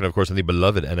Segal Network, and, of course, on the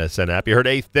beloved NSN app. You heard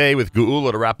Eighth Day with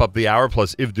Geula to wrap up the hour,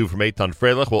 plus Ivdu from Eitan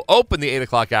Freilich. We'll open the 8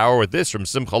 o'clock hour with this from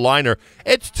Simcha Leiner.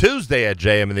 It's Tuesday at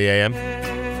JM in the AM.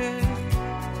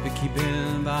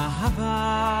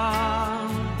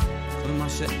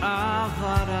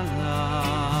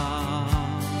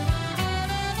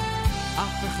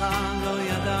 אף אחד לא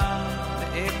ידע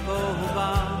מאיפה הוא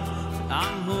בא,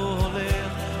 לאן הוא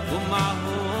הולך ומה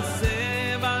הוא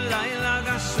עושה בלילה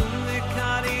גשום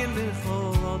וקרים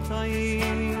ברחובות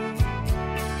העיר.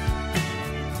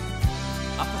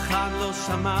 אף אחד לא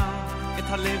שמע את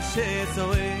הלב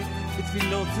שזועק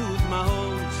בתפילות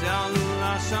ודמעות שעלו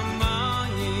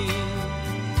לשמיים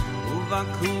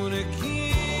ובקעו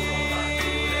נקיים.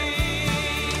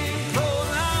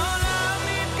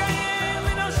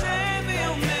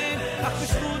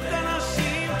 בזכות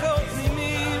אנשים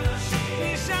קודמים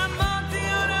נשמות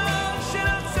יונות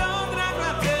שרצות רק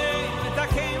לתת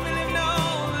לתקן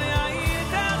ולבנות להעיר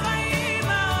את החיים.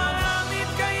 העולם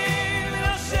מתקיים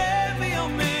ונושב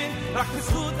ויומן רק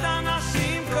בזכות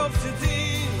אנשים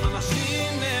קופצים,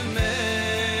 אנשים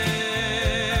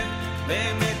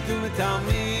באמת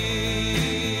ומתאמים,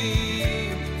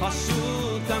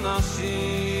 פשוט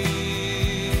אנשים.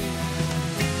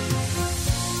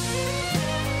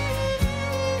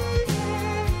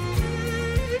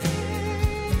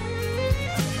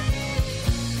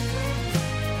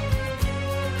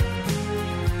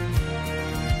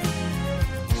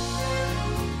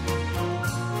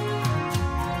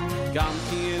 גם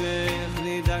כי אלך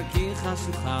לדרכי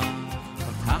חשוכה,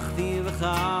 פתחתי בך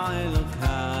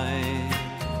אלוקיי,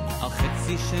 על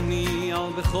חצי שני,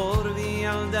 על בכור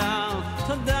וילדה,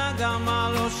 תודה גם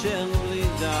על אושר בלי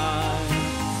די.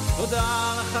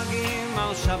 תודה לחגים,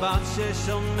 על שבת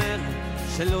ששומר,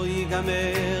 שלא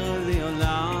ייגמר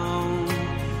לעולם.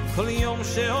 כל יום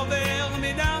שעובר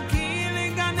מדרכי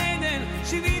לגן עדן,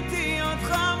 שיוויתי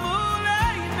אותך מול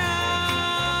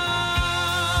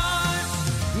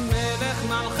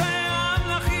מלכי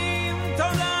המלכים,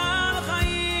 תודה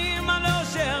לחיים, על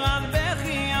אושר, על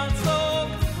בכי, על צחוק,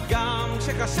 גם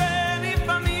כשקשה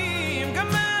לפעמים, גם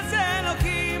אז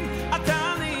אלוקים,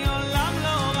 אתה לי עולם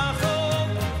לא רחוק.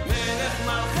 מלך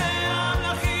מלכי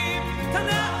המלכים,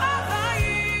 תודה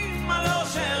לחיים, על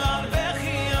אושר, על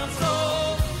בכי, על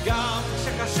צחוק, גם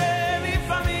כשקשה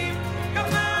לפעמים, גם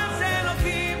אז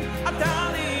אלוקים, אתה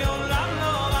לי עולם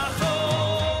לא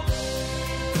רחוק.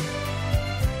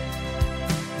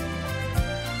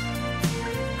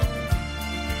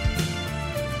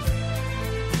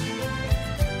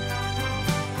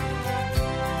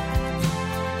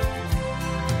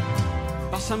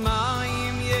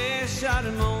 בשמיים יש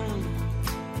ארמון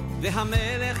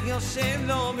והמלך יושב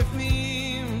לו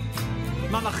בפנים,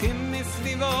 מלאכים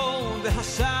מסביבו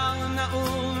והשער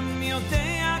נעול, מי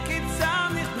יודע כיצד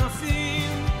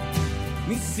נכנסים.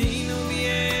 ניסינו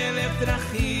באלף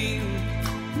דרכים,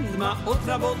 דמעות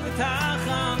רבות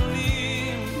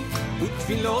בתחנונים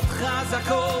ותפילות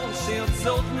חזקות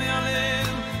שיוצאות מהלב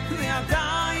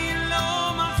ועדיין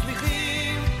לא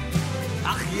מצליחים.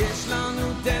 אך יש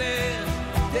לנו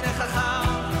דרך אחת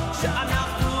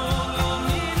שאנחנו לא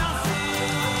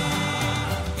מנסים.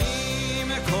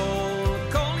 עם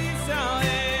כל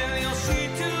ישראל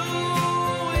יושיטו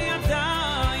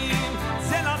ידיים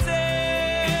זה לזה,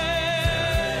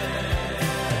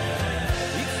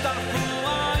 יצטרפו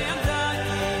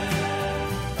הידיים,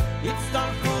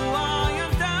 יצטרפו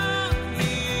הידיים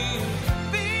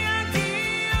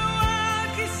ויגיעו על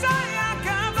כיסא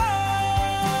הכבוד.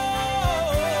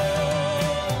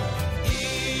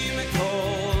 עם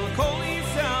כל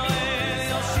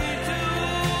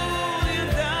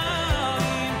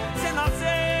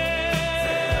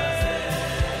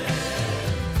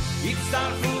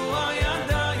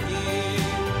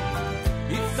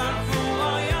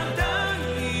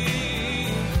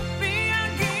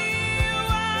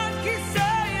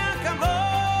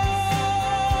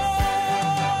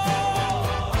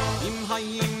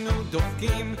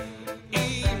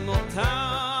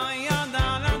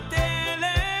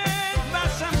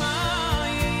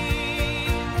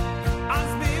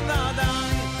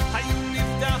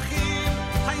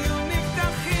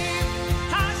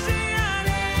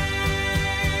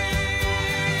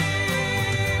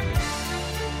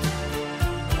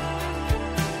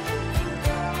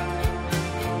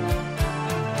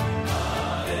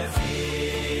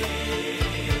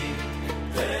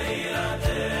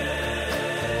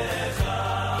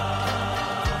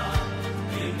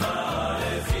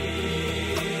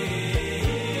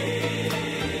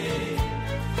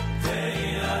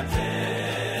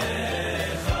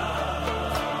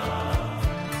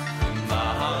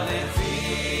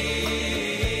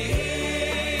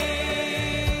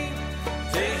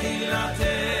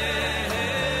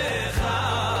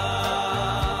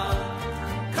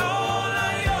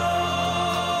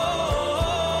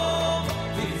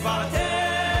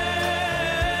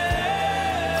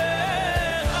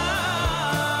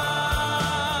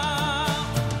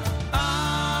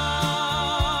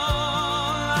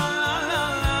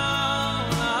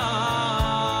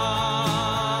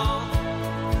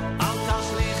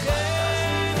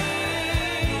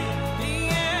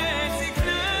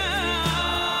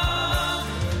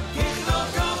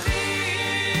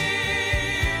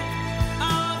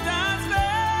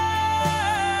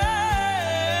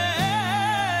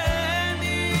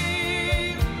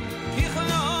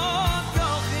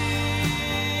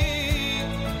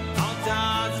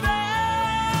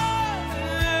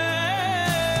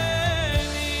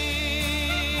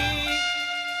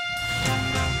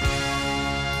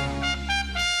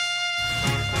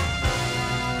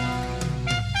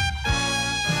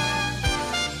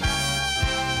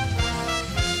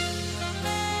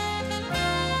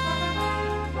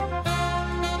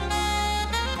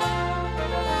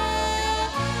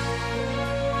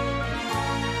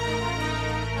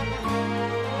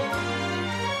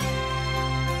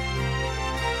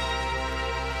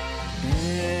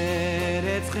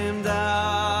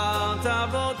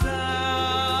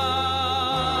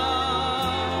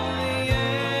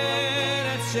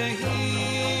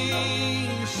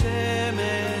שהיא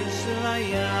שמש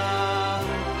לים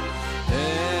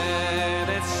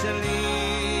ארץ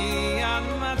שלי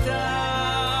אדמתה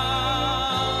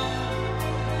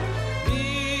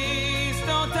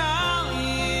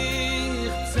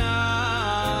בשדותייך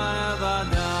צר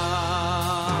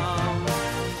ודם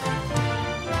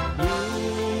לו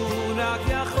רק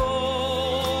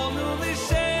יכולנו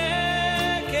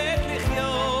בשקט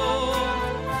לחיות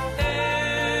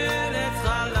ארץ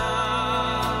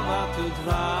חלב ודבש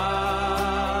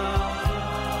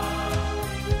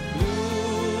לו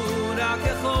רק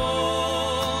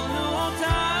יכולנו אותך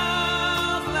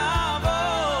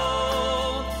לעבוד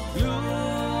לו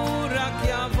רק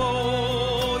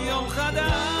יבוא יום חדש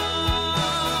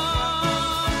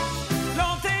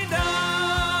לא תדע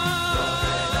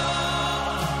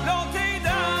לא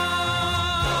תדע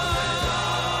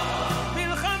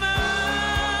מלחמה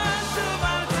שוב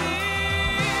ארצי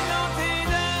לא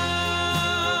תדע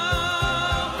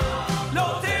לא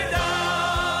תדע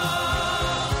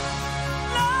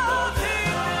לא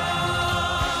תדע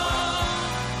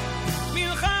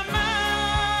מלחמה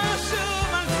שוב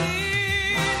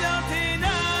ארצי לא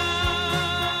תדע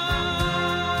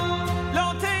לא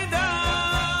תדע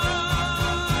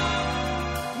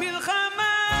מלחמה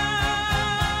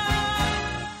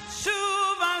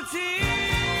שוב ארצי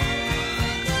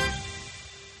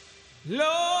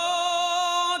לא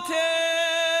תדע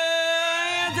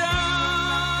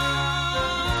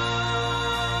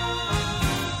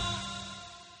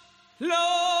לא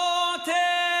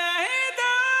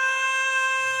תדע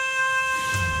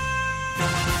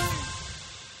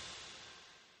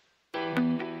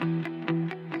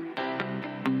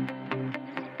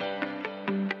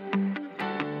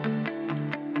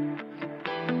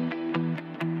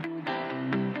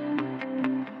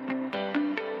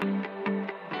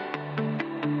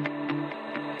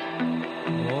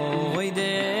אוי דה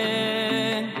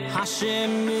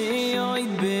השם יויד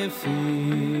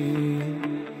בפי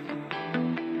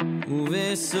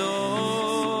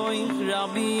ובסוי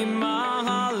רבים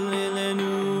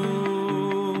מהללנו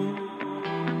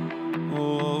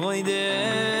אוי דה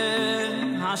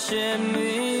השם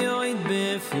יויד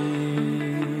בפי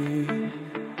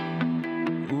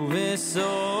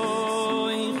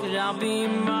ובסוי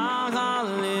רבים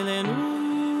מהללנו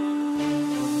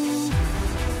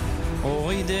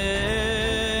אוי דה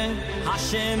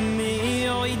השם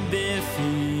יויד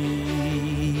בפי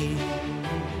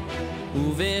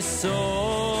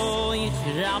ובסויך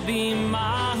רבים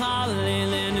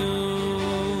מהללנו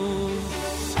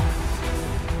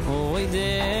אוי דה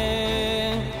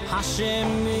השם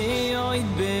יויד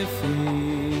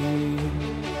בפי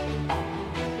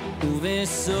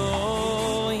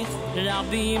ובסויך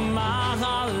רבים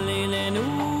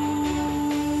מהללנו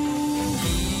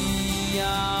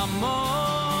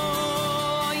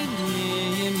Yamoid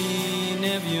liyamin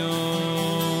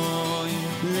evyoy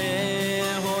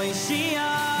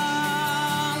lehoishia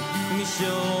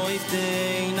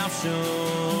mishoytei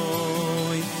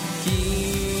nafshoy ki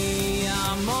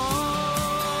yamoid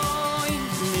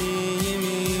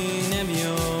liyamin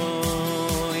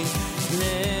evyoy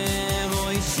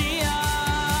lehoishia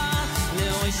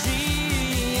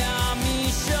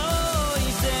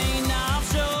mishoytei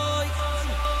nafshoy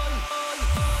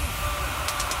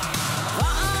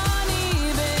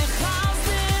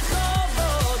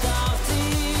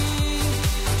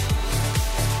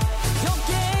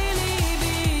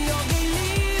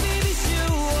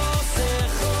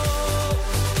Oh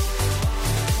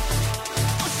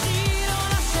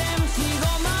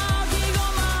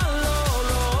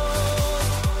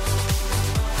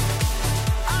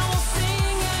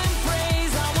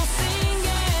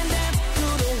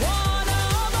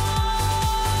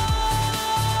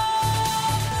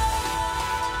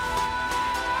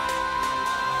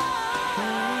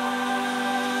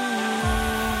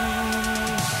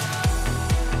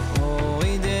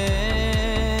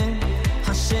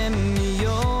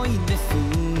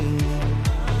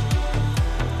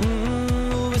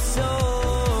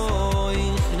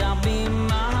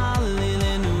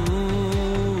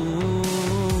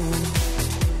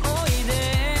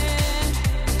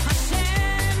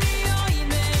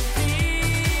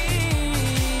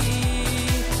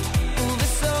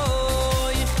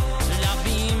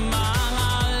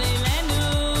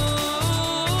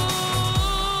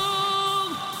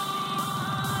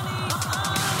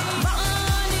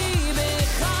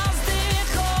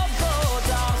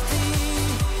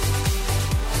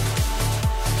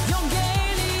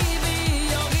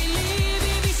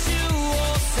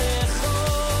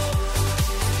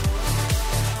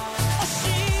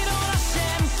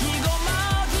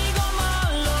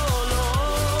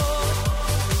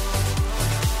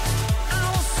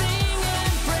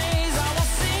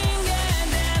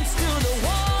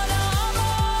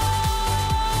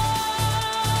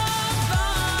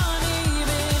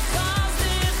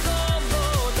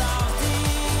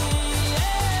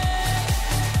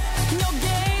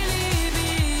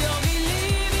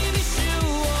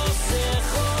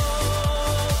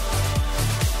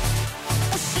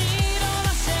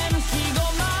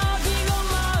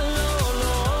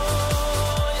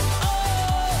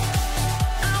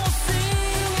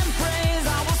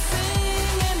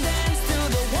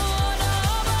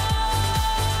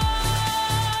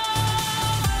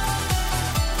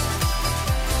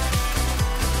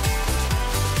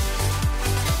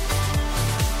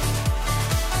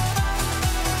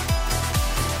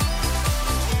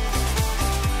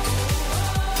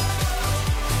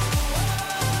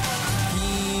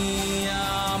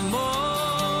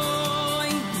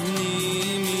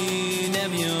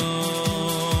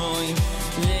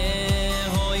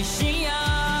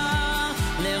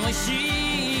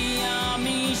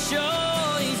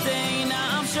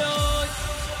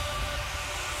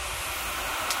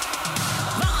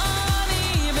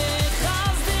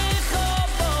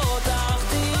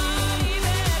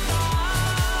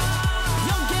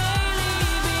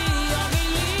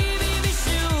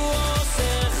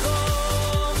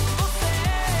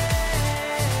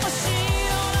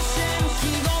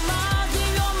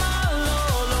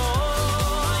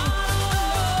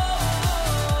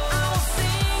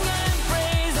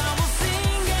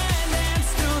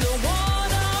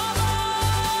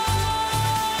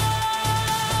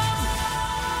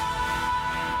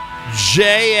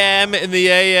JM in the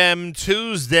AM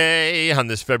Tuesday on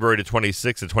this February the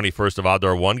 26th, the 21st of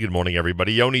Adar 1. Good morning,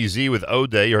 everybody. Yoni Z with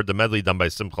O'Day. You heard the medley done by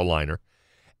Simcha Liner.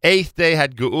 Eighth day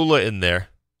had Geula in there.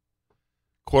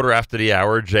 Quarter after the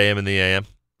hour, JM in the AM.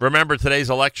 Remember, today's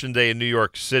election day in New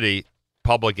York City.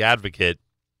 Public advocate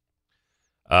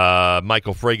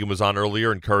Michael Fragin was on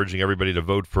earlier encouraging everybody to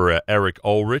vote for Eric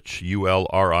Ulrich,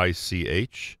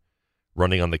 Ulrich,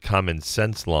 running on the Common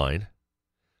Sense line.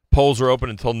 Polls are open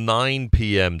until 9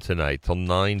 p.m. tonight,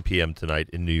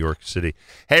 in New York City.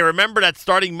 Hey, remember that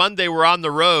starting Monday, we're on the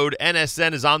road.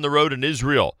 NSN is on the road in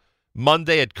Israel.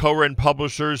 Monday at Koren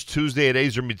Publishers, Tuesday at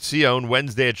Ezer Mitzion,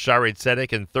 Wednesday at Sharei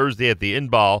Tzedek, and Thursday at the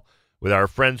Inbal with our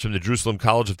friends from the Jerusalem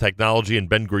College of Technology and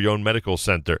Ben Gurion Medical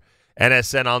Center.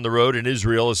 NSN on the road in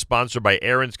Israel is sponsored by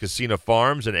Aaron's Casino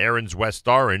Farms and Aaron's West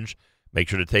Orange. Make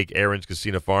sure to take Aaron's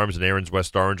Casino Farms and Aaron's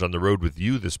West Orange on the road with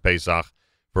you this Pesach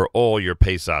for all your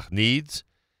Pesach needs.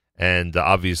 And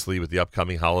obviously with the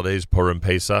upcoming holidays, Purim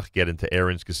Pesach, get into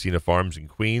Aaron's Casino Farms in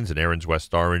Queens and Aaron's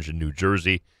West Orange in New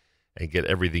Jersey and get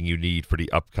everything you need for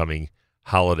the upcoming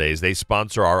holidays. They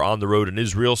sponsor our On the Road in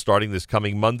Israel starting this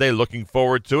coming Monday. Looking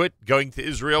forward to it. Going to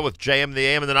Israel with JM the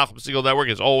AM and the Nachum Segal Network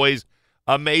is always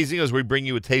amazing as we bring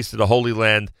you a taste of the Holy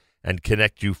Land and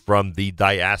connect you from the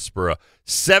diaspora.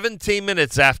 17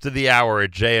 minutes after the hour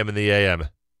at JM and the AM.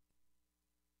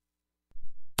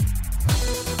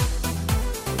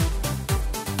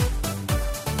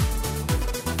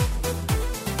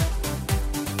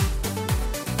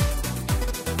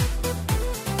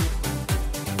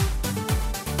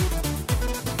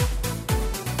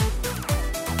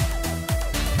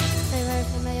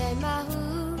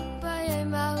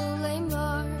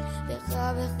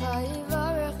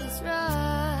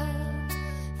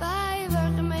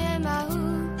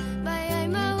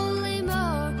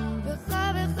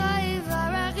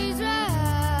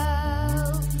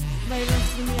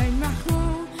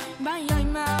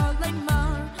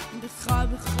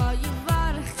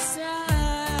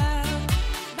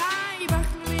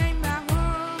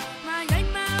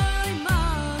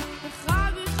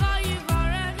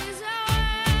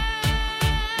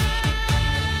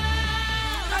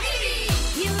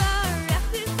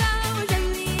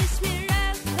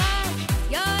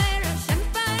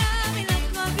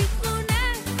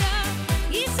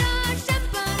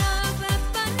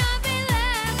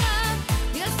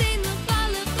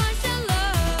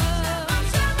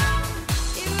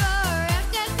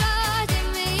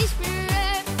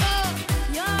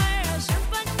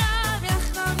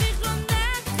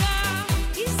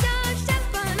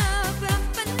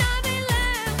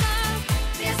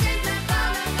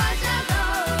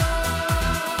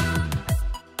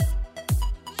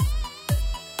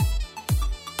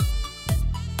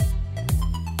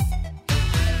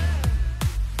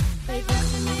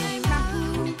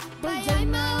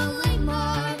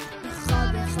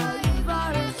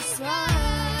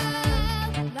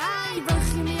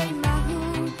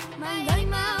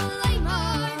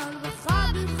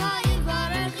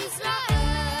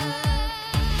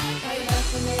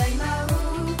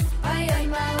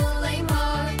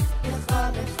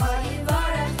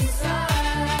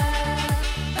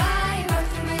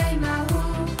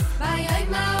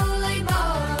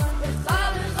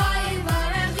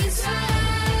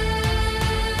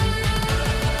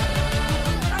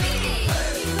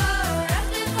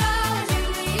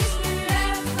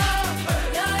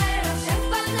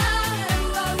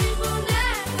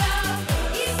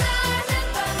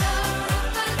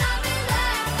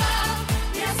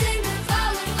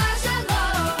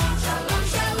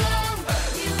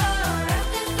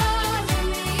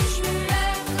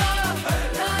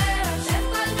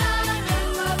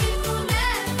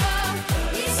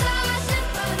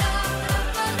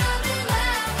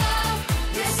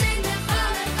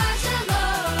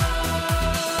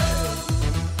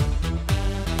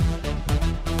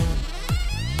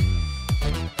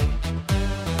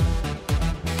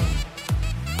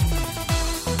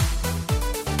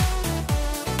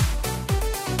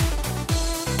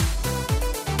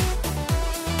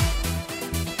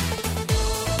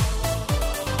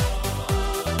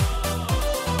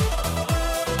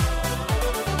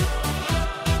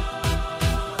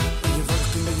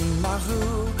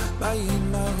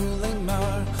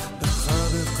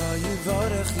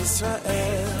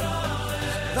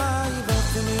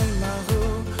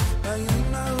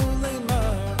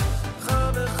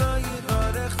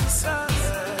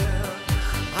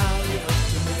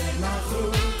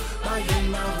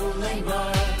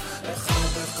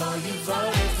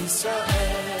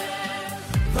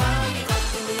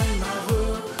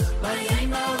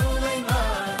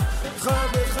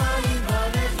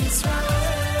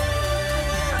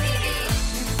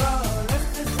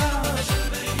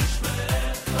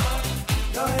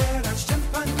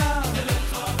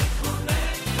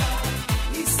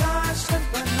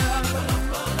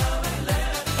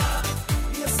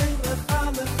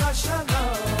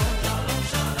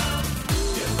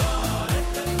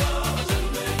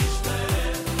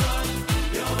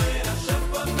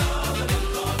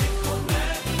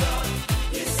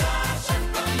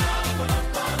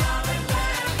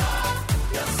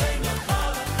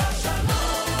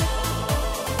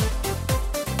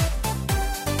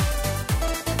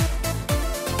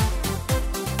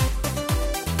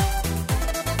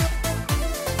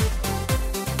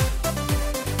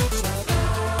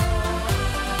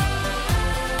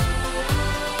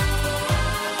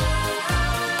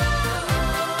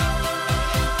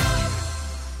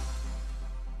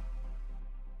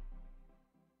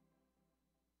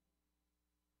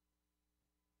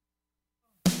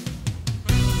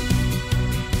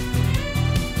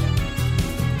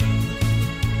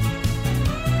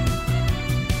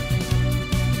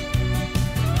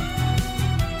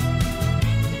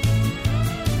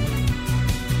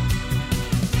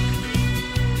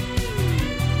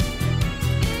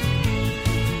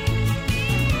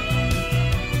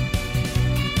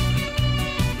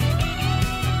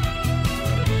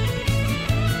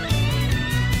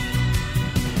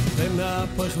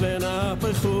 ונהפך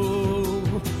ונהפכו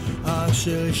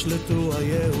אשר ישלטו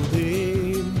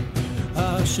היהודים,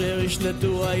 אשר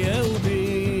ישלטו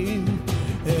היהודים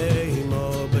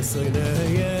אימו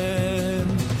בשונאיהם.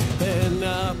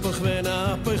 ונהפך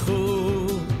ונהפכו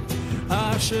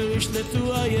אשר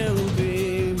ישלטו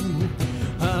היהודים,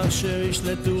 אשר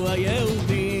ישלטו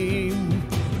היהודים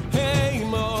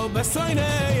אימו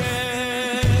בשונאיהם.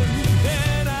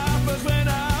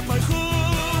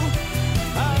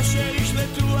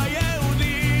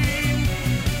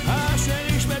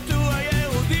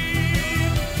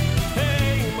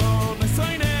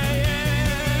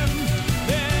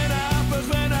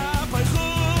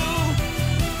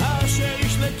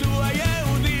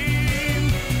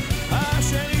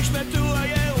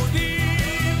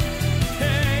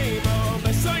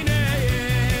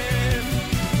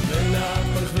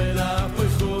 ונהפך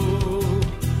ונהפכו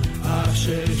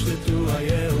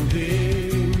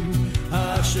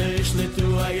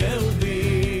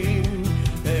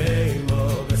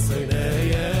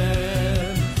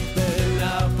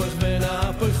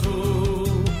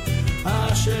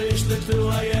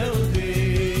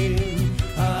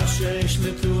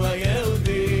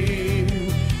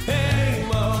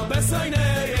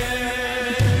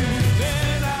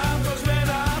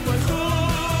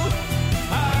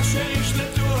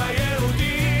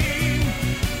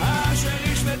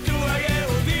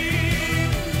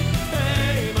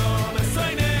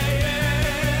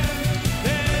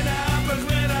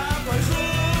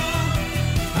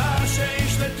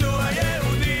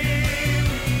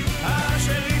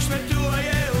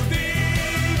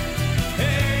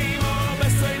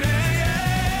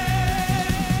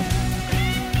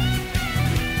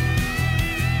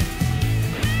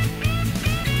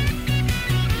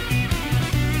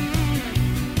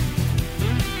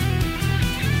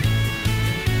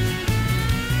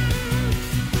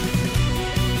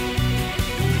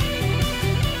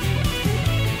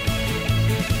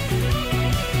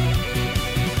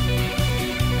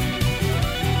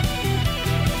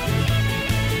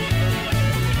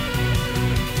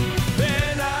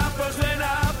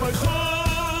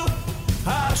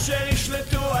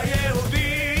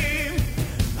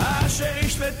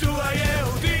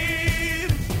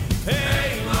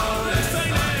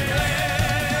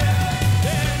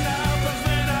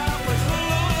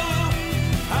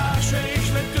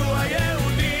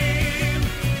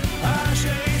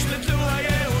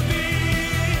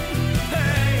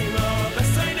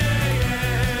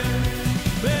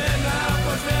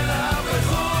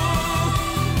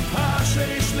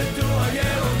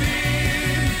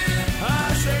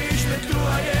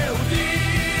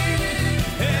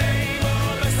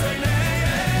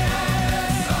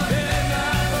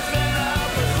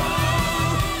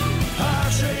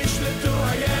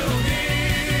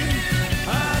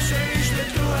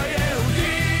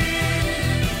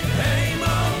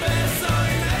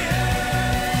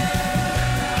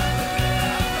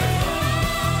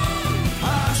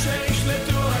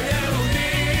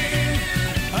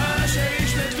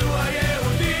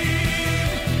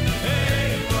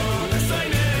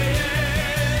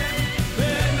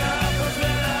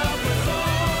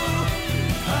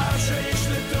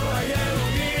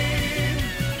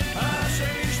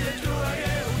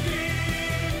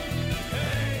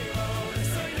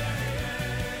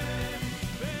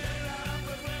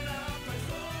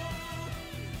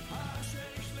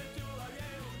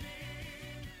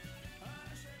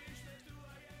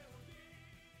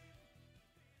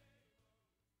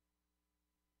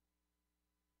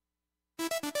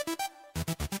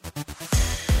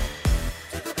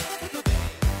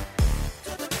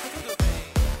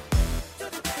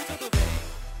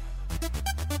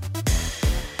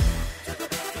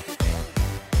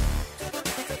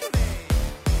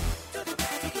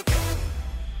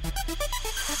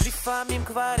לפעמים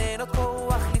כבר אין עוד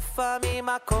כוח, לפעמים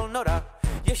הכל נורא.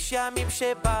 יש ימים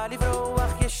שבא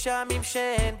לברוח, יש ימים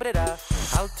שאין ברירה.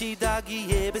 אל תדאג,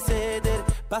 יהיה בסדר,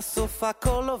 בסוף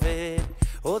הכל עובד.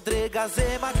 עוד רגע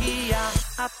זה מגיע,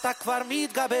 אתה כבר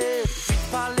מתגבר.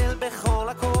 מתפלל בכל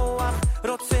הכוח,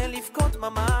 רוצה לבכות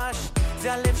ממש.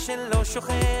 זה הלב שלא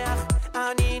שוכח,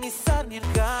 אני ניסר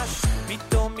נרגש.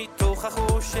 פתאום מתוך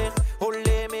החושך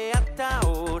עולה מעט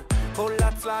האור, כל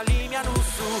הצללים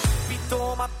ינוסו,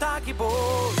 פתאום אתה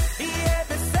גיבור. יהיה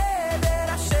בסדר,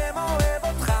 השם אוהב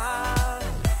אותך.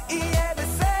 יהיה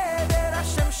בסדר,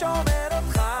 השם שומר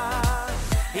אותך.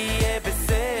 יהיה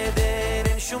בסדר,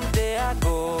 אין שום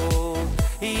דאגות.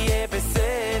 יהיה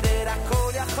בסדר,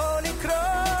 הכל יכול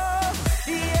לקרות.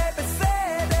 יהיה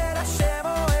בסדר, השם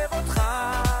אוהב אותך.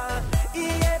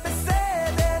 יהיה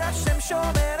בסדר, השם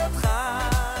שומר אותך.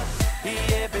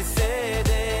 יהיה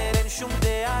בסדר, אין שום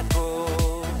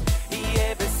דאגות.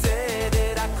 יהיה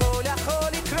בסדר, הכל יכול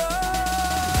לקרות.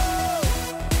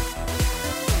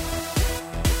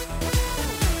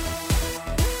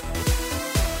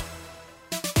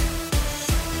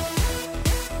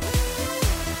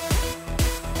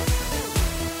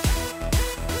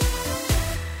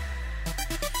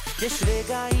 יש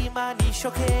רגעים אני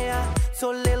שוקע,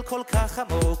 צולל כל כך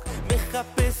עמוק,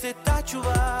 מחפש את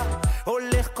התשובה,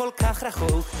 הולך כל כך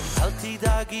רחוק. אל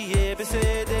תדאג, יהיה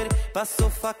בסדר,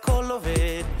 בסוף הכל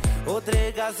עובד. עוד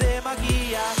רגע זה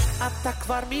מגיע, אתה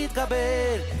כבר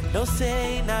מתגבר. נושא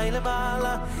עיניי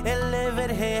למעלה, אל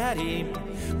עבר ההרים.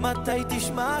 מתי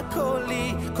תשמע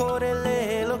קולי, קורא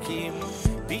לאלוקים.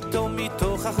 פתאום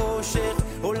מתוך החושך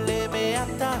עולה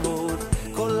מעט האור,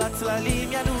 כל הצללים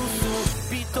ינוסו,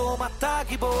 פתאום אתה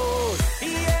גיבור.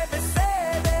 יהיה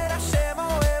בסדר, השם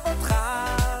אוהב אותך.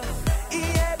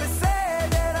 יהיה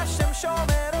בסדר, השם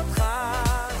שומר אותך.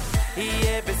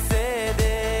 יהיה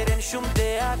בסדר, אין שום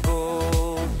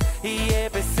דאגות. יהיה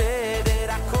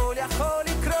בסדר, הכל יכול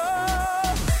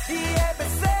לקרות. יהיה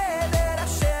בסדר,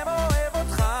 השם אוהב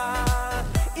אותך.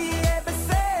 יהיה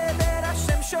בסדר,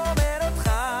 השם שומר אותך.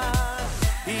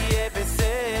 יהיה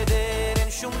בסדר,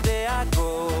 אין שום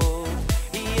דאגות.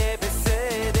 יהיה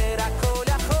בסדר, הכל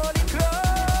יכול לקרות.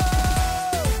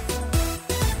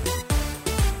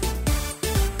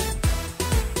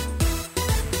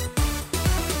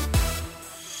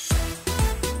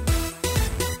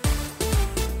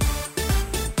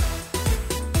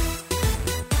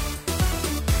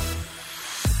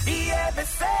 יהיה בסדר. יהיה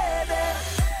בסדר.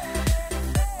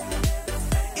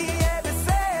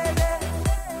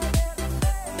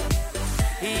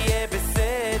 יהיה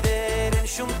בסדר, אין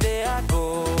שום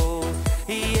דאגות.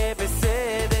 יהיה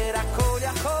בסדר, הכל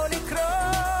יכול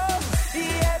לקרות.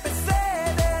 יהיה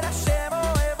בסדר, השם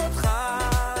אוהב אותך.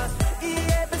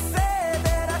 יהיה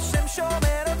בסדר, השם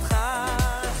שומר אותך.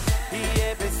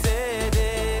 יהיה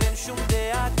בסדר, אין שום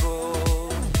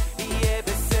דאגות. יהיה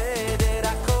בסדר,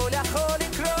 הכל יכול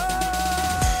לקרות.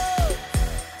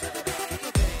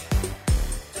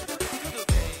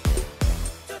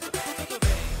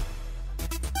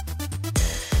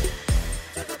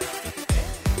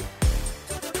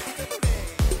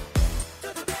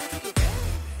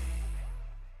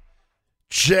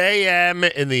 JM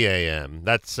in the AM.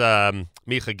 That's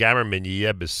Micha Gamerman,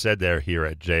 Yeh Beseder here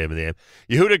at JM in the AM.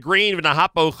 Yehuda Green,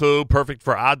 V'nahapochu, perfect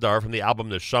for Adar from the album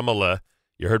Neshamala.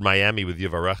 You heard Miami with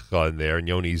Yivarecha in there, and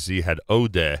Yoni Z had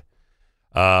Ode.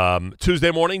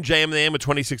 Tuesday morning, JM in the AM with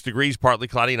 26 degrees, partly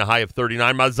cloudy and a high of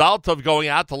 39. Mazal Tov going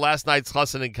out to last night's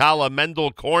Chassan and Kala,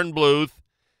 Mendel Kornbluth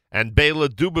and Bela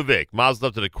Dubovic.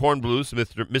 Mazel Tov to the Kornbluths,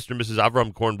 Mr. and Mrs.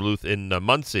 Avram Kornbluth in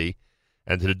Muncie,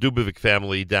 and to the Dubovic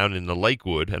family down in the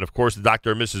Lakewood. And, of course, the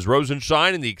Dr. and Mrs.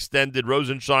 Rosenshine and the extended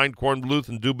Rosenshine, Kornbluth,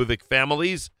 and Dubovic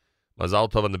families. Mazal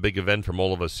Tov on the big event from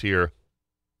all of us here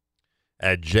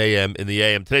at JM in the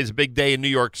AM. Today's a big day in New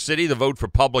York City, the vote for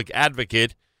public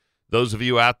advocate. Those of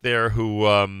you out there who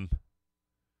want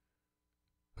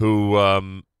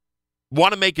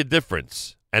to make a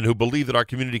difference and who believe that our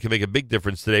community can make a big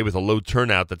difference today with a low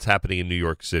turnout that's happening in New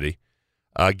York City,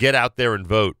 get out there and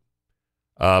vote.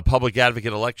 Public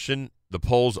advocate election, the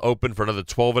polls open for another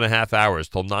 12 and a half hours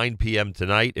till 9 p.m.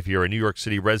 tonight. If you're a New York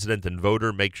City resident and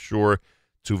voter, make sure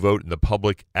to vote in the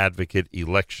public advocate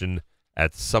election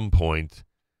at some point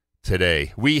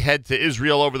today. We head to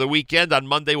Israel over the weekend. On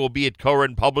Monday, we'll be at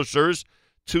Koren Publishers.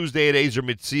 Tuesday at Ezer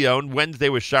Mitzion. Wednesday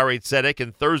with Sharei Tzedek.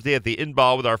 And Thursday at the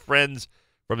Inbal with our friends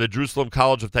from the Jerusalem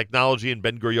College of Technology and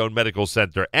Ben-Gurion Medical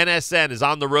Center. NSN is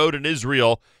on the road in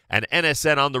Israel, and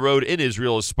NSN on the road in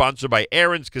Israel is sponsored by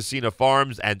Aaron's Casino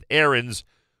Farms and Aaron's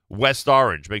West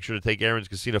Orange. Make sure to take Aaron's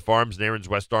Casino Farms and Aaron's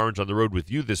West Orange on the road with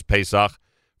you this Pesach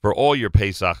for all your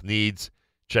Pesach needs.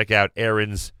 Check out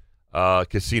Aaron's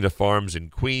Casino Farms in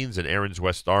Queens and Aaron's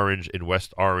West Orange in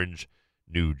West Orange,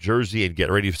 New Jersey. And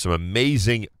get ready for some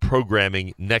amazing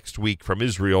programming next week from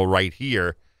Israel right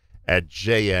here at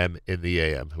JM in the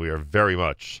AM. We are very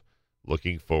much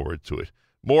looking forward to it.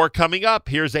 More coming up.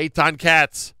 Here's Eitan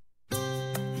Katz.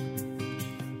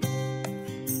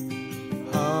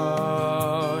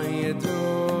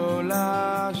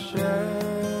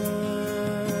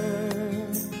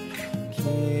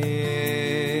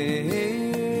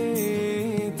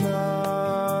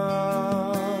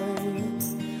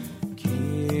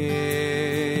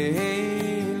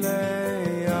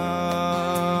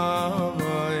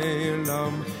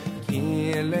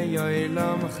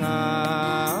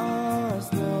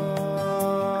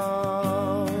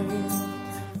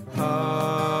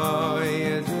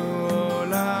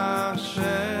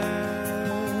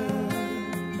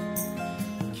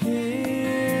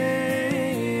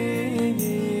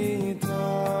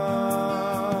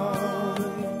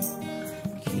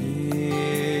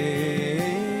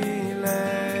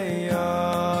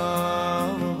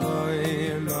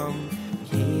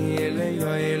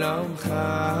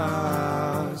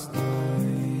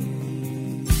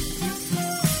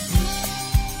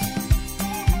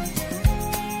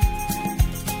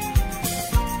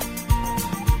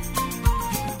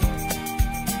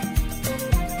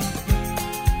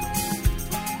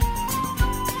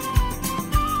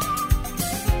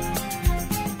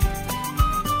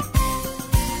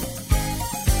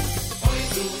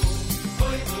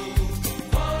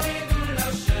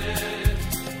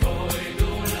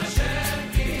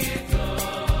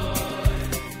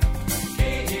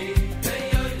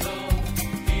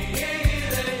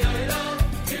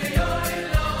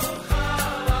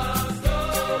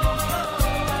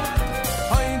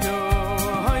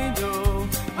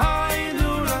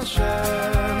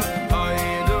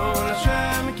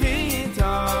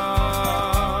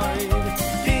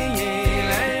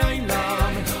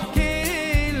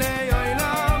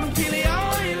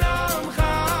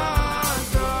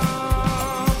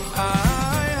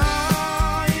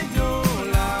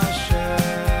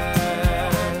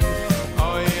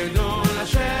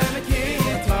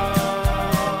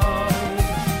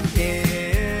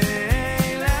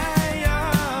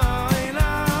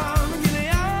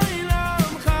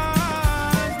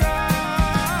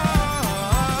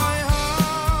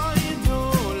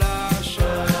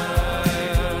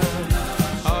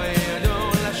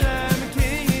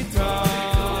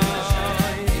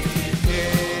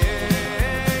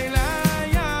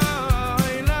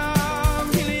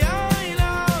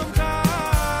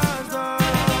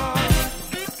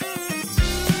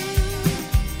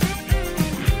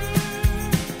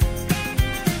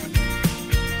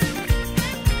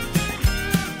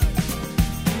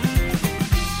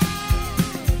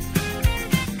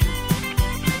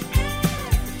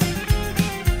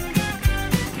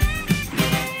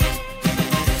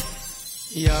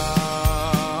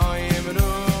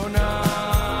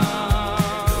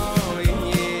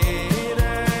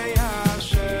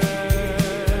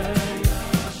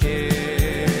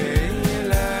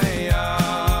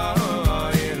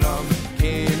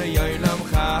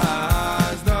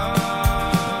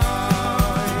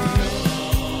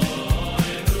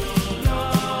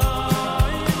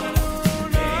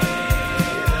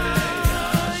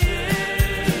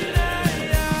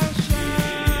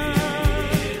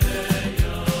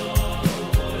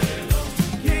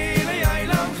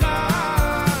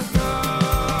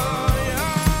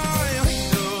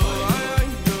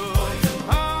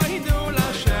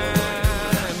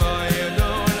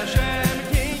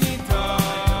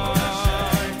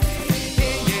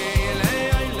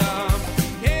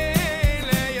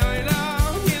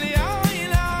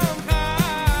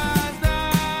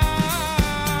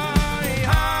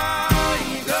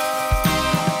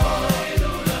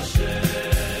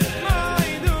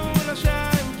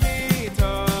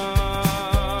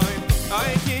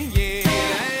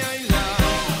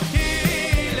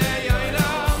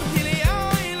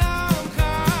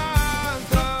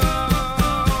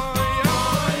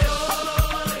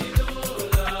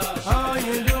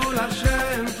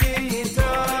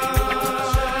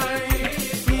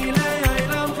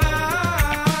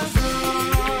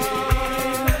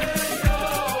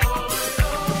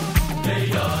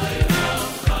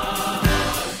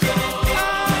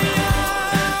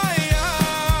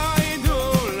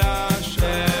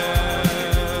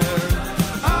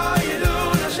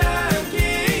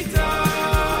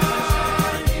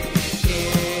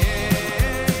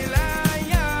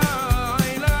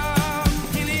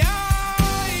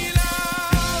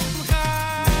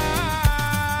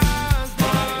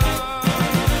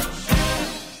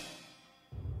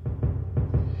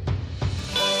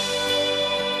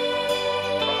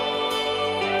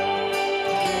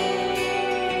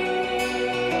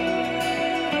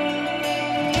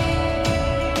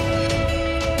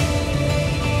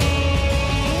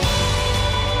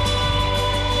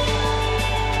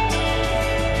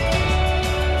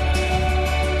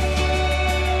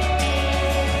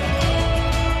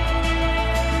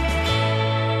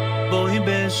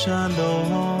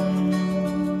 בשלום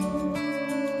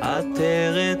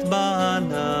עטרת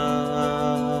בעלה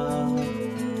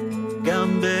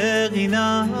גם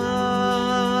ברינה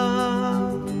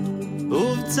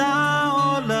ובצע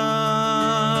עולה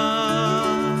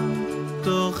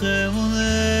תוך אמוני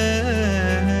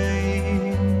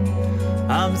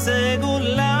עם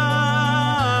סגולה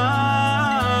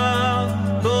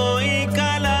בואי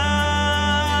קלה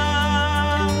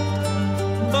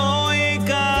בואי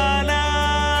קלה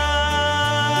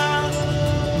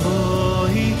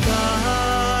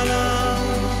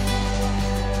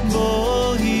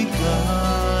בואי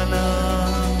קלה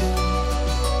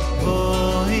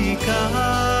בואי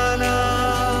קלה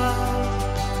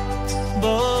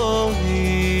בואי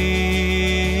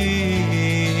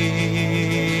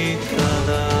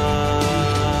קלה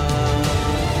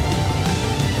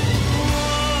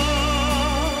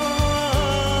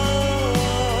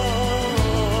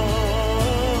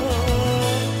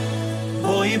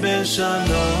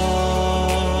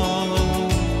בשלום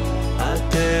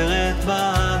עטרת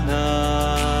בענה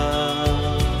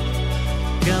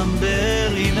גם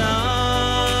ברינה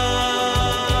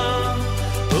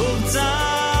ובצע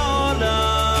עולה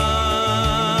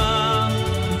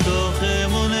תוך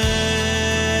אמוני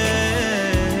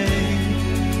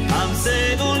עם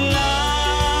סגולה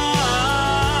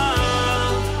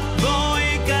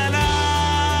בואי קלה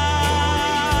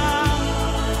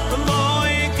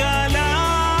בואי קלה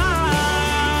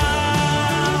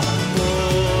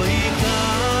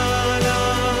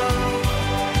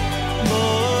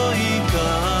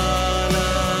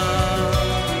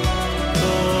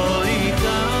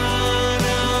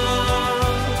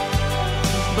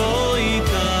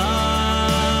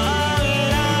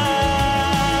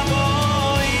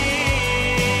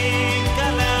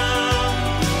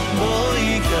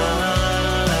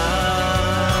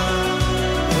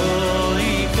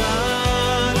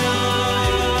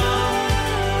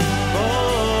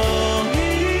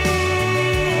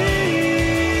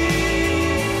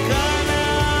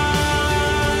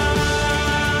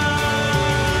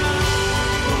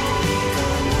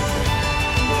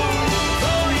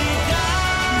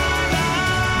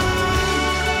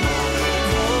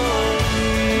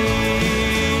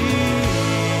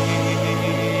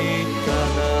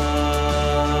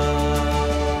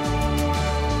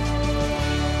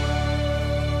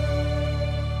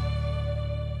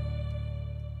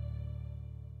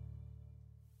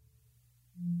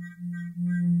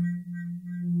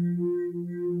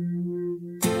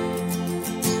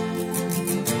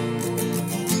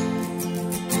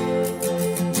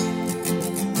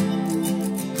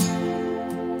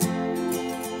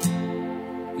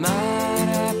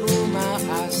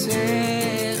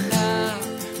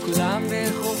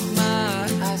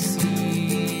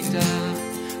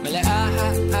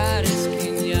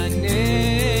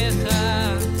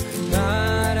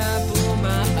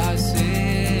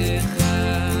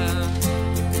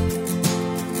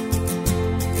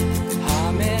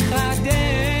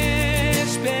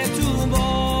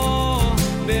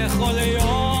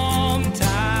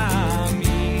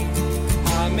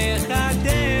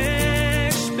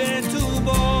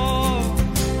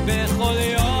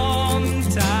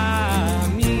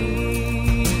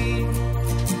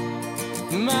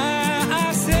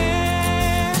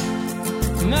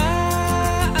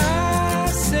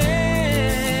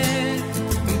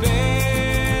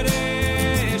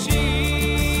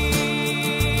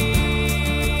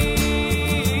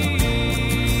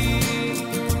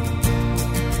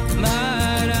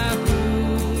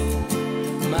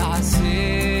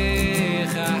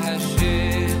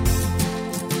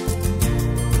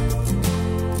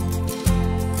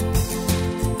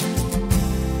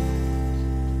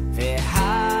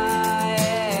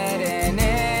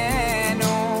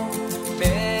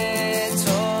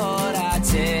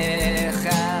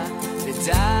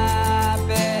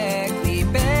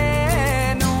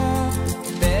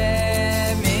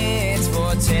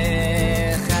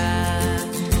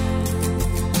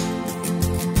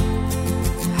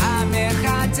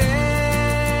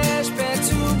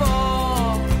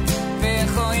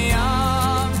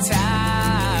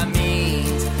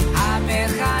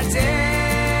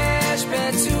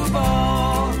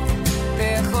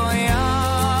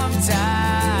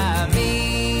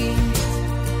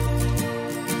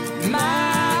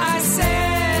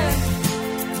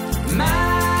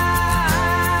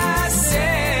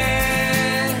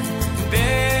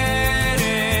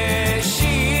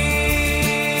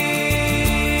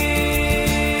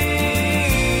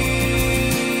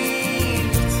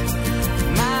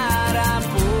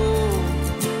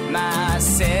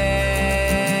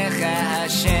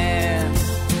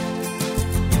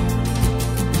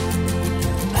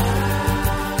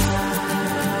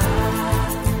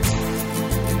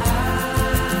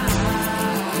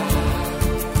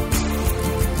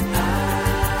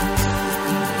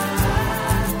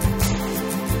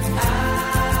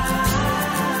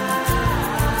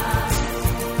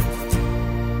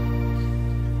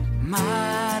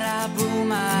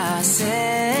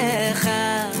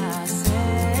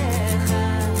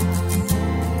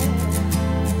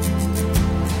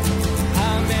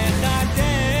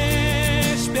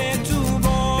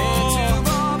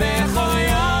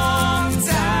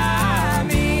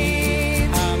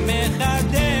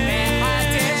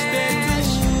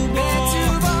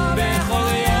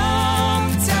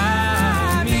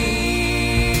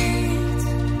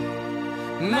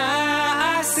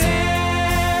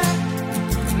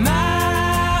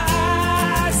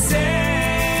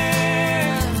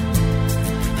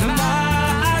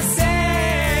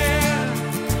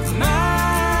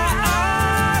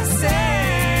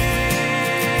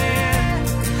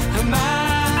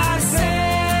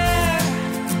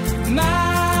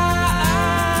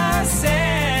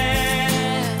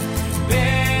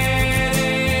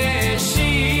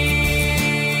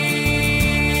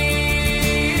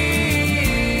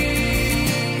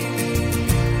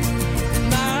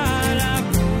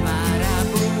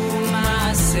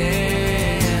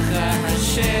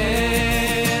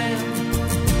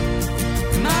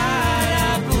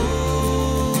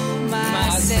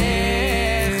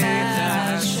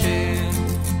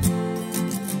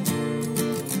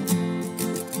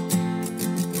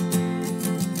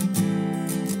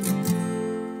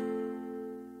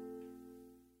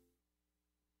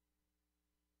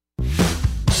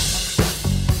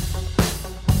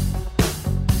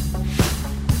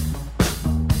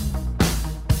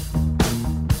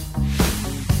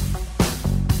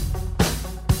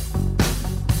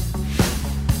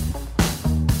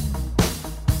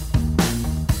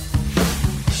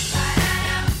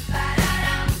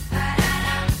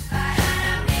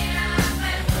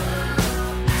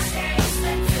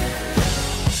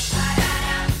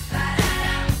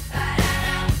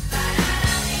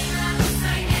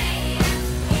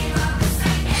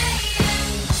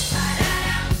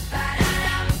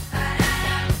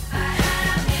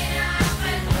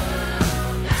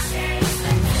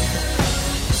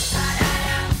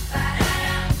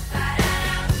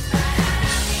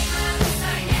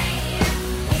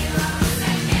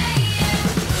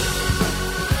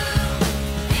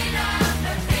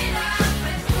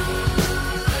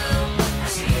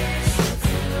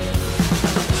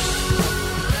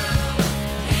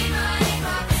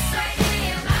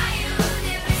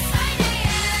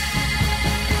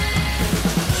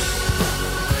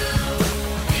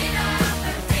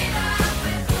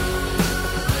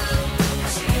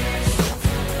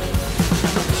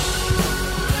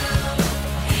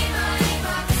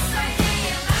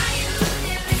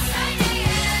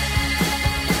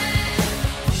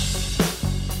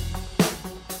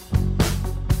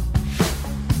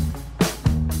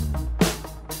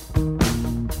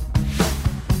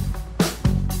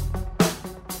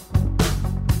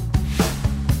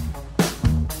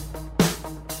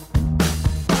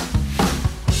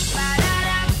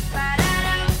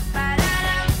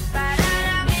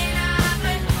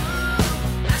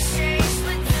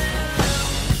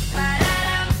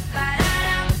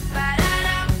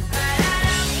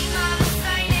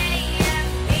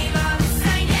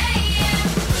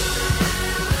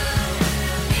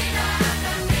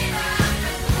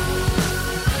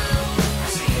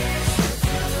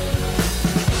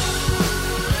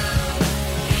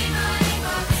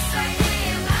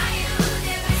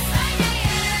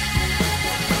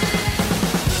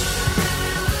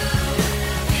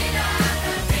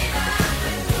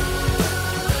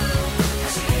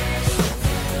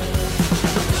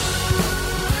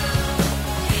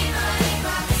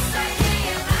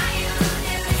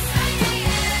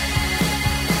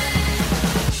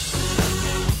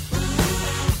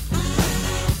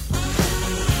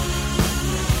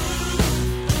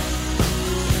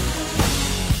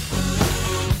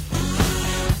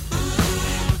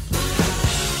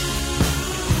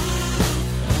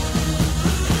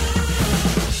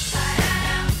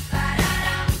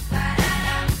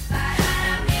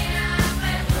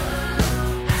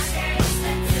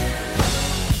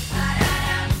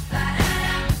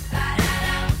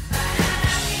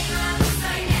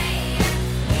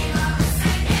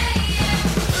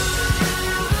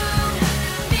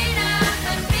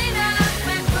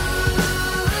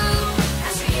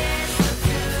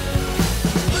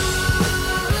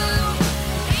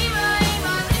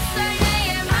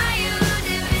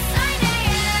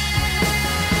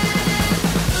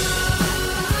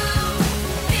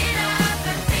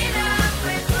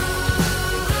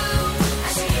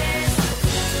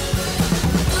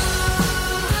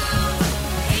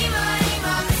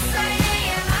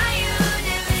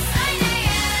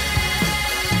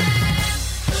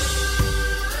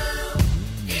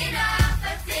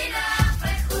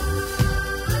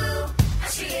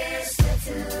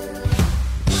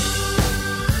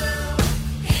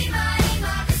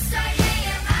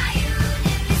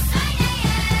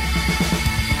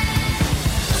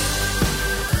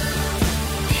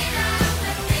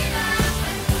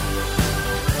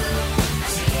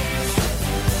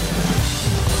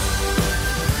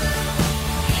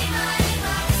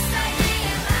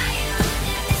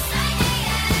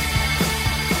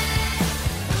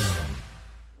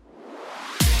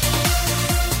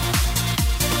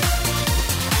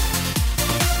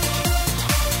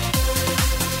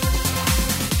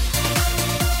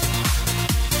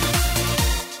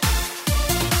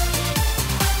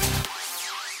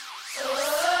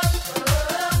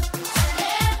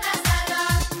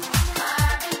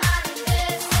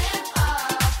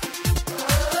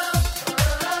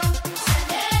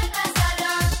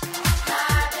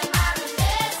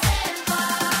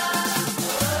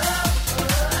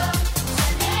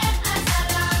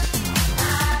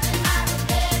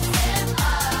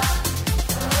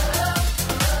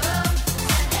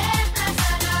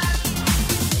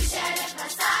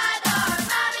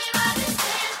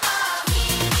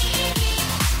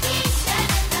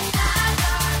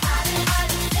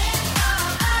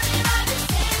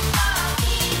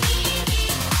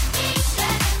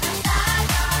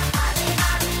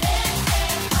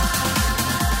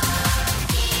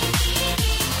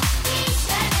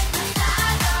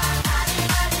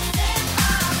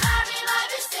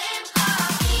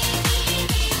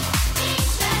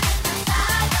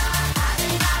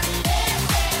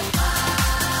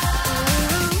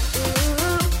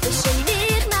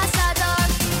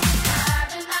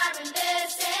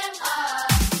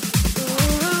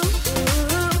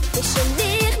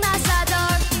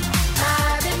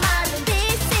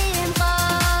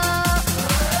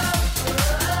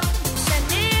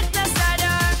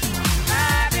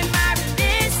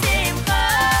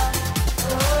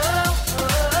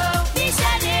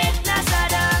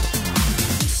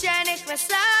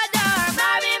בסדר,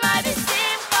 מרי מרי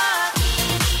בשמחה.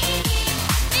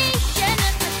 מי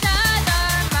שנך בסדר,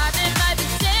 מרי מרי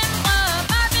בשמחה.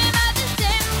 מרי מרי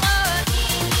בשמחה.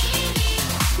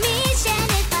 מי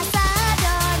שנך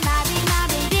בסדר, מרי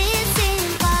מרי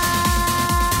בשמחה.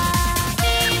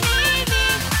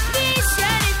 מי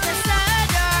שנך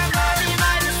בסדר, מרי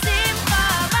מרי בשמחה.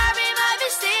 מרי מרי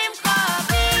בשמחה.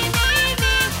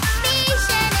 מי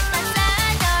שנך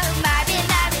בסדר, מרי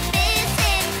מרי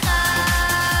בשמחה.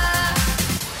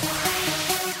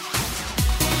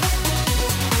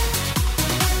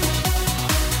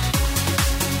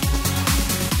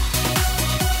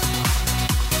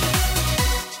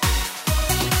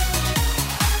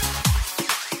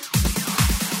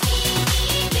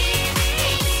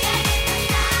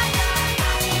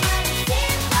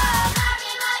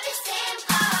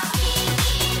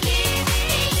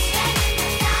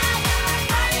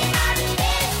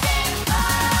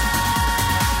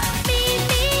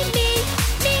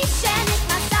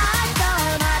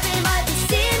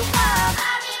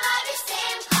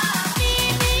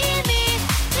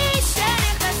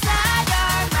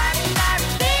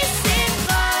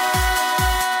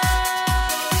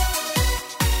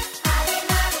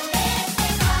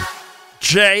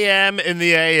 JM in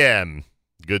the AM.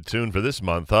 Good tune for this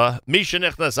month, huh? Misha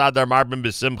Nichnas Adar Marbin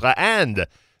B'Simcha and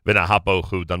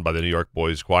V'Nahapochu, done by the New York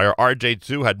Boys Choir.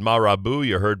 RJ2 had Marabu.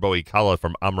 You heard Bowie Kala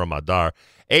from Amram Adar.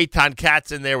 Eitan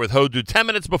Katz in there with Hodu. 10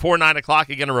 minutes before 9 o'clock.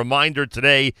 Again, a reminder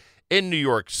today in New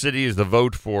York City is the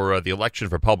vote for the election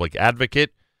for public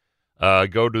advocate.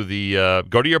 Go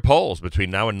to your polls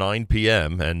between now and 9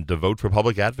 p.m. and vote for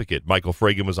public advocate. Michael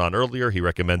Fragin was on earlier. He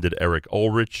recommended Eric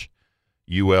Ulrich.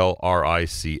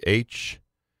 ULRICH.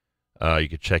 You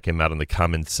can check him out on the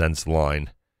Common Sense line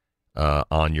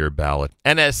on your ballot.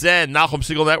 NSN, Nachum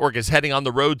Segal Network, is heading on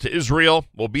the road to Israel.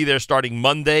 We'll be there starting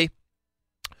Monday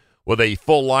with a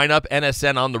full lineup.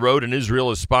 NSN on the road in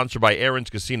Israel is sponsored by Aaron's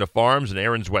Casino Farms and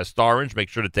Aaron's West Orange. Make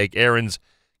sure to take Aaron's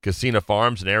Casino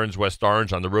Farms and Aaron's West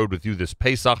Orange on the road with you this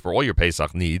Pesach for all your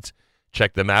Pesach needs.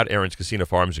 Check them out. Aaron's Casino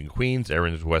Farms in Queens,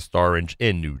 Aaron's West Orange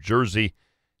in New Jersey.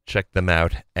 Check them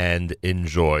out and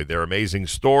enjoy. They're amazing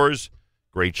stores,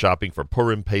 great shopping for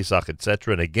Purim, Pesach,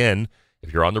 etc. And again,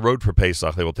 if you're on the road for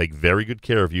Pesach, they will take very good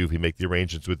care of you if you make the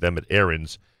arrangements with them at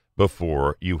Aaron's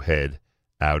before you head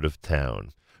out of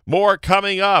town. More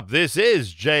coming up. This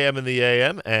is JM in the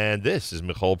AM, and this is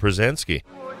Michal Przanski.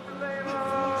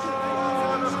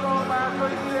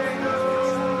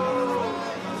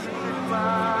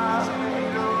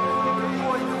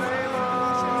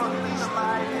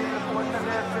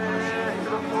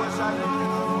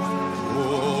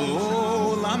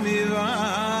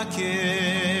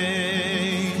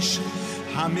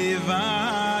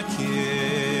 המבקש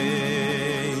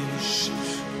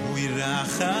הוא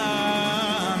ירחמים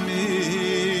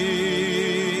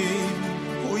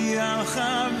הוא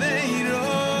ירחמי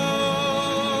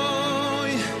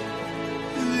רוי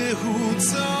והוא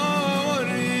צורך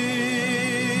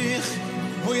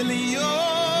הוא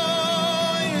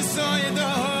ליום סוי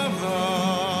דבר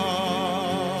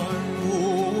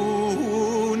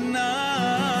הוא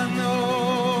נענו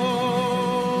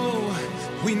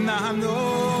הוא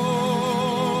נענו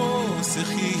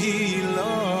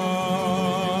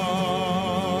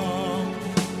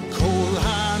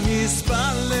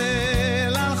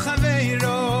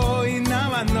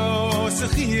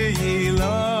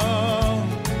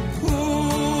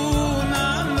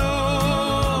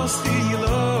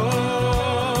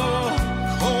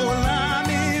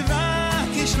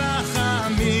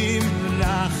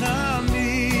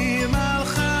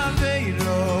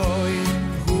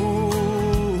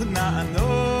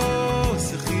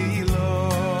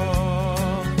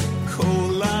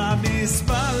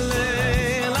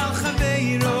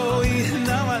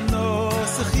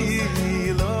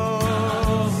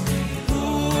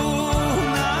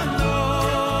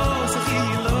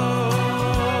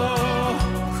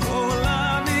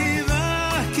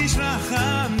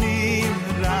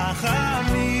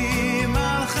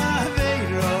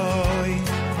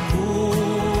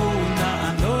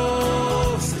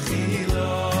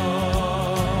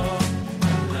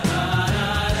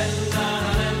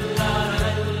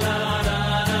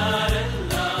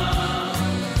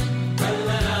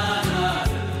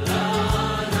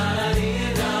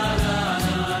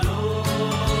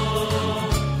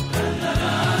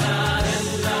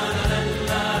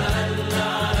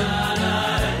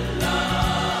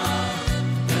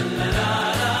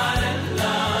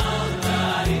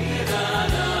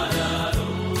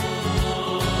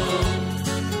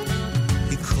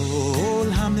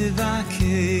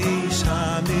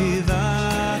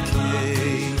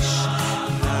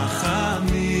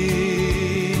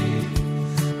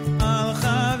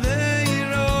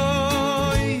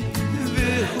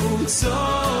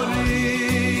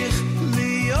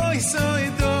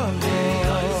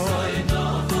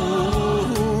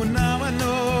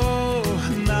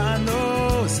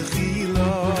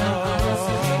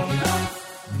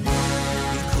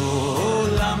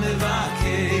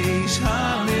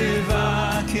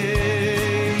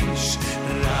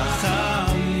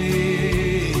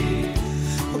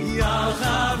al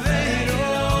chaveroi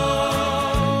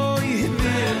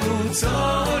velu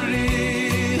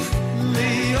tzorich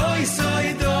li oi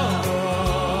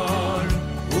soidor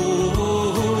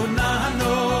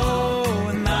nano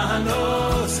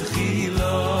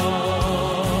schilo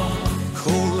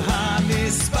kol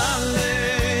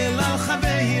hamispalel al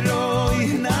chaveroi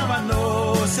nano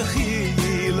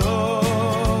schilo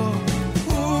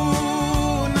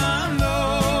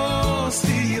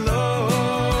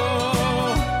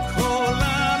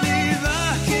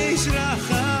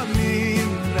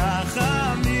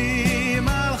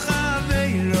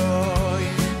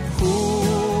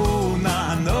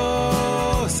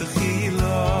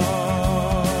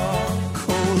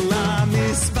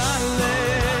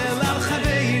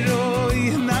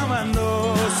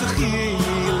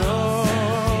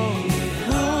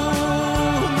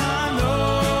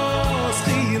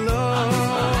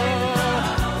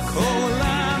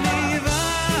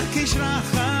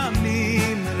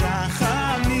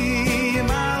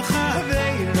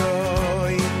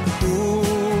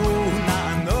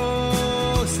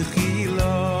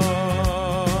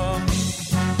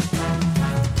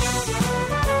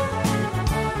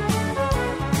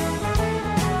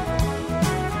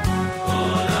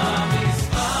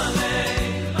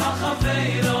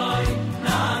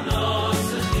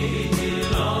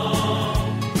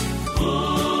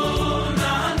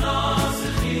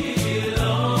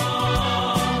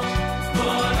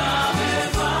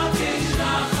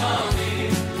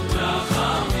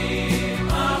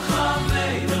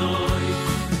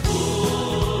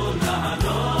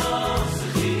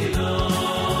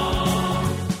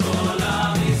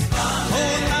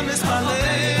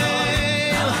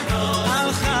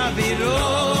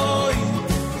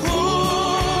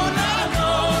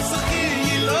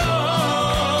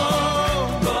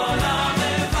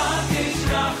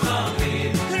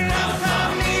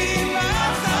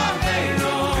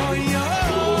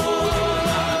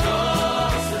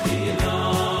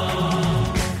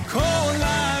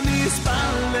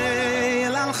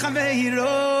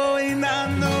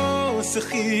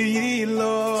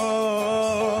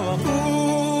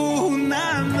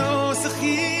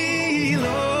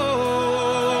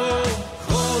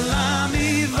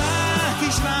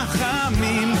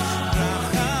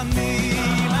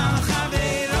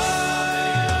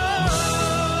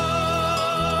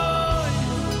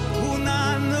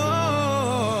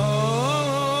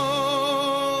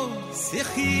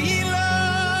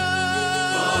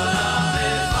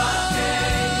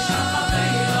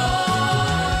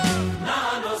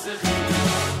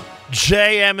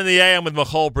JM in the AM with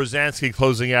Michal Brzezinski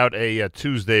closing out a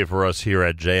Tuesday for us here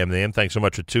at JM in the AM. Thanks so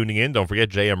much for tuning in. Don't forget,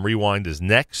 JM Rewind is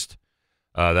next.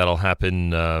 That'll happen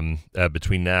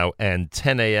between now and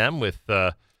 10 a.m. with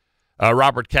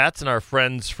Robert Katz and our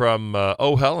friends from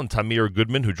OHEL and Tamir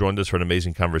Goodman, who joined us for an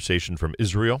amazing conversation from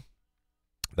Israel.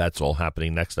 That's all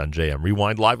happening next on JM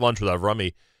Rewind. Live lunch with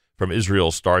Avrami from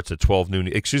Israel starts at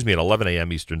 11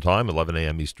 a.m. Eastern Time, 11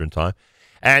 a.m. Eastern Time.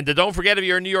 And don't forget, if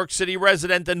you're a New York City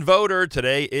resident and voter,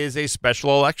 today is a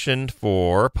special election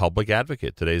for public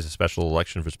advocate. Today is a special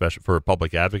election for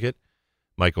public advocate.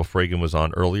 Michael Fragin was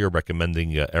on earlier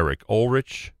recommending Eric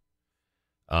Ulrich.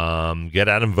 Get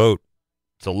out and vote.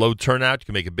 It's a low turnout. You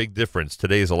can make a big difference.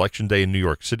 Today is election day in New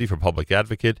York City for public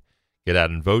advocate. Get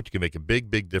out and vote. You can make a big,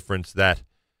 big difference. That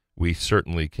we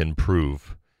certainly can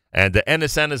prove. And the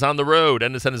NSN is on the road.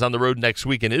 NSN is on the road next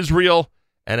week in Israel.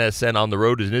 NSN on the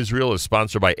road in Israel is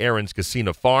sponsored by Aaron's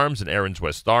Casino Farms and Aaron's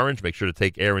West Orange. Make sure to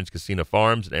take Aaron's Casino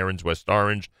Farms and Aaron's West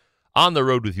Orange on the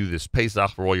road with you this Pesach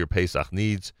for all your Pesach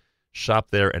needs. Shop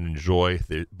there and enjoy.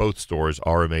 Both stores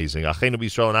are amazing. Achenu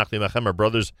B'Yisrael and Achim Achem, our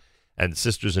brothers and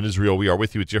sisters in Israel, we are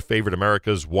with you. It's your favorite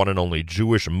America's one and only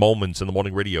Jewish Moments in the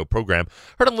Morning radio program.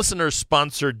 Heard on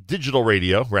listeners-sponsored digital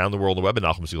radio around the world on the web at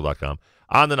NachumSegal.com,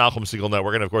 on the Nachum Segal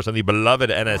Network, and, of course, on the beloved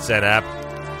NSN app.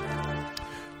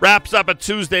 Wraps up a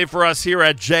Tuesday for us here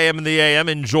at JM in the AM.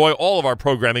 Enjoy all of our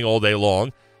programming all day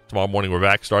long. Tomorrow morning we're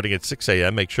back starting at 6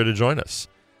 a.m. Make sure to join us.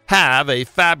 Have a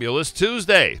fabulous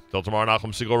Tuesday. Till tomorrow,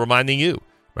 Nachum Segal reminding you,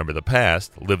 remember the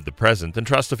past, live the present, and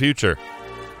trust the future.